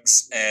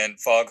Bugs and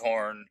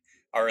Foghorn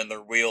are in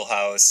their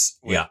wheelhouse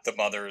with the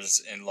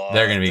mothers-in-law.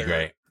 They're gonna be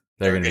great.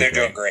 They're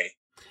doing great.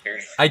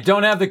 I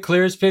don't have the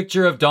clearest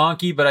picture of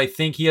Donkey, but I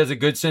think he has a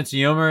good sense of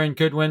humor and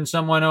could win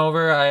someone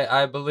over.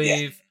 I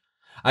believe. Yeah.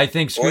 I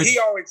think Scrooge.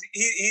 Well,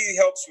 he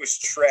helps with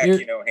Shrek,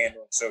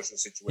 handling social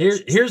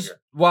situations. Here's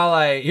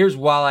why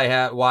I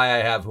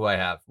have who I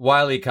have.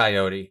 Wile E.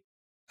 Coyote.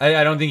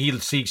 I don't think he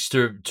seeks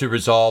to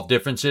resolve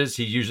differences.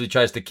 He usually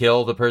tries to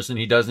kill the person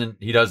he doesn't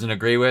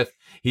agree with.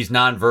 He's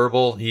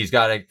nonverbal. He's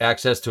got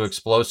access to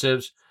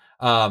explosives.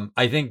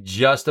 I think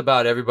just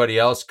about everybody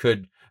else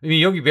could. I mean,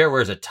 Yogi Bear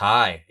wears a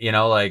tie,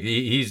 like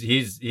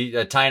he's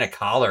a tie and a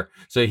collar.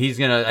 So he's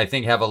going to, I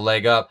think, have a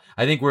leg up.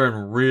 I think we're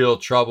in real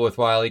trouble with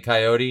Wile E.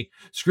 Coyote.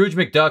 Scrooge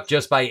McDuck,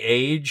 just by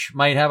age,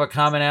 might have a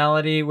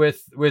commonality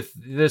with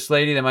this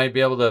lady that might be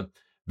able to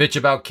bitch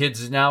about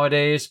kids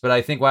nowadays. But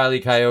I think Wile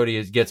E.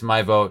 Coyote gets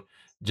my vote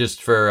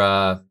just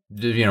for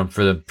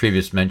the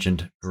previous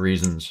mentioned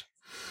reasons.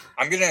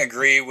 I'm going to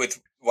agree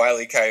with Wile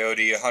E.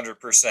 Coyote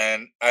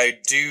 100%. I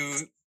do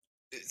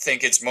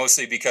think it's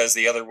mostly because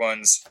the other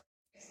ones,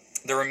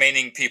 the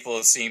remaining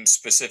people seem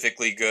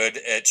specifically good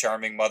at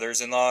charming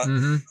mothers-in-law.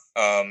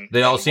 Mm-hmm.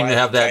 They all seem to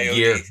have that Coyote,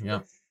 gear. Yeah.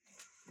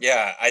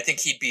 Yeah, I think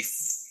he'd be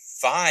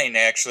fine,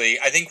 actually.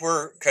 I think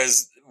we're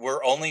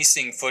only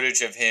seeing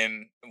footage of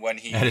him when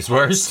he... At his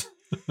worst?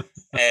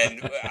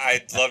 And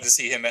I'd love to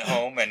see him at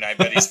home, and I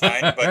bet he's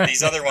fine. But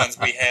these other ones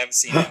we have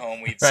seen at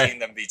home, we've seen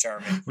them be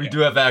charming. We do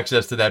have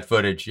access to that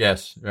footage,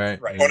 yes.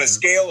 Right. On a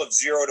scale of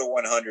 0 to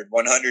 100,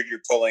 100 you're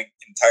pulling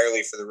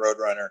entirely for the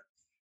Roadrunner.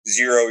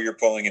 0 you're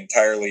pulling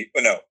entirely.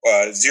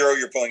 0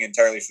 you're pulling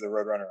entirely for the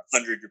Roadrunner.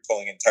 100 you're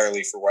pulling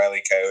entirely for Wile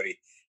E. Coyote.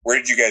 Where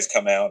did you guys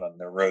come out on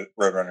the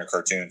Roadrunner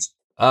cartoons?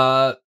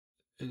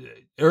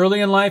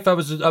 Early in life, I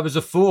was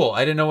a fool.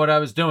 I didn't know what I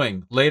was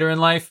doing. Later in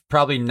life,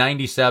 probably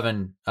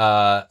 97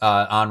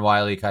 on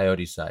Wile E.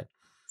 Coyote's side.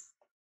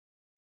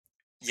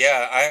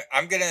 Yeah,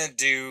 I'm gonna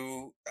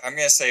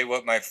say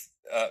what my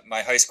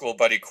high school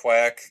buddy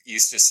Quack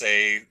used to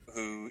say,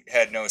 who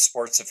had no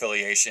sports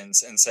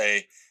affiliations, and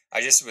say, I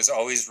just was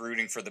always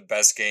rooting for the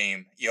best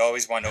game. You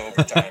always want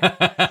overtime.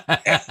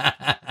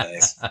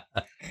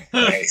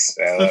 Nice.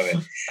 I love it.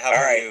 All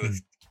right.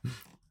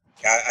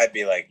 I'd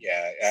be like,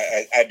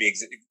 I'd be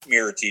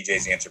mirror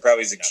TJ's answer.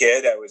 Probably as a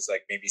kid, I was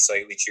like maybe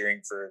slightly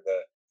cheering for the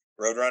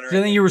Roadrunner.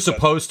 I think you were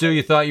supposed to.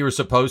 You thought you were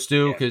supposed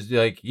to because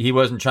like he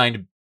wasn't trying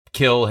to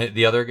kill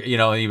the other.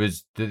 He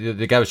was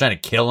the guy was trying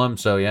to kill him.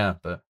 So yeah,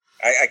 but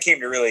I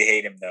came to really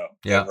hate him though.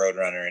 Yeah,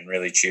 Roadrunner, and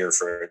really cheer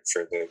for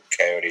the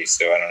Coyote.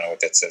 So I don't know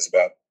what that says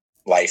about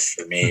life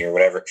for me or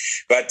whatever.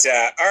 But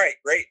all right,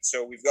 great.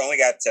 So we've only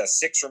got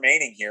 6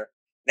 remaining here.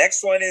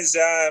 Next one is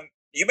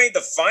you made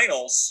the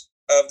finals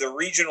of the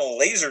regional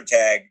laser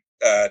tag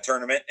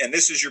tournament, and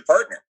this is your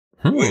partner.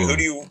 Who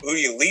do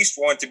you least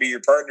want to be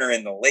your partner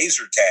in the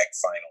laser tag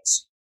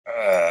finals?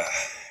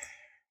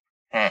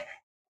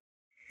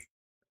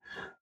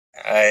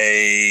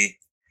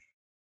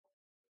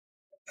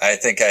 I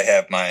think I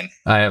have mine.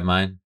 I have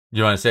mine.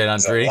 You want to say it on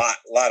there's 3? A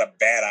lot of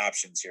bad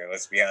options here.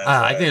 Let's be honest.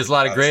 I think there's a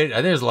lot of great. I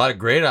think there's a lot of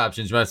great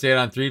options. You want to say it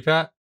on 3,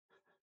 Pat?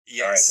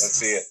 Yes. All right, let's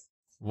see it.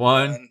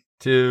 1,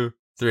 2,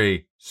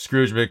 3.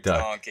 Scrooge McDuck.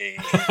 Donkey.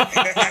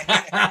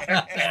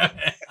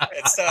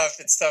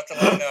 It's tough to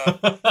line up.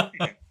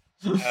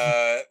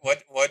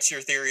 What's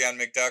your theory on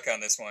McDuck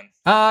on this one?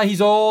 He's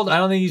old. I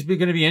don't think he's going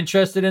to be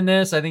interested in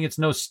this. I think it's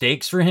no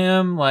stakes for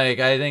him. Like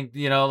I think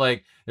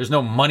there's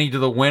no money to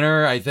the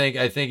winner. I think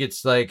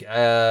it's like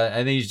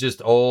I think he's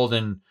just old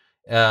and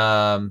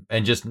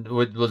just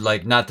would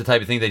like not the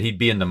type of thing that he'd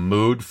be in the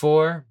mood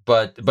for.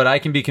 But I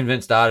can be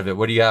convinced out of it.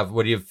 What do you have?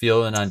 What do you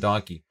feeling on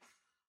Donkey?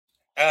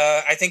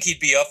 I think he'd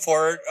be up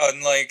for it.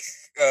 Unlike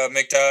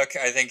McDuck,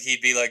 I think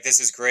he'd be like, "This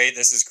is great,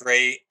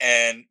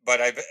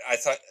 but I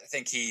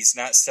think he's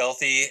not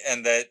stealthy,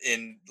 and that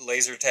in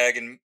laser tag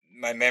in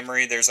my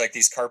memory, there's like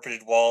these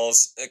carpeted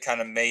walls, a kind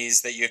of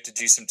maze that you have to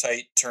do some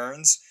tight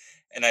turns,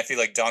 and I feel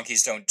like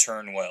donkeys don't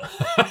turn well.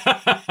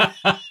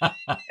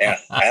 Yeah,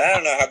 and I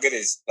don't know how good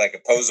his like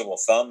opposable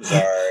thumbs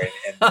are,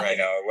 and Right. you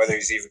know whether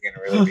he's even going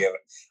to really be able.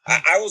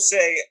 I will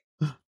say,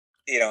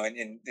 you know,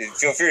 and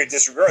feel free to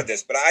disregard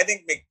this, but I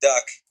think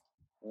McDuck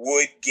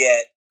would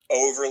get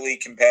overly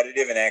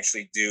competitive and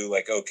actually do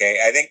like okay.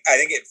 I think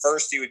at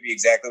first he would be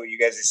exactly what you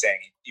guys are saying.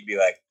 He'd be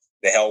like,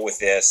 "The hell with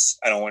this!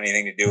 I don't want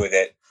anything to do with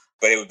it."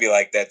 But it would be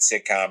like that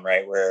sitcom,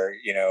 right, where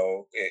you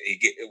know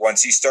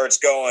once he starts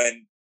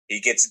going, he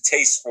gets a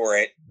taste for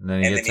it, And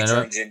then and then he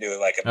turns into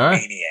like a All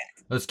right. maniac.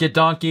 Let's get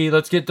Donkey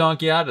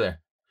out of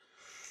there.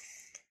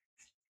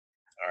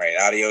 All right,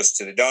 adios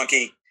to the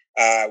donkey.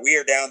 We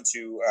are down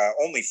to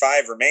only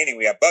 5 remaining.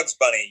 We have Bugs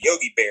Bunny,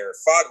 Yogi Bear,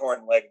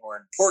 Foghorn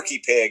Leghorn, Porky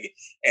Pig,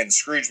 and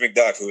Scrooge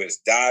McDuck, who has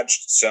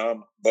dodged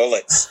some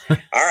bullets. All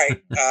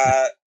right.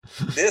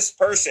 This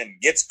person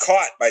gets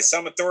caught by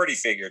some authority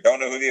figure. Don't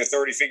know who the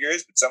authority figure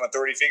is, but some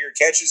authority figure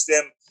catches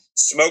them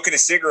smoking a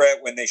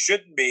cigarette when they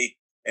shouldn't be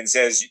and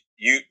says,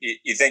 you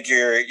think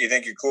you're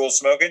cool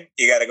smoking?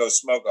 You got to go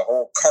smoke a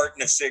whole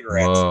carton of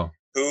cigarettes. Whoa.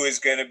 Who's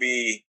going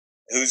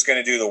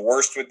to do the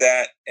worst with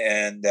that,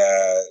 and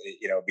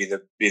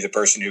be the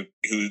person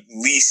who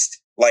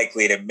least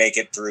likely to make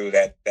it through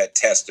that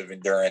test of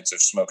endurance of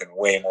smoking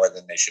way more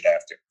than they should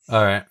have to.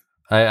 All right.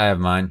 I have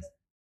mine.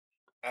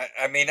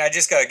 I mean, I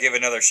just got to give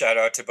another shout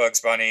out to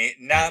Bugs Bunny.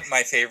 Not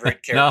my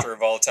favorite character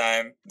of all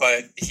time,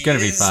 but he gonna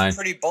be is fine.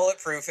 pretty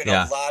bulletproof in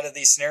a lot of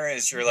these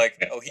scenarios. You're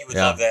like, oh, he would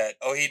love that.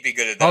 Oh, he'd be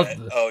good at that.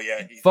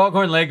 Yeah.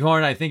 Foghorn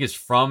Leghorn, I think, is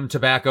from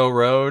Tobacco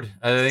Road.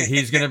 I think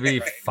he's going to be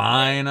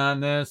fine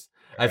on this.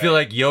 I feel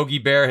like Yogi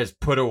Bear has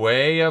put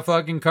away a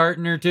fucking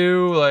carton or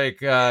two,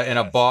 like in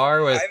a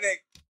bar with. I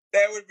think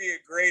that would be a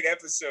great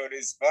episode.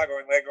 Is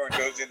Foghorn Leghorn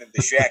goes into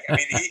the shack? I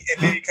mean,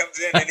 and then he comes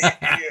in and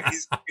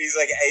he's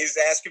like he's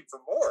asking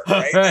for more,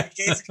 right?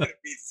 He's going to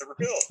be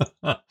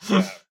thrilled.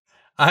 Yeah.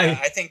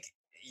 I think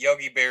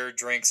Yogi Bear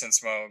drinks and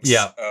smokes.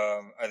 Yeah.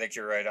 I think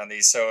you're right on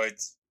these. So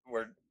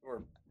we're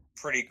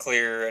pretty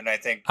clear, and I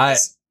think.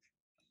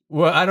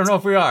 Well, I don't know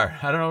if we are.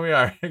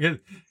 Okay.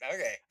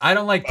 I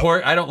don't like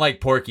I don't like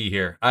Porky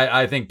here.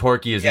 I think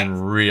Porky is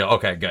in real.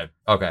 Okay, good.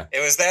 Okay.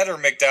 It was that or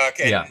McDuck,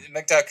 and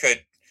McDuck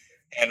could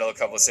handle a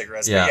couple of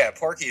cigarettes. Yeah. But yeah,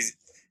 Porky's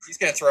he's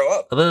going to throw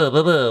up.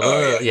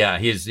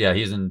 He's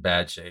in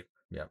bad shape.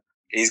 Yeah.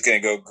 He's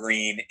going to go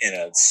green in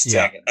a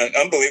second. Yeah.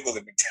 Unbelievable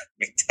that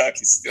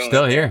McDuck is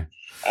still here.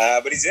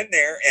 But he's in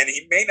there, and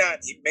he may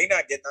not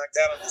get knocked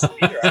out on this one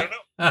either. I don't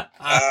know.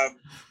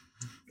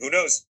 Who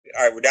knows?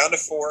 All right, we're down to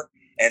 4.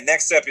 And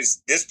next up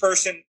is this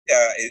person.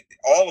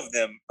 All of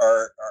them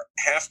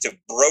have to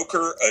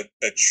broker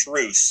a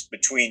truce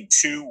between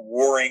 2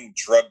 warring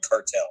drug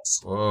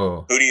cartels.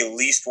 Whoa. Who do you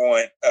least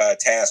want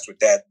tasked with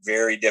that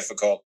very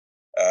difficult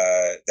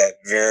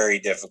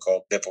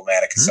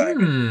diplomatic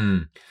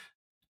assignment?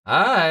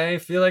 I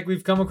feel like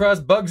we've come across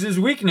Bugs'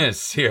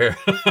 weakness here.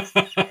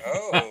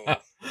 Oh,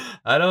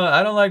 I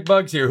don't like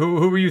Bugs here.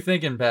 Who were you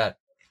thinking, Pat?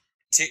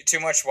 Too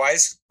much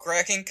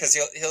wisecracking, because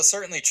he'll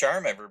certainly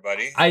charm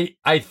everybody.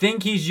 I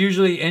think he's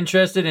usually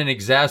interested in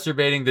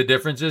exacerbating the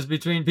differences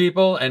between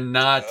people and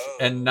not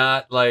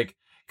like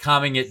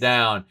calming it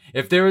down.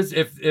 If there was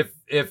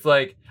if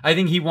like I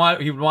think he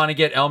would want to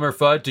get Elmer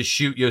Fudd to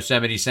shoot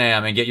Yosemite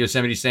Sam and get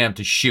Yosemite Sam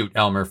to shoot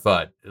Elmer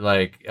Fudd.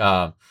 Like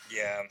yeah,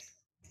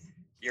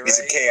 he's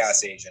a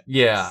chaos agent.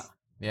 Yeah.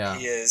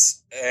 He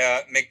is.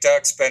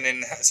 McDuck's been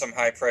in some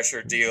high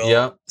pressure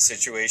deal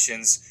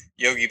situations.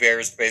 Yogi Bear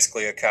is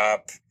basically a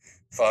cop.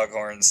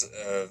 Foghorn's.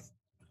 I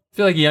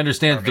feel like he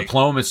understands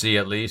diplomacy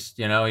at least.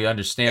 You know, he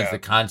understands the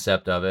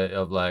concept of it.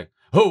 Of like,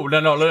 oh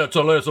no, let's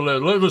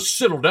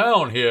settle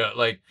down here.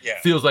 Like,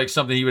 feels like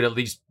something he would at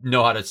least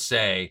know how to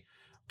say.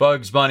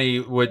 Bugs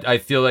Bunny would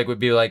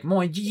be like,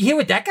 "Moy, did you hear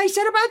what that guy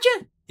said about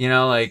you?" You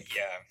know, like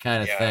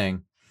kind of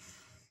thing.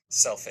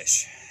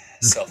 Selfish.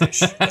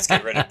 Let's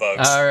get rid of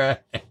Bugs. All right.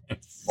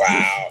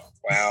 Wow.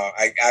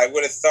 I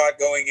would have thought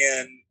going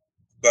in,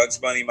 Bugs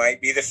Bunny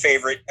might be the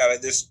favorite out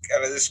of this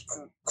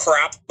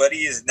crop, but he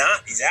is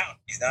not. He's out.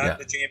 He's not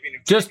the champion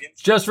of champions.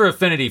 Just for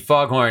affinity,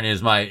 Foghorn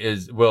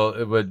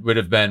would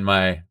have been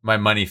my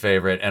money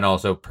favorite and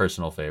also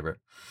personal favorite.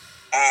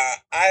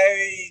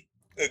 I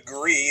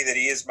agree that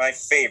he is my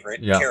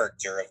favorite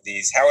character of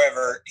these.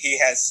 However, he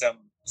has some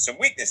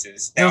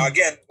weaknesses. Now,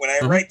 again, when I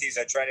write these,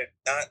 I try to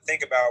not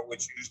think about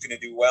who's going to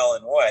do well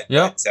and what.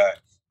 Yep.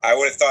 But I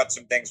would have thought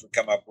some things would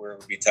come up where it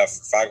would be tough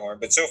for Foghorn.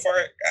 But so far,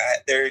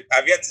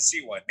 I've yet to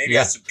see one. Maybe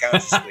I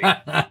subconsciously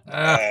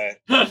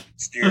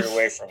steered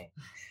away from him.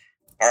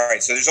 All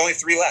right, so there's only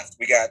 3 left.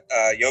 We got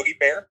Yogi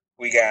Bear,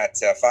 we got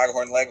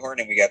Foghorn Leghorn,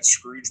 and we got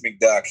Scrooge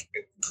McDuck.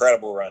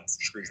 Incredible run for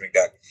Scrooge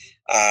McDuck.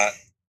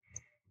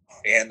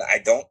 And I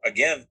don't.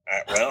 Again,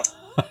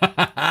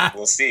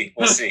 we'll see.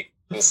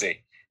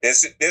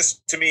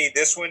 This to me,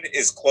 this one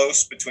is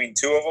close between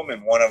two of them,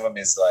 and one of them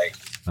is like.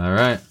 All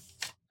right.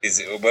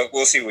 But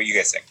we'll see what you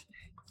guys think.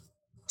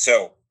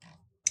 So,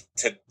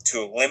 to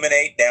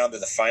eliminate down to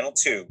the final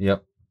two.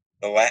 Yep.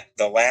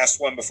 The last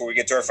one before we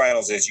get to our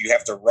finals is you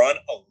have to run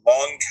a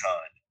long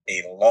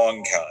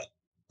con.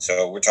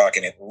 So we're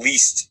talking at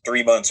least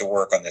 3 months of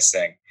work on this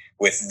thing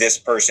with this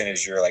person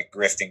as your like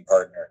grifting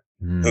partner.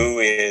 Who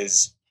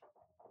is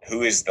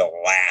the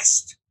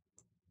last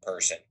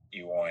person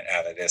you want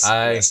out of this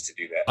list to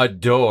do that?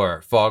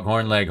 Adore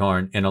Foghorn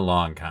Leghorn in a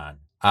long con.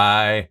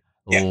 I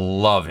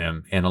love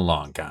him in a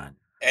long con.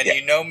 And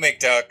you know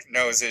McDuck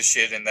knows his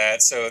shit in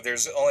that, so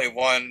there's only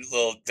one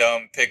little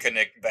dumb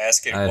picnic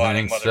basket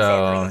wanting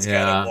motherfucker that's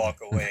got to walk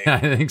away. I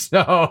think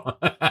so.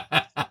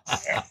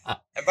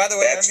 And by the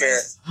way, that's fair.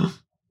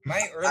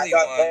 My early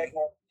one...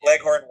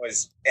 Leghorn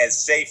was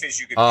as safe as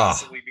you could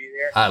possibly be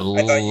there. I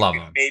love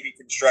him. Maybe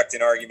construct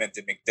an argument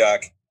that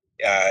McDuck,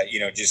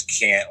 just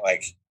can't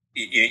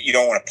you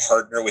don't want to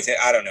partner with it.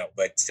 I don't know,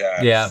 but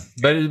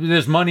but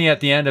there's money at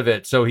the end of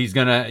it, so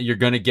you're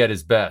gonna get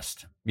his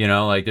best.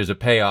 There's a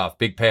payoff,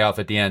 big payoff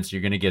at the end, so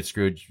you're gonna get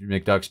Scrooge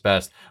McDuck's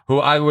best, who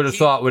I would have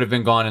thought would have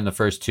been gone in the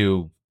first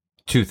two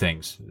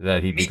things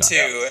that he'd be gone. Me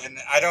too, and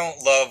I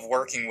don't love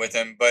working with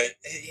him, but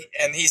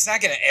he's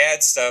not gonna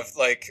add stuff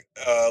like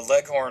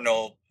Leghorn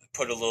will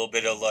put a little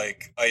bit of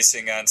like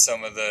icing on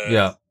some of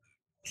the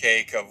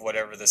cake of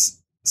whatever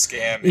this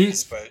scam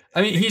is. But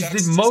I mean, he's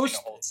the most.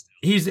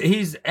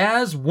 He's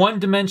as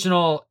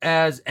one-dimensional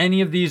as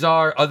any of these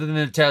are, other than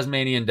the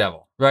Tasmanian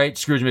Devil, right?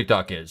 Scrooge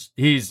McDuck is.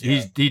 He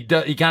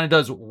kind of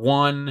does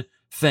one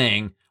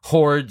thing,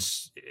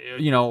 hoards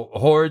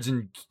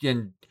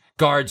and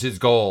guards his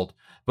gold.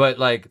 But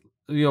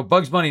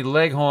Bugs Bunny,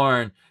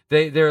 Leghorn,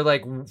 they're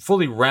like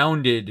fully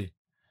rounded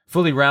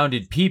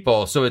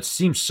people. So it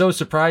seems so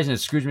surprising that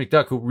Scrooge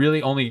McDuck, who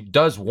really only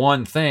does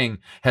one thing,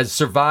 has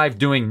survived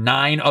doing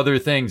 9 other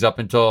things up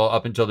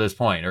until this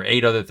point, or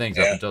 8 other things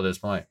up until this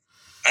point.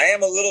 I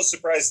am a little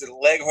surprised that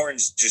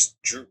Leghorn's just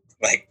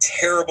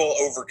terrible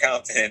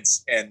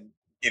overconfidence and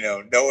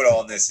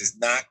know-it-allness has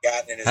not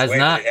gotten in his way.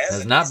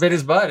 Has not bit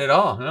his butt at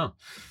all. No,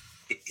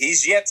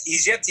 he's yet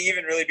to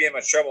even really be in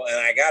much trouble. And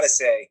I gotta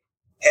say,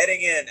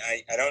 heading in,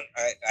 I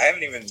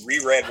haven't even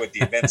reread what the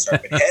events are,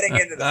 but heading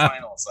into the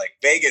finals,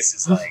 Vegas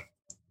is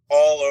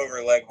all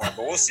over Leghorn.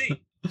 But we'll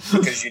see,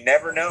 because you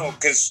never know.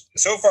 Because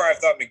so far, I've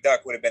thought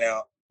McDuck would have been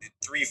out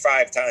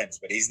 3-5 times,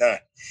 but he's not.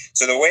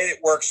 So the way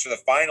it works for the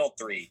final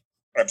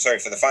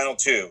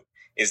two,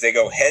 is they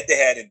go head to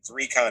head in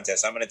 3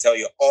 contests. I'm going to tell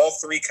you all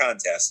 3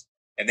 contests,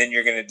 and then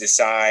you're going to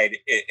decide.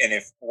 And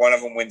if one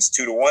of them wins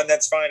 2-1,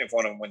 that's fine. If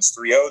one of them wins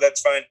 3-0,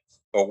 that's fine.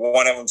 But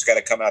one of them's got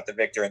to come out the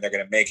victor, and they're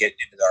going to make it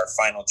into our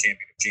final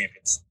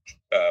champions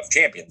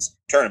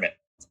tournament.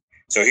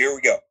 So here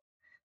we go.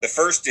 The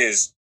first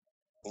is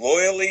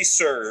loyally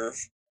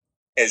serve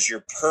as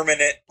your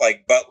permanent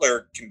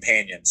butler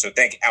companion. So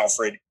think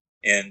Alfred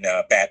in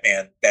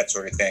Batman, that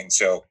sort of thing.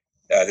 So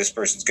this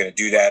person's going to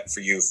do that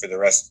for you for the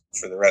rest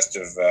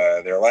of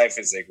their life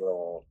as they grow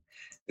old.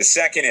 The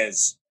second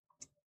is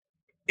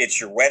it's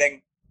your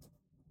wedding.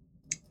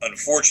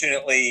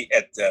 Unfortunately,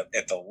 at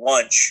the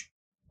lunch,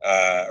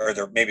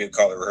 maybe they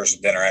call it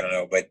rehearsal dinner, I don't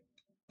know, but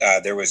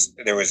there was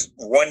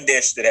one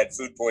dish that had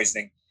food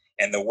poisoning,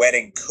 and the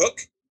wedding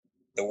cook,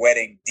 the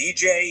wedding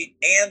DJ,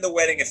 and the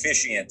wedding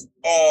officiant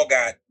all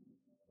got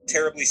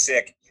terribly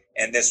sick.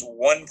 And this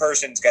one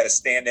person's got to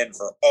stand in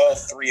for all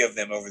 3 of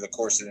them over the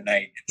course of the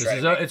night.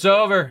 It's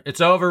over.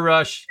 It's over,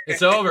 Rush.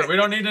 It's over. We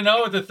don't need to know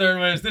what the third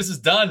one is. This is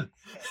done.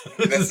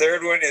 The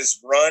third one is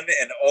run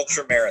an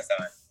ultra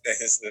marathon. That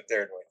is the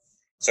third one.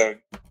 So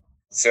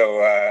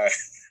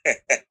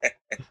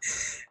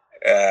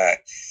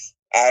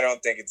I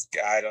don't think it's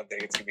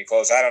gonna be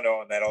close. I don't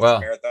know on that ultra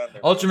marathon.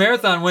 Ultra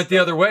marathon went the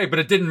other way, but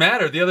it didn't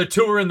matter. The other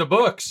 2 were in the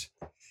books.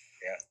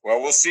 Yeah. Well,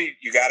 we'll see.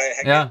 You got to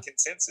get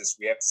consensus.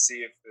 We have to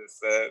see if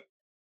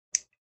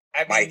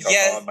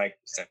Mike.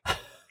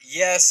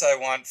 Yes, I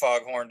want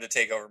Foghorn to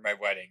take over my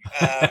wedding.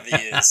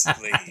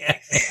 Obviously,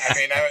 I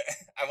mean,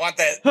 I want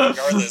that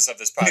regardless of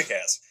this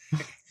podcast.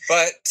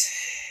 But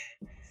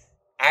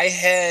I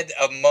had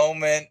a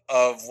moment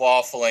of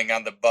waffling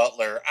on the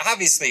butler.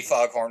 Obviously,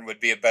 Foghorn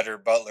would be a better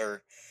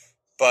butler,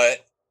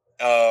 but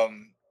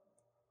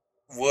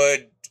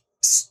would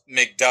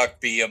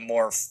McDuck be a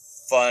more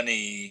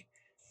funny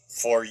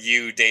for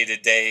you day to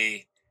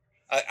day?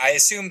 I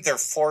assume they're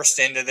forced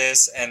into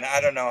this, and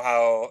I don't know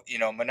how,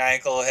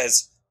 Maniacal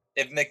has.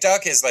 If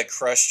McDuck has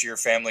crushed your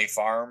family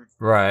farm,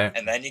 right,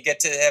 and then you get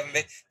to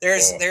have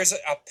there's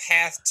a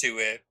path to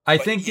it. I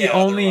think the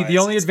only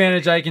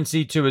advantage I can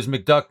see too is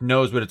McDuck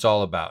knows what it's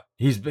all about.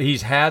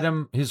 He's had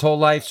him his whole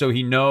life, so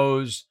he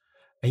knows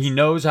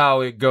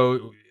how to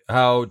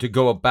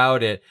go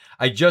about it.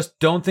 I just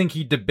don't think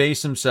he'd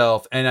debase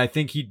himself, and I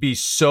think he'd be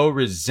so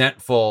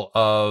resentful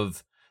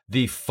of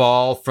the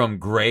fall from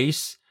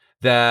grace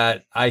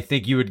that I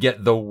think you would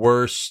get the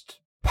worst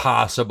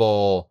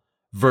possible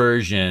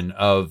version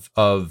of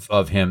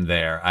him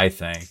there, I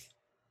think.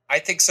 I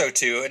think so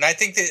too, and I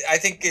think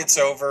it's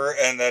over,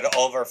 and that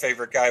all of our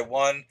favorite guy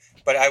won.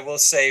 But I will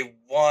say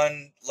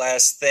one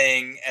last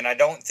thing, and I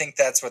don't think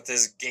that's what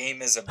this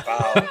game is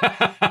about.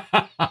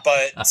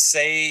 But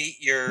say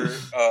you're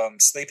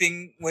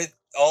sleeping with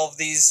all of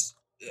these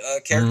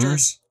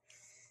characters.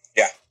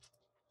 Yeah.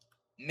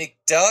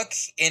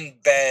 McDuck in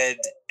bed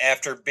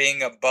after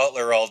being a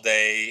butler all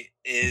day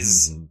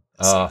is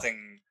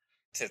something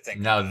to think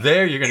about. Now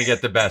there you're going to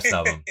get the best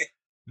of them.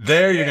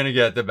 There you're going to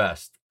get the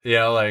best. You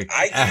know, like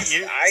I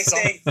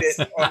think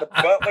that on the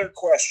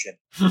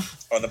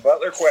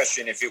Butler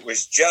question, if it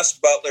was just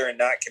Butler and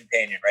not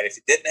companion, right? If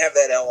it didn't have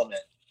that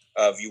element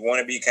of you want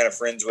to be kind of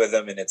friends with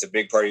him and it's a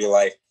big part of your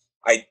life,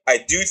 I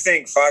do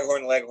think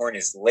Foghorn Leghorn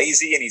is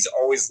lazy and he's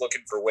always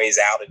looking for ways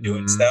out of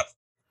doing stuff,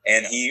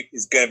 and he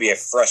is going to be a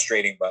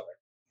frustrating Butler.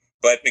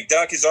 But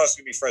McDuck is also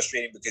going to be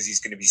frustrating because he's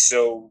going to be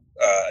so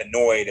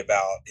annoyed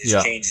about his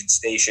change in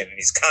station, and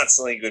he's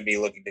constantly going to be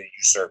looking to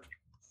usurp you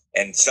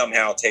and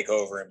somehow take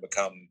over and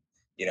become,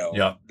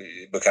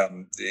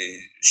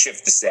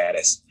 shift the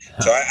status.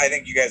 So I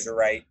think you guys are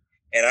right,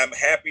 and I'm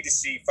happy to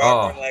see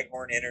Foghorn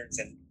Leghorn enters.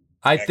 And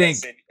I think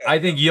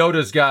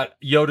Yoda's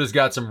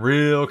got some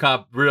real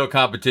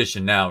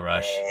competition now,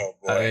 Rush. Oh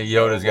boy, I think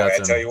Yoda's got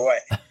some. I tell you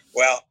what.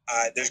 Well,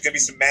 there's going to be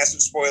some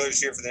massive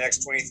spoilers here for the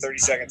next 20, 30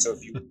 seconds. So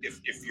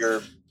if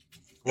you're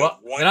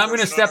then I'm going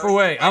to step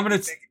away. I'm going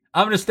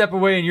to step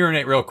away and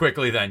urinate real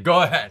quickly. Then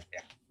go ahead. Yeah.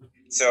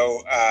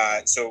 So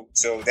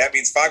that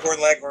means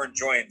Foghorn Leghorn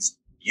joins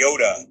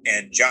Yoda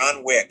and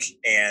John Wick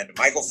and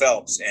Michael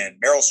Phelps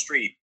and Meryl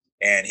Streep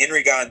and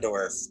Henry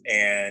Gondorf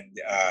and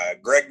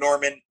Greg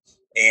Norman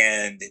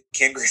and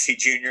Ken Griffey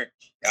Jr.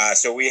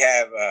 So we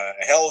have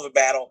a hell of a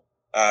battle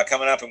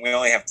coming up, and we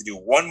only have to do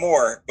one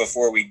more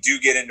before we do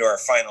get into our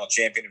final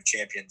champion of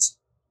champions,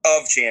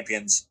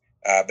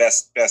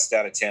 best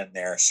out of 10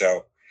 there.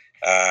 So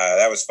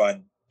that was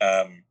fun.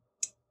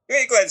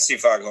 Really glad to see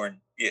Foghorn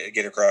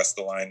get across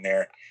the line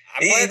there.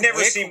 He never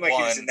seemed like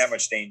he was in that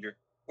much danger.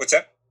 What's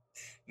that?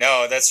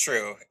 No, that's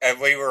true.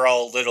 We were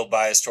all a little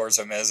biased towards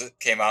him as it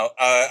came out.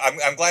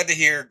 I'm glad to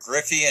hear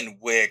Griffey and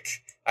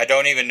Wick. I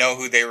don't even know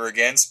who they were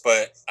against,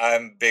 but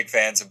I'm big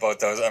fans of both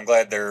those. I'm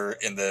glad they're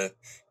in the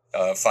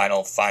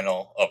final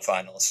of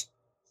finals.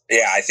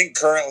 Yeah, I think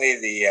currently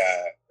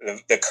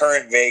the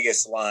current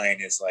Vegas line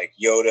is like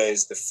Yoda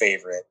is the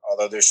favorite,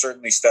 although there's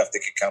certainly stuff that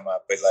could come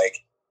up, but like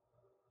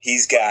he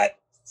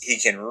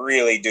can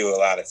really do a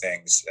lot of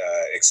things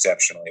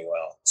exceptionally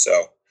well.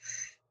 So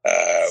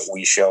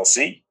we shall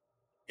see.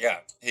 Yeah,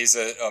 he's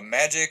a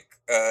magic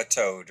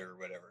toad or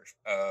whatever.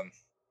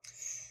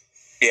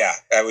 Yeah,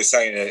 I was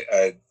talking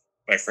to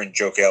my friend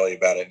Joe Kelly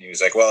about it, and he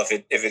was like, "Well, if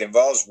it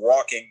involves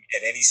walking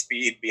at any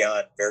speed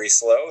beyond very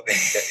slow, then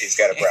he's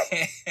got a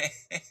problem."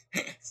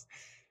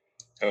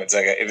 So it's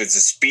like if it's a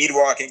speed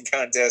walking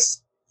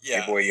contest,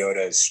 your boy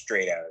Yoda is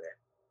straight out of there.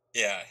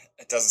 Yeah,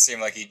 it doesn't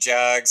seem like he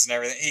jogs and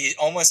everything. He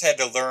almost had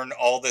to learn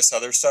all this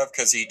other stuff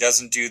because he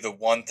doesn't do the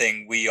one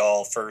thing we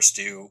all first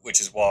do, which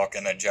is walk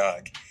and then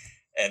jog.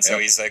 And so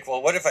he's like,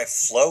 "Well, what if I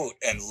float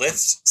and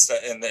lift?"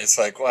 And it's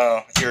like,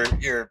 "Well,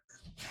 you're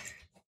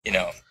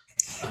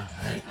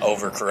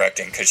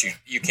overcorrecting because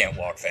you can't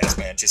walk fast,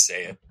 man. Just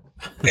say it."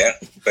 Yeah,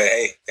 but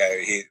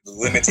hey,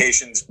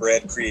 limitations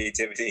bred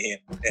creativity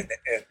and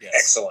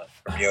excellent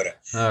from Yoda.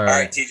 All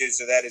right, TJ,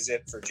 so that is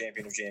it for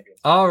Champion of Champions.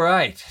 All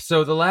right,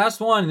 so the last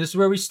one, this is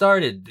where we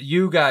started.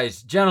 You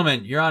guys,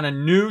 gentlemen, you're on a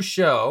new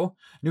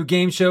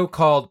game show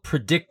called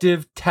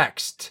Predictive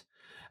Text.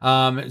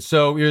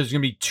 So there's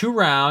going to be 2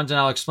 rounds, and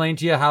I'll explain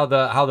to you how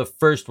the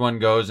first one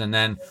goes, and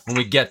then when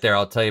we get there,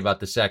 I'll tell you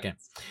about the second.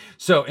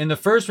 So in the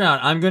first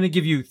round, I'm going to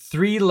give you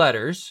 3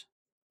 letters,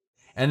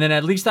 and then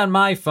at least on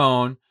my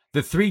phone,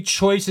 the 3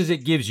 choices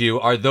it gives you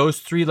are those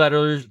 3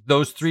 letters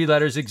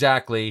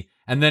exactly,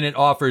 and then it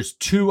offers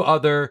 2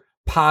 other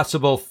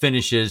possible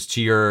finishes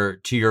to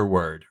your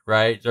word,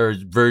 right? Or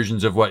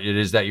versions of what it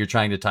is that you're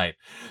trying to type.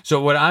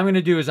 So what I'm going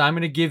to do is I'm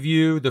going to give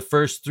you the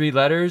first 3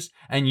 letters,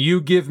 and you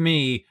give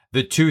me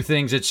the 2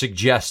 things it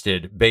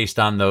suggested based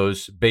on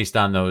those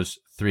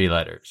 3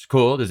 letters.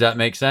 Cool? Does that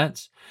make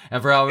sense?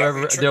 And for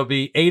however, there'll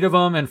be 8 of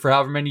them, and for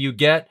however many you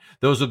get,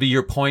 those will be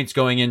your points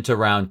going into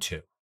round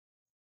 2.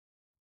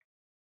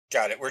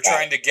 Got it. We're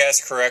trying to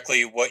guess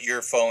correctly what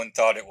your phone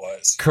thought it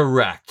was.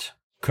 Correct.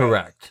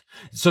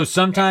 So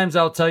sometimes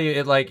I'll tell you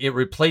it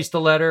replaced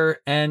the letter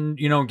and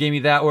gave me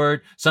that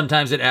word.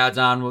 Sometimes it adds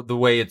on the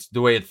way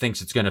it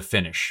thinks it's going to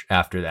finish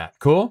after that.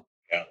 Cool.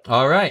 Yeah.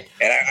 All right.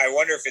 And I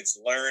wonder if it's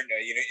learned.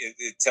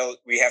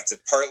 We have to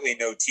partly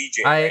know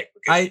TJ.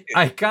 I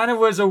kind of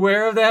was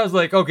aware of that. I was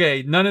like,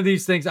 okay, none of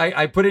these things.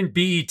 I put in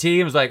BET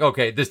and was like,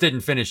 okay, this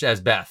didn't finish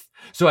as Beth.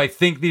 So I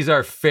think these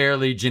are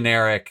fairly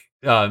generic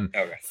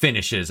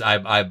finishes. I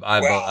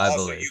also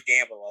believe. You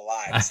gamble a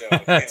lot. So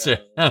that's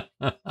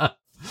right.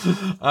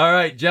 All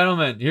right,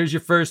 gentlemen, here's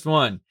your first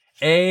one.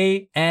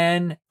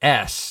 ANS.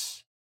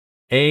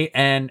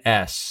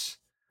 ANS.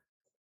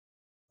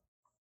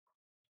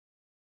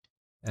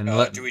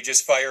 And do we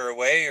just fire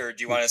away, or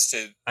do you want us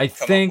to? I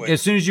come think up with...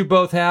 as soon as you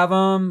both have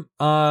them,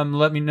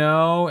 let me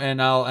know,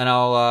 and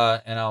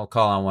I'll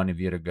call on one of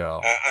you to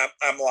go.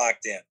 I'm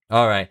locked in.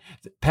 All right,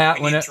 Pat.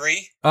 We need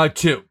 3.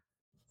 2.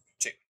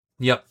 2.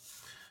 Yep.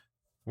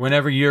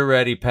 Whenever you're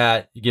ready,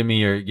 Pat, give me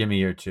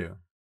your 2.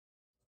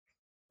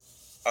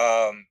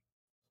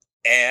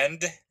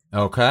 And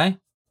Okay.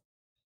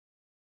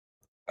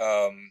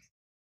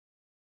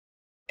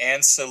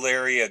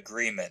 Ancillary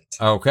agreement.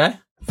 Okay.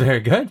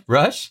 Very good.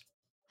 Rush.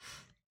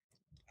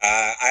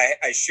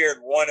 I shared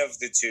one of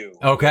the 2.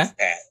 Okay. With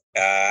Pat.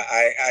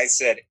 I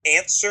said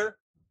answer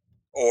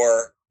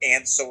or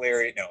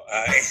ancillary. No,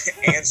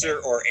 answer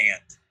or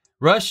and.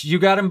 Rush, you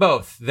got them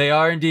both. They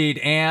are indeed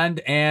and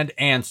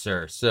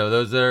answer. So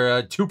those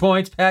are 2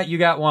 points. Pat, you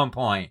got 1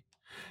 point.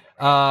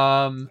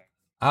 How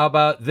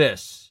about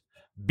this?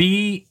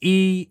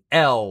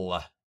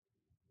 BEL.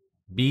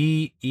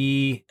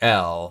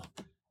 BEL.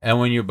 And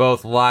when you're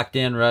both locked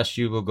in, Rush,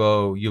 you will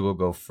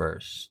go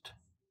first.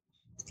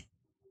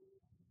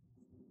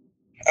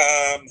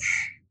 I'm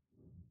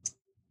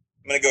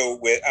gonna go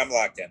with. I'm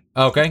locked in.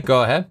 Okay,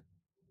 go ahead.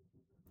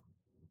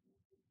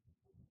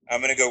 I'm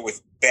gonna go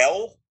with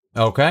bell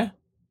Okay.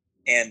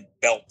 and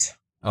belt.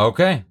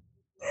 Okay.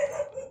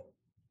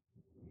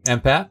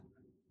 And Pat?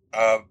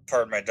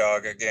 Pardon my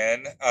dog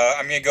again.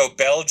 I'm gonna go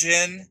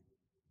Belgian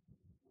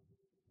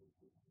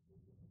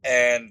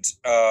and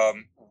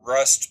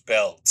Rust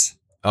Belt.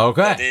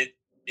 Okay. But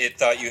it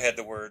thought you had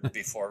the word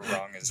before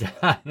wrong as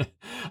well.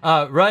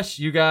 Rush,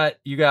 you got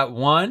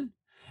 1.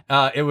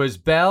 It was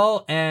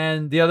Bell,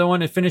 and the other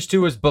one it finished 2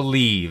 was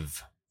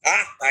Believe.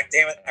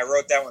 Damn it. I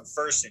wrote that one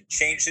first and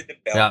changed it to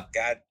belt. Yeah.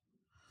 God.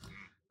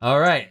 All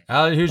right.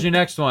 Here's your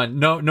next one.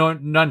 No,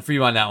 none for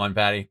you on that one,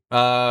 Patty.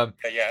 Yeah,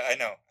 I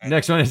know.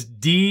 Next one is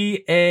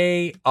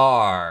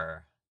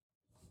DAR.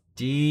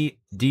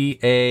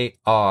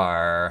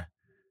 DAR.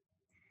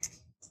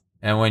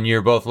 And when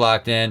you're both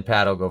locked in,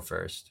 Pat will go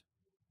first.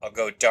 I'll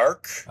go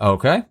dark.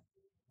 Okay.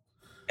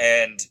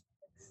 And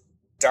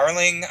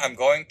darling, I'm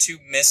going to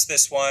miss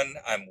this one.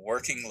 I'm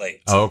working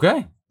late.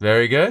 Okay.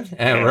 Very good.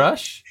 And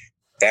Rush?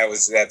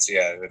 That's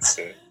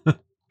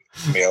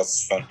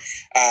fun.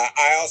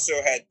 I also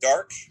had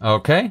dark.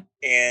 Okay.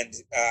 And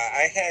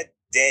I had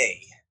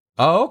day.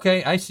 Oh,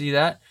 okay. I see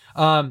that.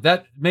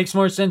 That makes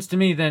more sense to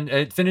me than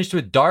it finished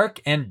with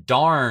dark and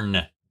darn.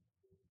 Darn.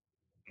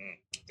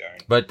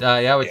 But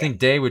I would think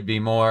day would be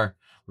more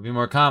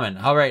common.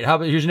 All right. How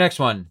about here's your next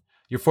one.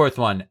 Your 4th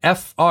one.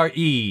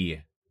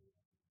 FRE.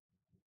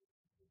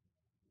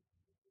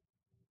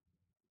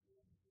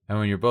 And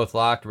when you're both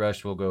locked,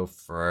 Rush will go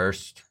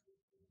first.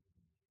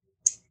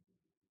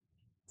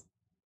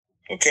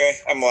 Okay,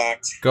 I'm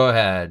locked. Go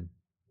ahead.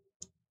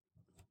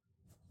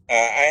 I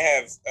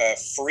have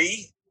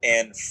free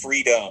and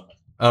freedom.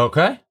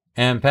 Okay.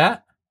 And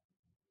Pat?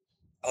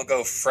 I'll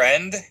go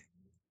friend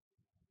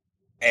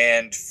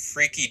and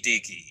freaky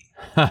deaky.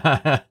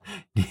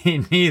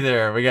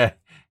 Neither. We got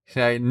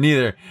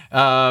neither.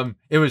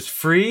 It was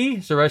free,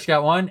 so Rush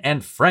got 1,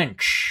 and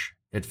French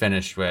it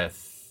finished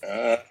with.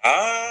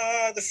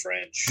 The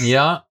French.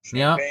 Yeah.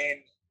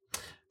 Champagne.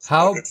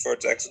 How Good for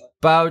it's excellent.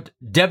 about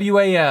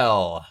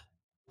WAL?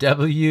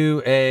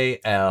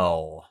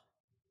 WAL.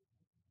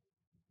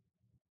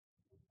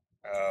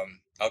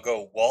 I'll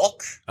go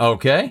walk.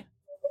 Okay.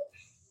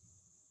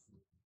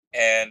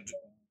 And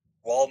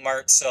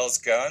Walmart sells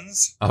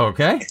guns.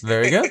 Okay.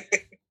 Very good.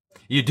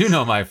 You do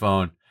know my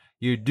phone.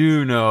 You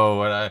do know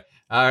what I...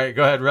 All right,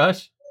 go ahead,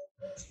 Rush.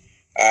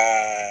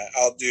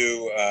 I'll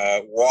do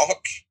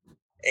walk,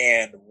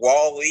 and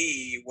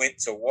Wally went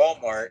to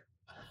Walmart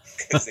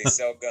because they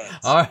sell guns.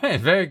 All right,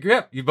 very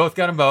good. You both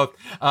got them both.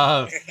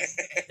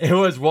 It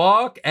was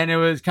walk, and it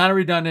was kind of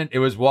redundant. It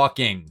was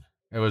walking.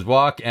 It was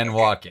walk and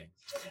walking.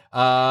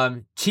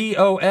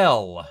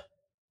 TOL.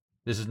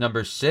 This is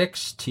number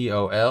 6,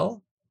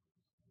 TOL.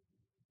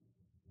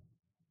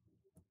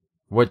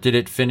 What did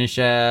it finish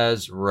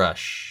as?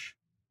 Rush.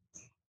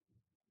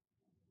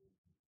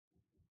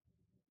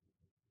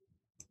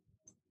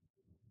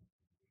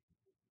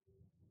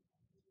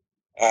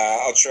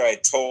 I'll try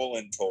toll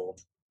and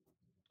told.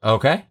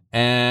 Okay.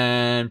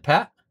 And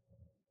Pat?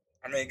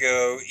 I'm going to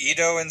go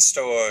Edo and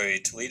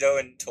Stoy, Toledo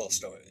and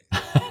Tolstoy.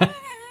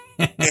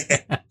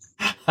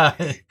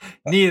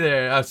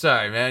 Neither. I'm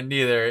sorry, man.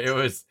 Neither. It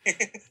was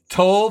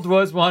told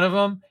was one of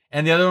them,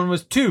 and the other one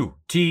was two.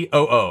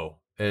 TOO.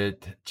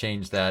 It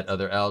changed that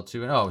other L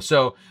to an O.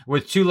 So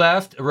with 2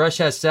 left, Rush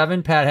has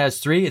 7, Pat has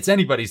 3. It's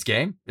anybody's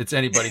game. It's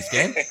anybody's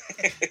game.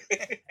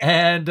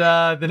 And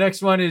the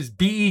next one is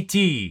BET.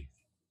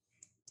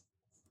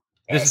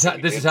 This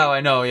is how I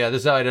know. Yeah,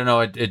 this is how I don't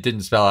know. It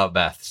didn't spell out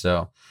Beth.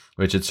 So,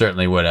 which it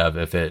certainly would have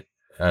if it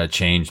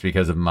changed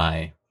because of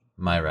my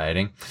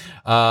writing.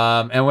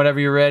 And whenever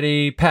you're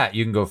ready, Pat,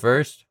 you can go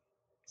first.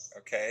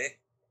 Okay.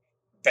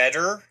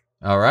 Better.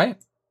 All right.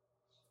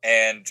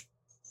 And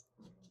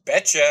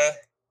betcha.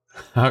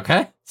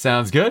 Okay.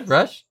 Sounds good.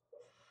 Rush.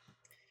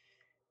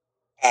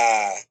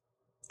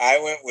 I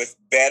went with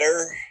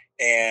better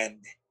and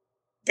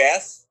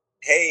Beth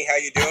Hey, how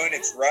you doing?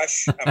 It's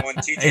Rush. I'm on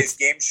TJ's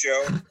game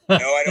show. No,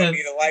 I don't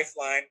need a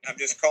lifeline. I'm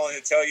just calling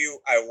to tell you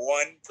I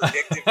won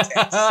predictive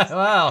text.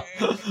 Wow.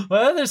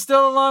 Well, there's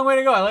still a long way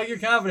to go. I like your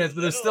confidence,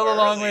 but there's still a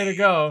long way to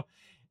go.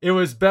 It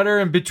was better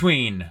in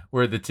between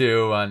were the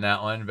two on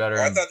that one. Better.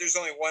 I thought there's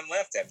only one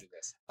left after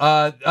this.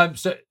 I'm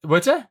so,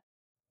 what's that?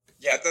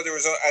 Yeah, I thought we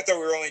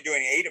were only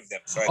doing 8 of them,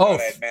 so I thought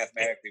I had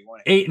mathematically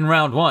won it. 8 in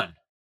round 1.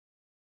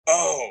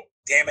 Oh,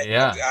 damn it!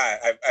 Yeah,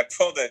 I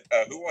pulled a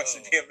Who Wants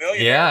to Be a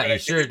Millionaire? Yeah, but you I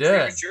sure did.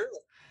 It did.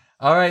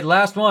 All All right,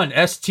 last one.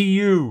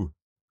 STU.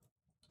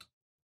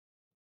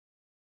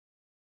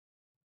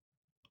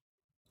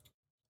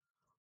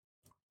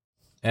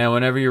 And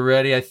whenever you're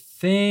ready, I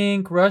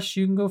think Rush,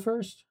 you can go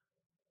first.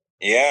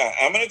 Yeah,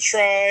 I'm gonna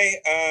try.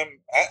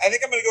 I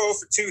think I'm gonna go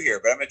for 2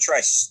 here, but I'm gonna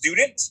try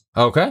student.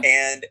 Okay.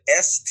 And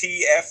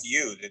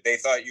STFU. That they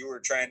thought you were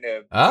trying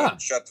to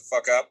shut the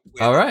fuck up.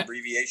 With All right.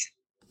 Abbreviation.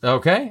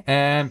 Okay,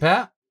 and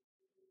Pat.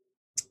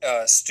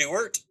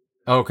 Stewart.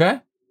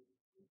 Okay.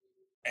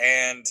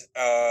 And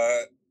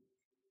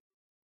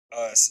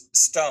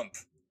Stump.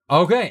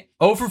 Okay.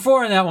 0 for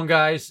 4 in that one,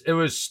 guys. It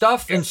was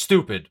stuff and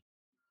stupid.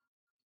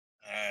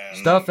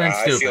 Stuff and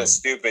stupid. I feel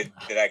stupid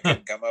that I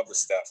couldn't come up with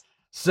stuff.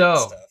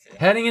 So,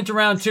 heading into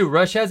round 2,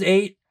 Rush has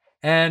 8,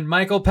 and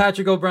Michael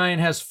Patrick O'Brien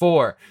has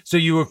 4. So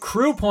you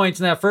accrue points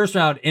in that first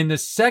round. In the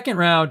second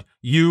round,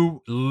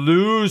 you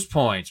lose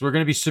points. We're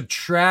going to be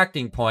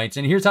subtracting points.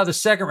 And here's how the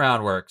second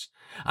round works.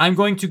 I'm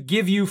going to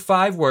give you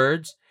 5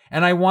 words,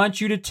 and I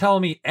want you to tell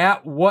me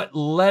at what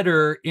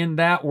letter in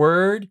that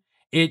word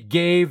it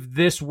gave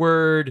this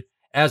word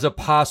as a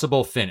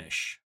possible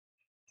finish.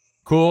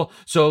 Cool.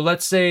 So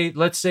let's say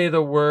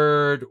the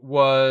word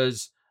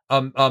was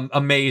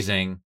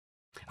amazing.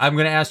 I'm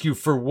going to ask you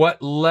for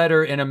what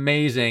letter in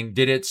amazing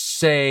did it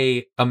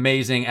say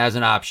amazing as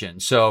an option.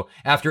 So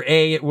after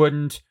A, it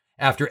wouldn't.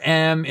 After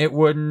M, it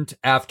wouldn't.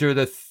 After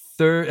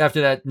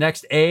that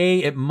next A,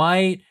 it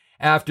might.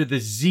 After the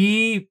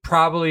Z,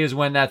 probably is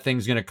when that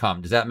thing's going to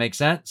come. Does that make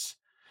sense?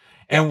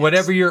 And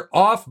whatever you're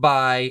off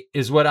by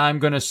is what I'm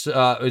going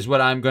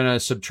to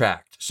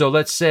subtract. So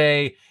let's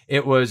say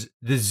it was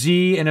the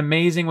Z and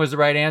amazing was the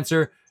right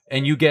answer,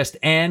 and you guessed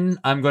N.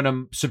 I'm going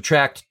to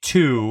subtract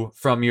 2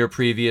 from your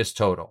previous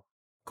total.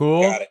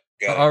 Cool. Got it.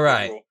 All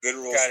right. Good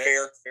rules.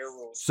 Fair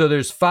rules. So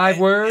there's 5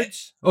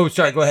 words. Oh,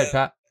 sorry. Go ahead,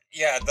 Pat.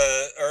 Yeah.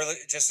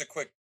 Just a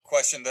quick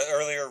question. The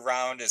earlier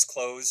round is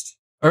closed.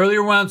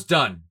 Earlier round's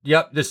done.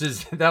 Yep.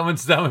 That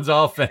one's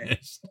all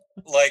finished.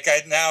 Like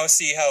I now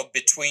see how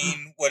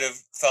between would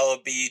have fell a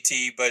BET,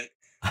 but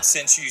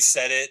since you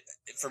said it,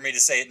 for me to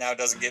say it now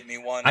doesn't give me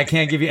 1. I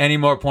can't give you any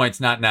more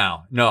points. Not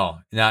now. No,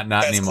 not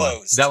That's anymore.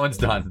 Closed. That one's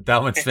done.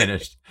 That one's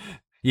finished.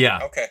 Yeah.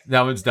 Okay.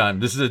 That one's done.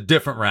 This is a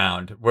different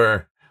round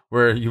where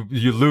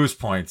you lose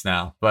points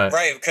now. But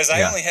right, because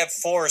I only have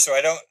 4, so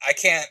I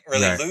can't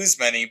really lose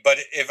many. But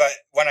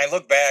when I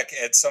look back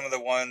at some of the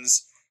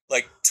ones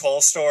like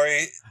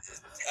Tolstoy,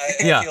 I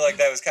feel like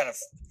that was kind of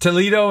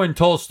Toledo and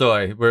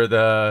Tolstoy were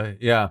the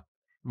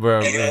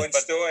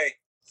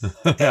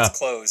that's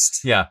closed.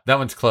 Yeah, that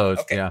one's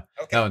closed. Okay. Yeah,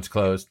 okay. That one's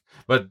closed.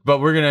 But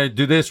we're gonna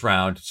do this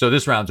round. So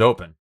this round's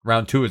open.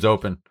 Round 2 is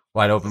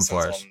wide open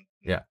for us.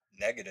 Yeah,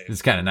 negative.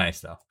 It's kind of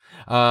nice though.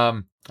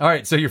 All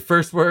right. So your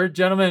first word,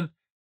 gentlemen,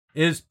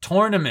 is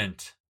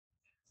tournament.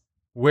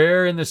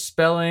 Where in the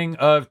spelling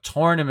of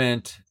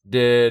tournament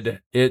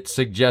did it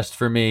suggest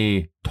for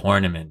me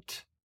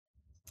tournament?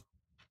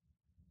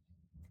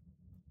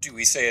 Do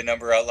we say a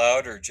number out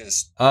loud or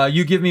just?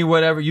 You give me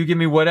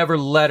whatever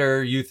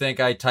letter you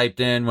think I typed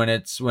in when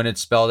it's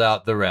spelled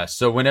out the rest.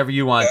 So whenever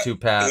you want to,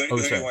 Pat.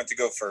 Who do you want to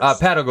go first?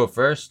 Pat will go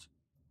first.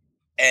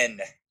 N.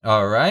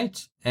 All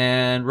right.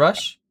 And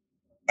Rush?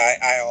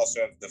 I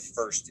also have the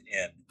first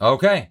N.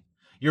 Okay.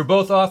 You're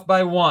both off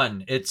by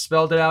 1. It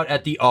spelled it out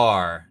at the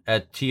R,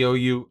 at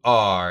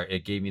TOUR.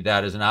 It gave me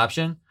that as an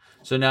option.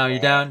 So now you're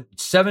down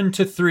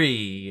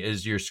 7-3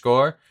 is your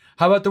score.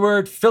 How about the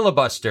word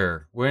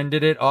filibuster? When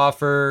did it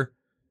offer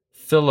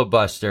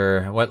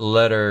filibuster? What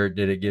letter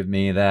did it give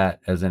me that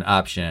as an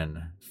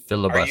option?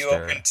 Filibuster. Are you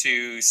open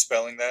to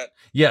spelling that?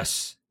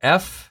 Yes.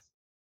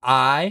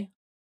 F-I-L-I-B.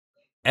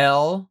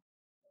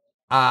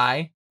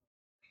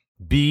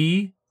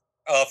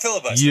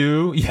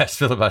 Filibuster. Yes,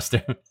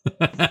 filibuster.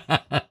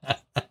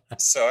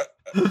 So I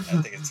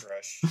think it's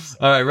Rush. So.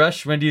 All right,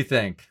 Rush, when do you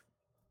think?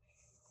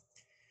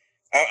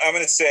 I'm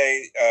going to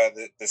say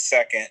the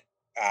second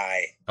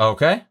I.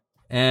 Okay.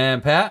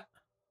 And Pat?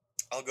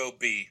 I'll go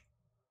B.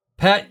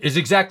 Pat is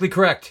exactly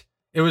correct.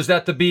 It was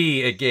at the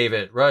B it gave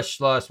it.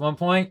 Rush lost 1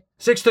 point.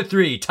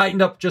 6-3.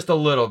 Tightened up just a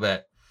little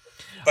bit.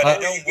 But I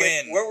don't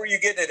win. Where were you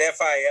getting at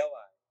F-I-L-I?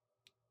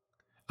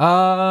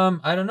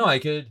 I don't know. I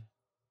could.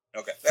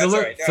 Okay. That's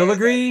all right.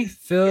 Filigree?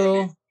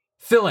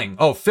 Filling.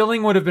 Oh,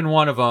 filling would have been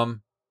one of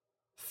them.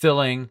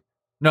 Filling.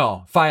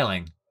 No,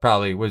 filing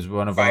probably was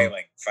one of them.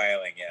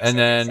 Filing, yes. And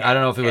then I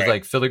don't know if it was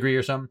like filigree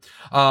or something.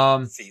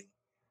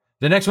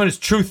 The next one is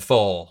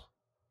truthful.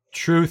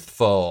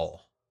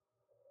 Truthful.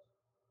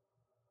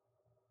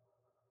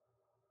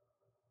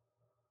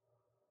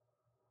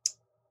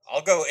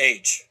 I'll go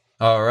H.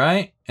 All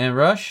right. And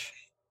Rush?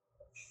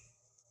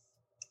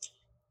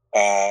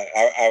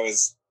 I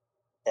was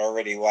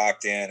already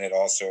locked in at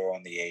also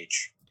on the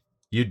H.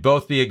 You'd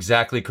both be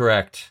exactly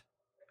correct.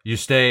 You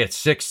stay at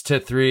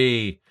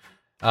 6-3.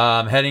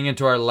 Heading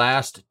into our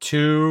last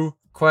two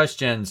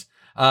questions.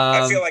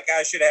 I feel like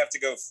I should have to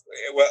go.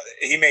 Well,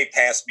 he may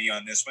pass me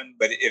on this one,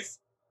 but if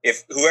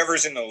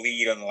whoever's in the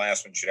lead on the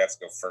last one should have to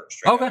go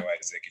first. Right? Okay.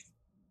 Otherwise, they can...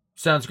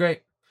 Sounds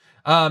great.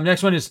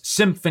 Next one is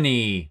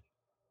Symphony.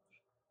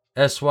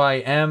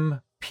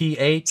 SYMPHONY.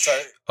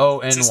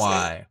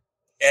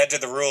 Add to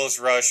the rules,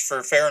 Rush.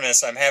 For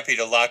fairness, I'm happy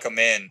to lock them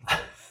in.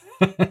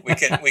 We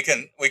can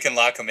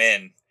lock them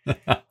in. Do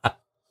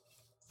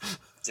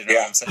you know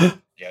what I'm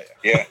saying?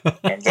 Yeah.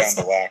 I'm down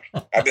to lock.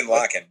 I've been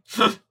locking.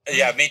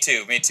 Yeah, me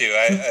too.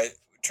 I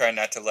try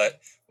not to let.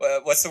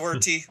 What's the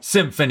word, T?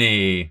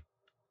 Symphony.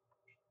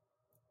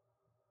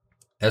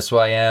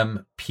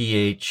 SYMPHONY.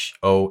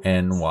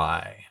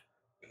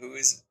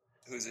 Who's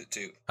it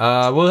to?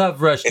 We'll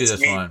have Rush do It's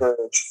this me one.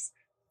 first.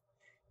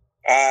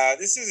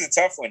 This is a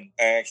tough one.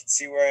 I can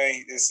see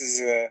why this is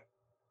a.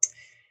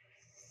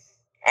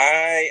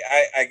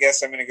 I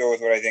guess I'm going to go with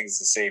what I think is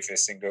the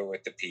safest and go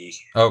with the P.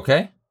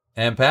 Okay.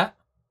 And Pat?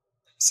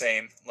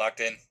 Same.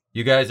 Locked in.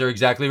 You guys are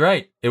exactly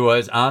right. It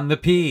was on the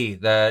P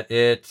that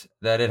it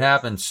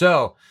happened.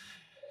 So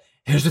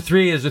here's a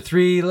three. There's a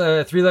three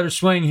letter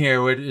swing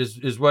here.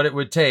 Is what it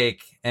would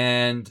take,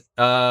 and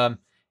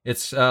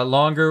it's a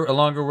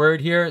longer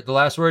word here. The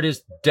last word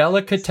is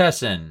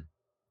delicatessen.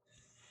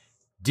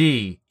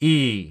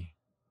 DELICATESSEN.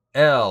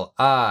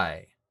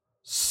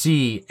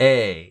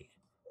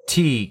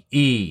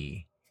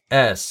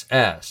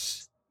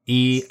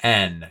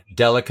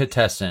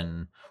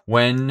 Delicatessen.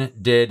 When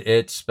did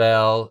it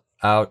spell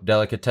out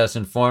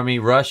delicatessen for me?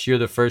 Rush, you're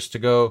the first to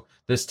go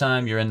this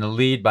time. You're in the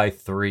lead by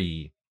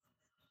 3.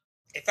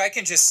 If I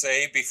can just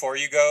say before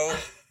you go,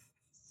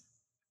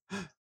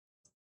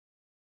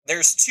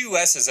 there's 2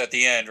 S's at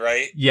the end,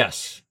 right?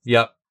 Yes.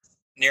 Yep.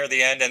 Near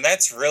the end, and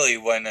that's really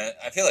when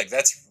I feel like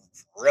that's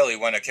really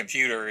when a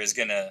computer is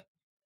gonna.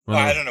 Oh,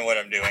 I don't know what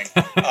I'm doing.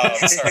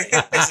 Sorry,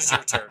 this is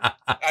your turn.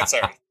 I'm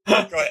sorry. Go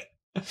ahead.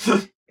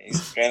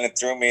 He's trying to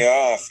throw me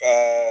off.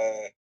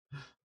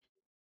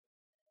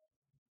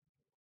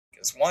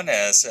 Because 1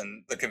 S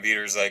and the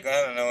computer's like,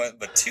 I don't know,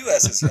 but 2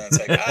 S's and it's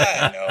like,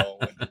 I know.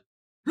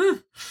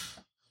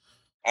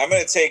 I'm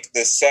going to take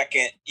the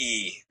second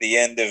E, the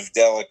end of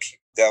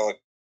delicatette.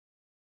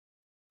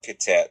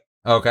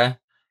 Okay.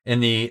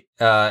 In the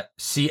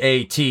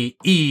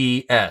CATES.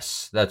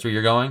 That's where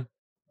you're going?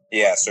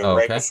 Yeah, so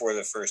Okay. right before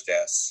the first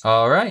S.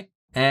 All right.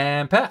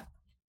 And Pat?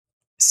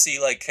 C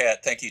like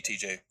cat. Thank you,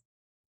 TJ.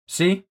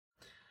 C?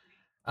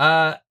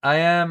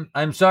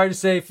 I'm sorry to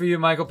say for you,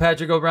 Michael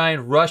Patrick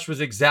O'Brien, Rush was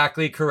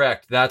exactly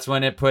correct. That's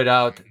when it put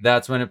out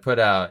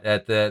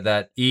at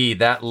that E,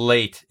 that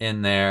late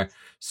in there.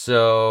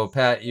 So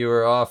Pat, you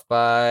were off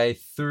by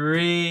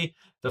 3.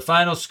 The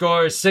final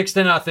score is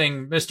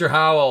 6-0. Mr.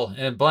 Howell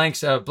and blank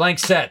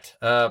set,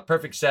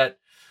 perfect set,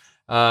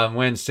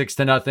 wins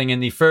 6-0 in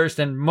the first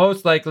and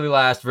most likely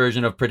last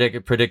version of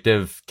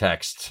predictive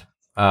text.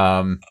 Well,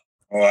 I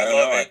don't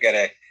know.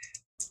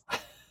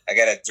 I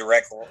got a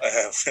direct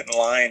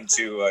line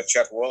to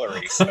Chuck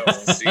Woolery, so we'll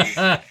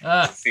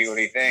see what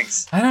he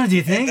thinks. I don't know. Do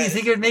you think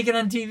it would make it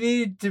on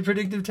TV to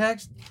predictive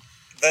text?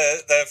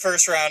 The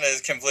first round is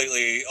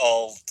completely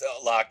all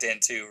locked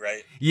into,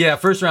 right? Yeah,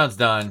 first round's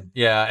done.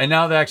 Yeah, and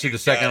now the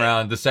second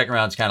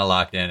round's kind of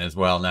locked in as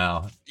well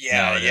now.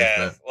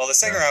 Yeah. Well, the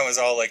second round was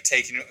all like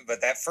taken,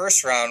 but that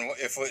first round,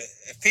 if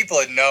people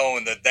had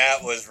known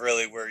that was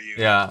really where you.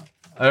 Yeah.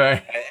 All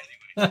right. Anyway,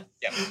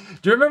 yeah.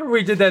 Do you remember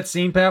we did that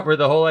scene, Pat, where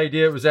the whole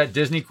idea was at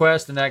Disney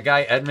Quest and that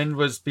guy Edmund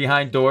was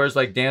behind doors,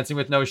 like dancing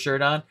with no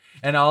shirt on,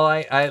 and all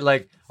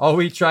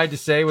we tried to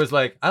say was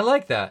like, I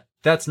like that.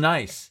 That's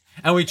nice.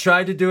 And we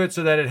tried to do it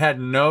so that it had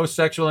no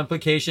sexual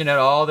implication at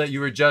all, that you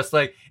were just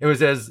like, it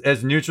was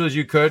as neutral as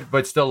you could,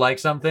 but still like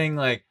something.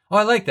 Like, oh,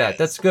 I like that. Yes.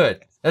 That's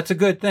good. That's a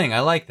good thing. I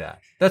like that.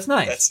 That's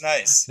nice. That's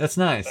nice. That's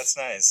nice. That's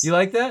nice. You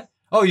like that?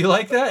 Oh, you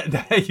like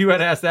that? You had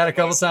asked that a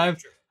couple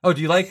times. Oh,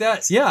 do you like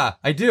that? Yeah,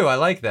 I do. I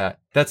like that.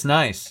 That's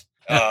nice.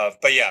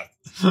 But yeah,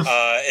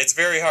 it's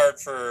very hard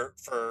for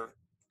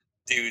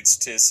dudes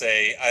to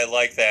say, I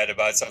like that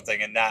about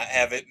something and not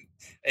have it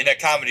in a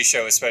comedy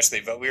show, especially.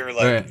 But we were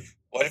like, Right.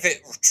 What if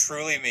it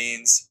truly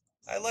means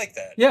I like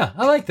that? Yeah,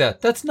 I like that.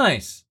 That's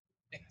nice.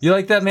 You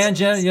like that man,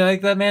 Jen? You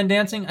like that man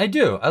dancing? I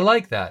do. I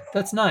like that.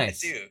 That's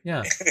nice. I do.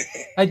 Yeah,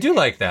 I do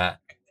like that.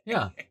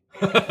 Yeah.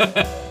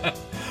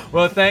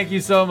 Well, thank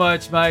you so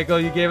much, Michael.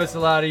 You gave us a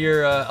lot of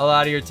your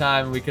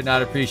time, and we could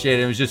not appreciate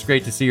it. It was just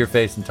great to see your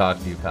face and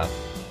talk to you, pal.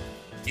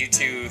 You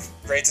too.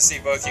 Great to see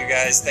both you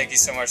guys. Thank you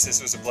so much.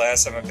 This was a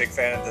blast. I'm a big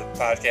fan of the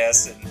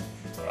podcast and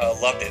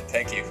loved it.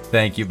 Thank you.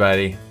 Thank you,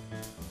 buddy.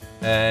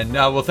 And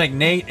we'll thank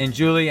Nate and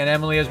Julie and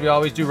Emily as we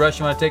always do. Rush,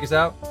 you want to take us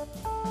out?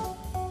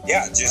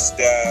 Yeah, just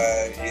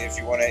if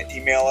you want to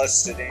email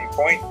us at any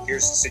point,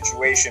 here's the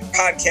situation,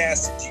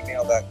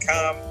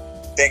 podcast@gmail.com.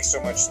 thanks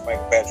so much to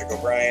Michael Patrick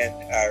O'Brien.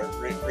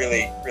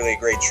 Really, really a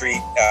great treat.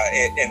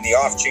 In the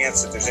off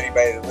chance that there's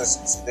anybody that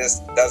listens to this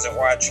that doesn't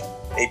watch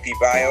AP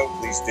Bio,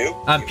 please do.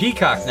 On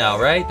Peacock now,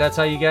 right? That's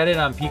how you get it,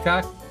 on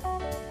Peacock?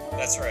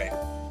 That's right.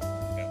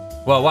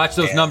 Well, watch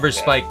those numbers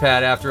spike,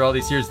 Pat. After all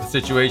these years, the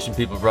situation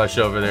people rush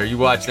over there. You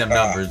watch them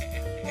numbers.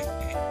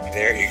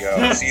 There you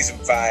go. Season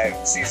 5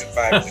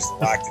 just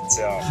locked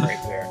itself right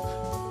there.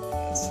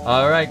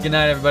 All right. Good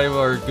night, everybody.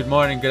 Or good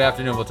morning, good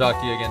afternoon. We'll talk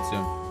to you again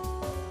soon.